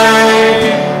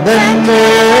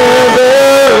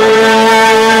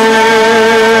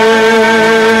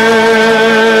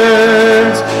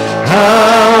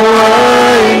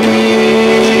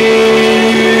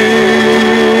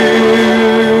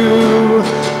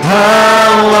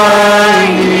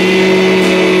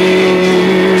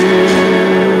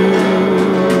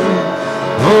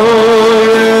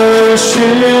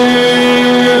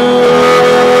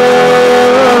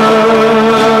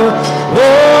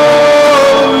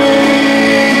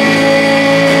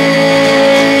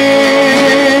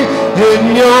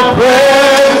 In your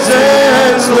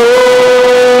presence,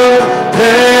 Lord,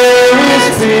 there is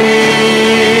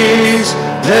peace,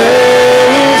 there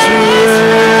is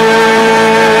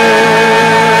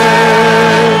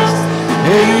rest.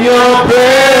 In your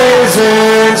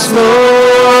presence,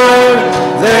 Lord,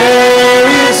 there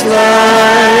is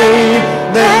life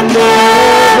that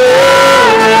never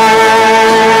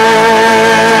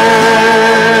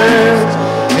ends.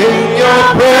 In your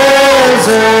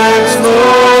presence,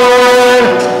 Lord,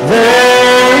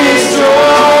 there is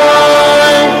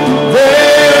joy,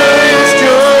 there is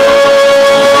joy.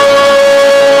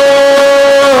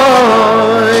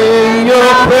 In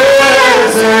your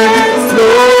presence,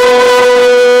 Lord,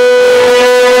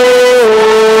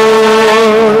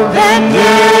 that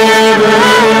never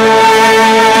ends.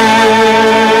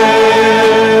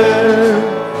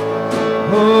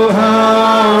 Oh,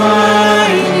 how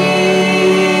I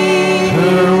need,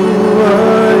 how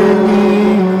I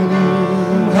need,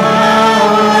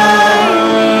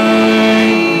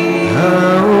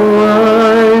 how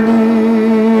I need,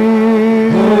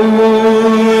 oh,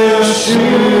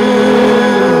 Yeshua,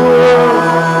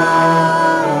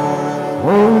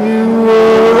 oh, you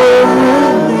are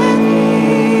with me.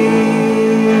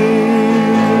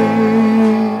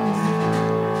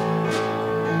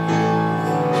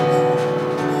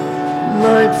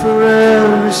 Light for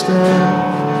every step,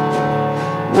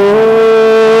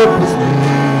 walk with me.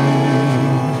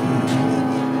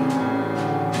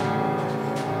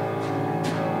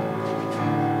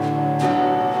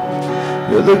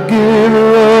 You're the giver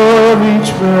of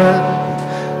each breath,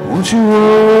 won't you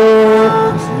walk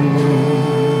with me?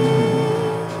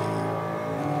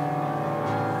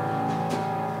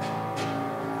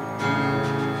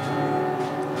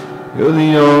 You're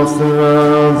the author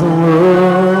of the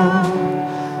world,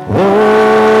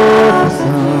 walk with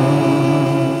me.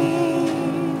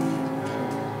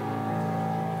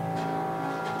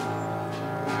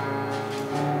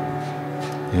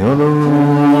 You're the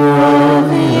ruler of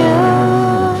the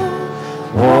earth,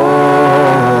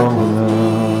 walk with us.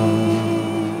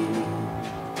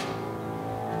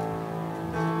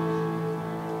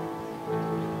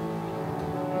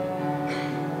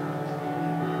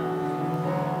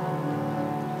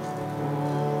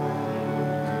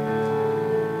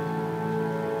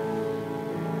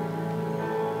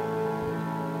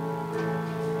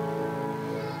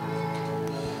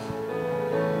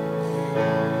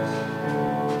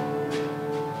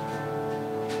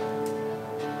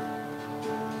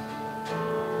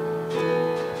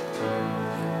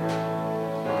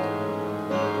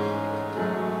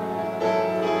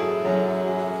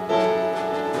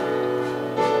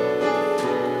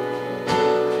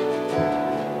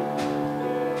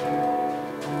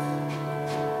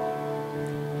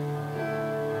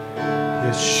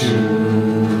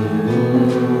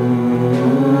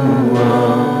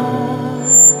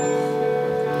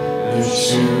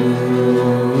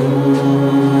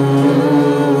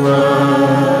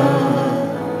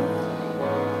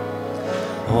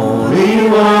 Holy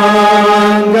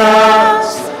One,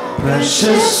 God's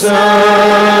precious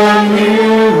Son,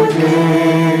 you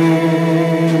gave,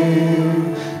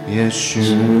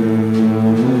 Yeshua,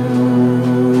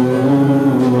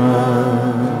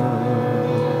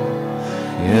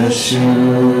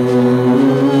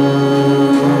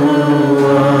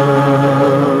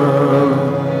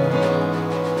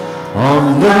 on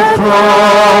the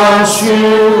cross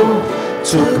you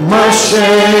took my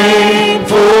shame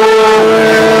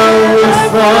forever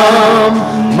from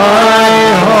my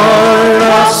heart.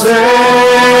 I'll say,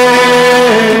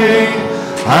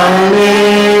 I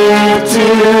live to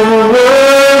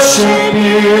worship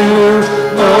you,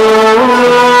 oh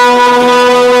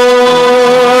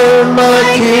Lord, my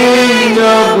King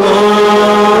of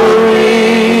glory,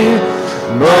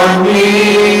 brought me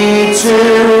to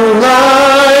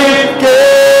life,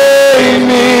 gave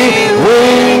me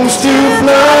wings to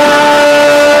fly.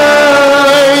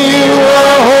 You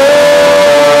are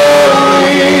holy,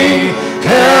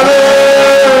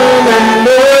 heaven and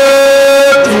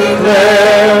earth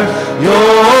declare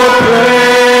your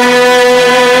praise,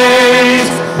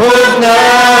 both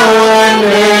now and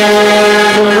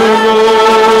evermore.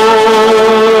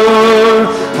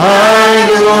 I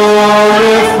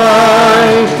glorify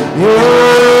your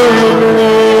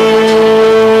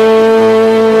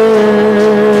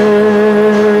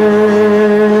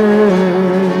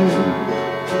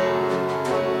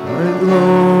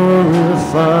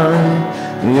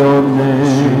your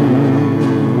name,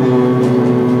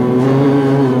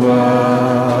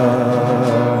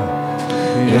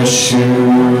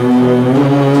 Yeshua.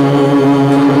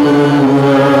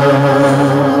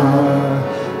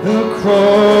 The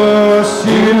cross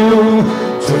you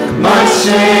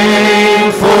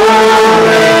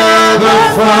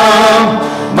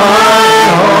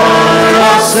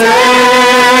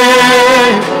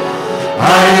I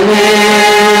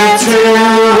live to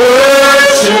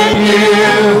worship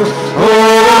you, oh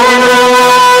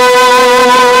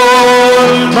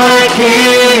Lord, my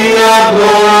King of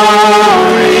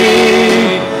glory,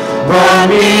 brought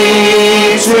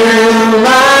me to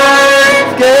life,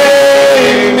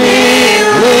 gave me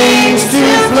wings to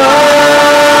fly.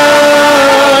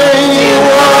 You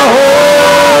are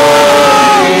holy,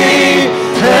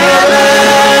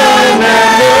 heaven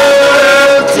and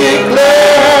earth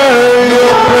declare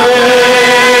your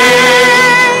praise,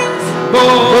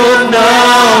 both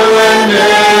now and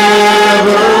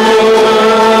evermore.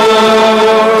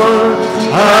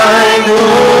 I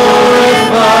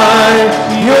glorify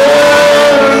your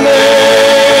name.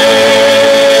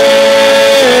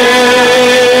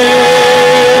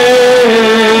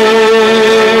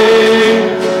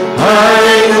 I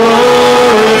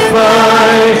glorify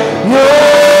your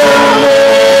name.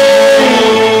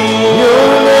 Your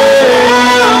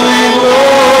name we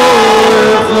glorify.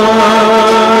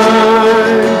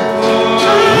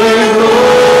 We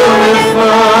glorify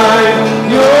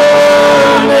your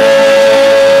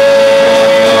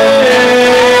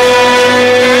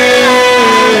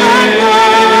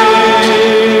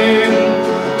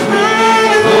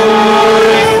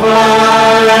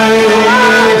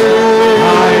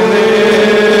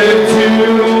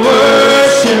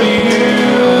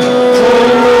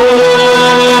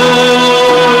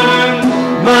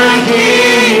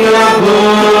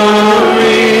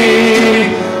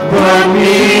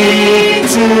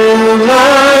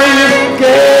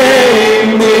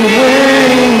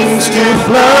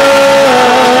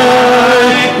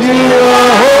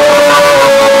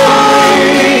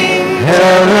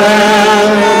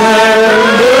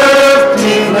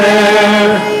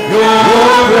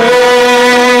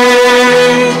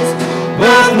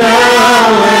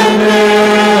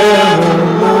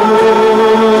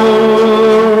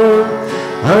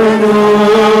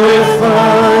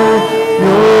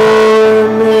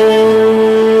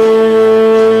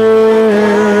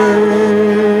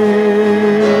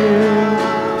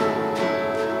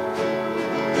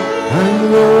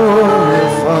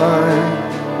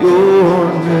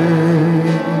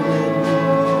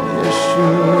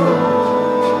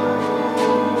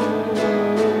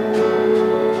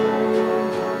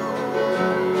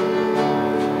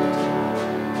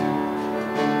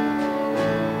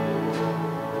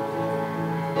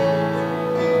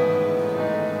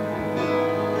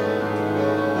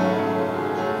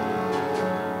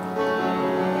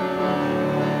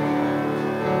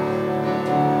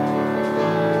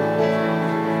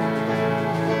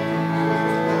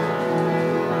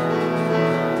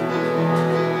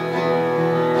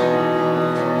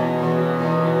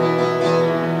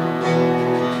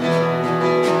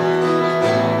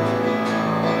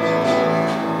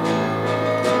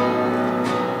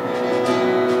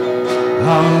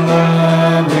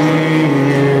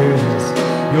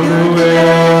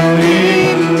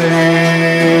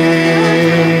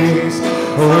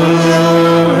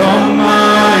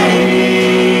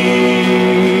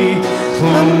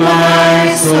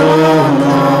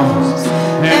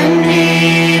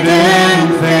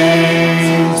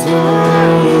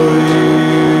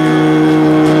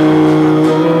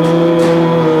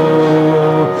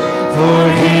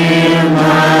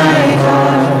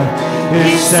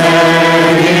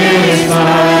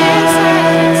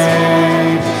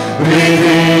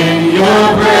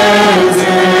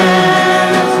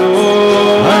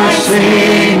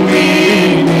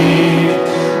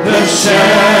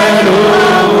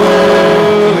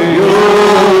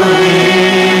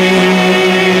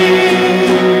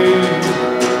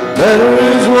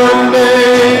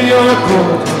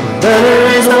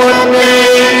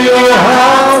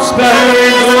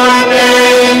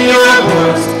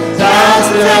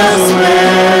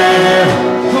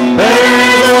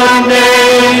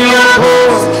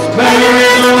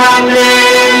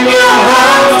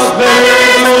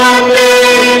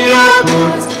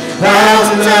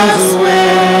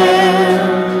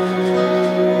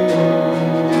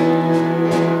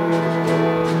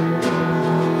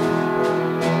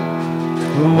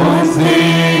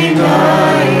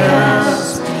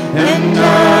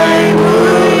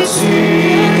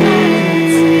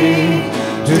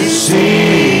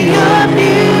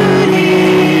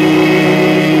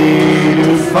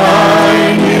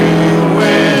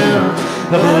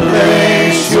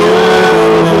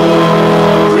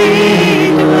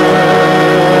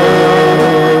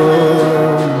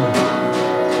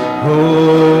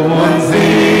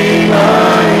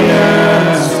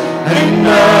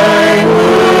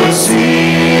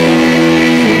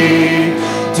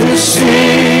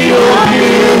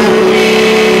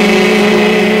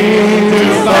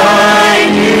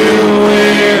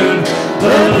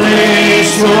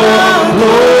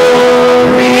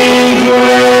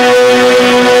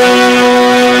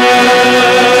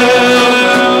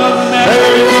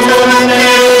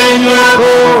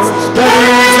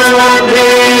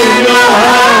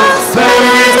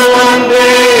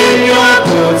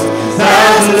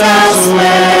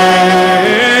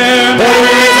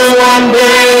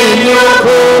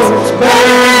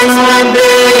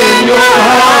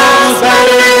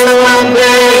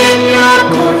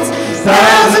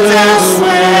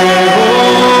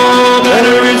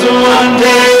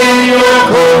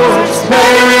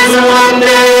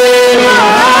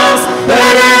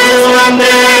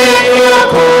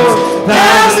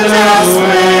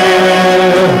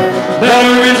elsewhere.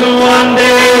 Better is one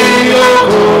day in your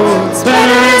courts.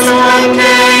 Better is one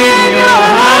day in your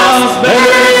house.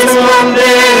 Better is one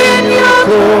day in your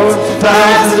courts.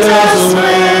 Thousands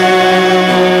elsewhere.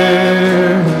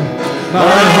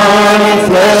 My heart and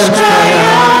flesh cry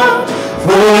out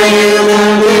for you, the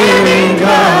living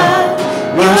God.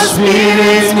 Your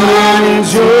spirit's morning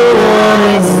joy.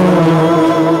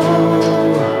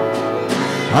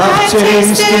 I've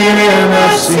tasted and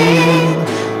I've seen.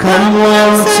 Come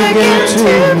once again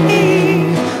to me.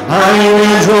 I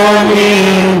will draw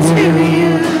near to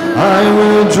you. I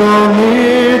will draw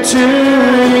near to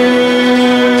you.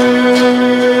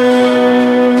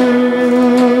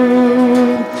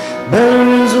 There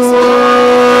is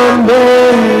one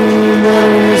day.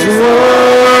 There is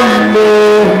one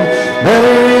day. There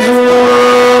is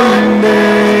one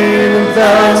day in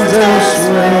thousands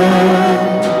elsewhere.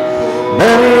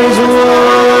 There is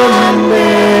one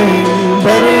day.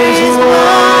 There is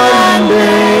one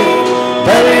day.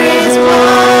 There is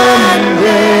one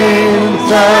day in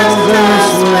thousands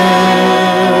elsewhere.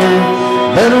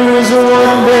 There is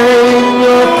one day in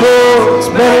your courts.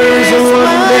 There is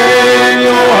one day in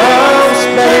your house.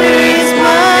 There is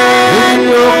one in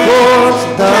your courts.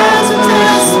 Thousands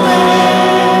elsewhere.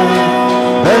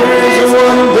 There is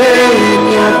one day in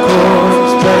your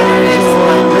courts. There is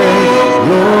one day in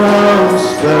your house.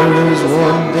 There is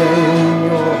one day in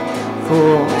your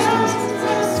courts.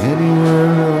 Anywhere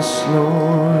else,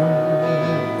 Lord.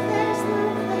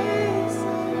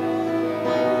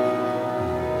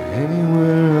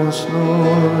 Anywhere else,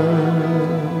 Lord.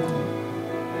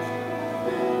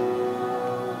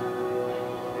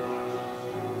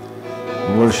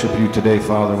 We worship you today,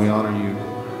 Father. We honor you.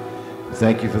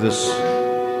 Thank you for this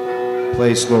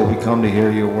place, Lord. We come to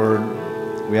hear your word.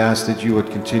 We ask that you would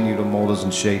continue to mold us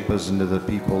and shape us into the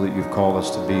people that you've called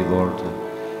us to be, Lord.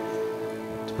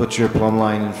 To put your plumb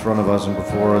line in front of us and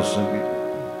before us,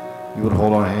 and you would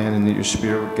hold our hand, and that your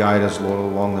Spirit would guide us, Lord,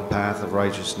 along the path of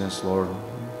righteousness, Lord.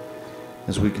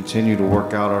 As we continue to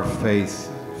work out our faith,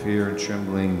 fear and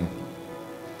trembling,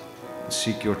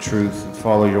 seek your truth and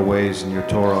follow your ways and your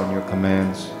Torah and your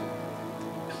commands.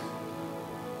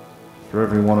 For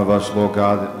every one of us, Lord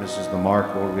God, that misses the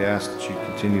mark, Lord, we ask that you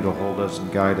continue to hold us and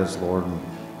guide us, Lord, and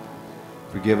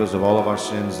forgive us of all of our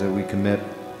sins that we commit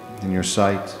in your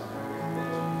sight.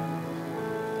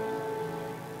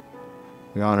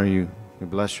 We honor you. We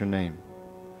bless your name.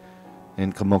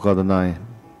 In Kamok Adonai,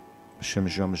 B'Shem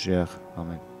Yeshua Mashiach.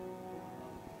 Amen.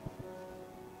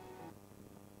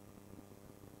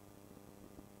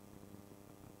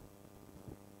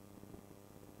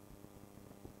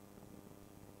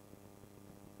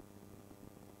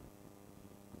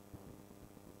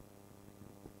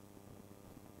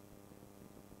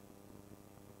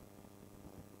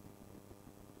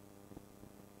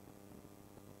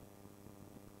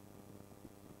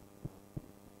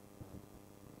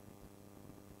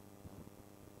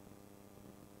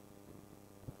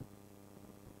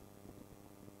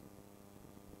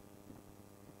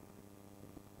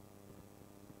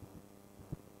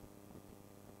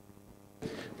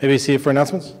 Maybe see it for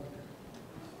announcements.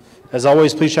 As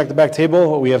always, please check the back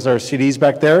table. We have our CDs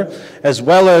back there. As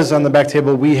well as on the back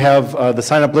table, we have the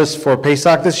sign-up list for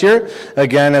Pesach this year.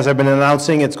 Again, as I've been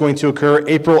announcing, it's going to occur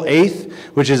April 8th,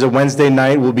 which is a Wednesday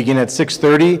night. We'll begin at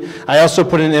 6:30. I also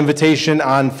put an invitation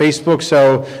on Facebook,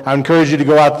 so I encourage you to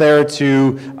go out there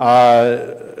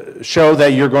to show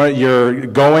that you're going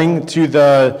to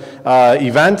the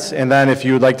event, and then if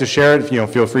you would like to share it,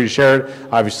 feel free to share it.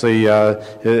 Obviously,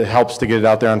 it helps to get it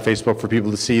out there on Facebook for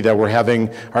people to see that we're having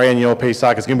our annual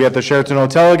Pesach. It's going to be at the Sheraton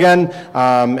Hotel again,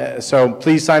 so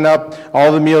please sign up.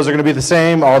 All the meals are going to be the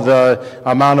same. All the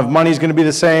amount of money is going to be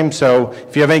the same. So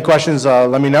if you have any questions,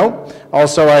 let me know.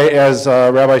 Also, as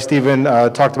Rabbi Stephen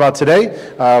talked about today,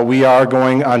 we are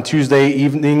going on Tuesday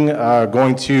evening,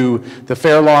 going to the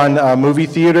Fairlawn Movie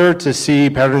Theater to see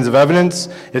Patterns of Evidence.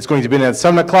 It's going to be at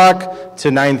 7 o'clock to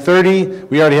 9:30.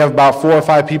 We already have about 4 or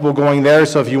 5 people going there,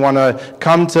 so if you want to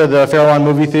come to the Fairlawn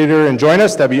Movie Theater and join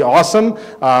us, that'd be awesome.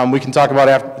 We can talk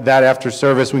about that after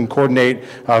service. We can coordinate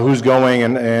who's going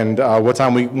and what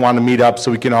time we want to meet up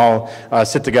so we can all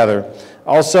sit together.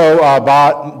 Also,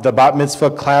 the Bat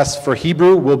Mitzvah class for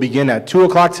Hebrew will begin at 2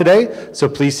 o'clock today, so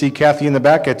please see Kathy in the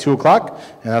back at 2 o'clock,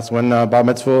 and that's when Bat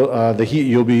Mitzvah,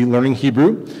 you'll be learning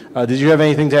Hebrew. Did you have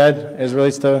anything to add as it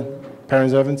relates to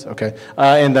Parents of Evidence? Okay.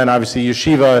 And then obviously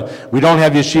Yeshiva, we don't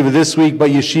have Yeshiva this week,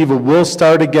 but Yeshiva will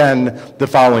start again the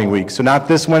following week. So not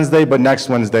this Wednesday, but next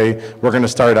Wednesday, we're going to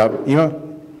start up.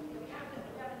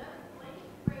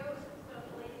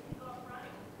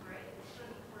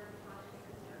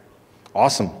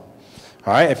 Awesome.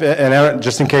 All right, and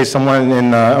just in case someone in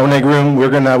the Oneg room,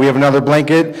 we have another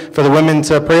blanket for the women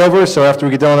to pray over. So after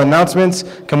we get done with announcements,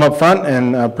 come up front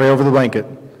and pray over the blanket.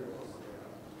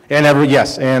 And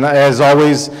and as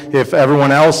always, if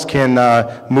everyone else can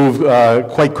move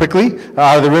quite quickly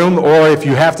out of the room, or if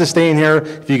you have to stay in here,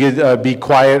 if you could be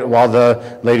quiet while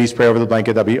the ladies pray over the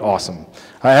blanket, that'd be awesome.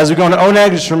 As we go into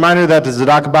Oneg, just a reminder that the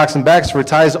tzedakah box and backs for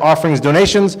tithes, offerings,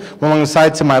 donations. Along the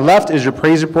side to my left is your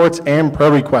praise reports and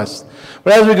prayer requests.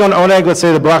 But as we go into Oneg, let's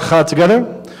say the bracha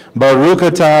together. Baruch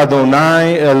atah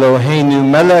Adonai Eloheinu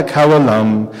melech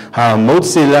haolam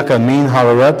ha'motzi leka min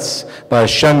haaretz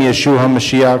b'Hashem Yeshua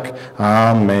HaMashiach.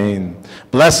 Amen.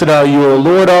 Blessed are you, O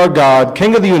Lord our God,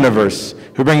 King of the universe,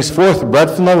 who brings forth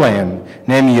bread from the land,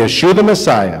 named Yeshua the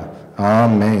Messiah.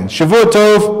 Amen. Shavua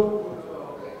Tov.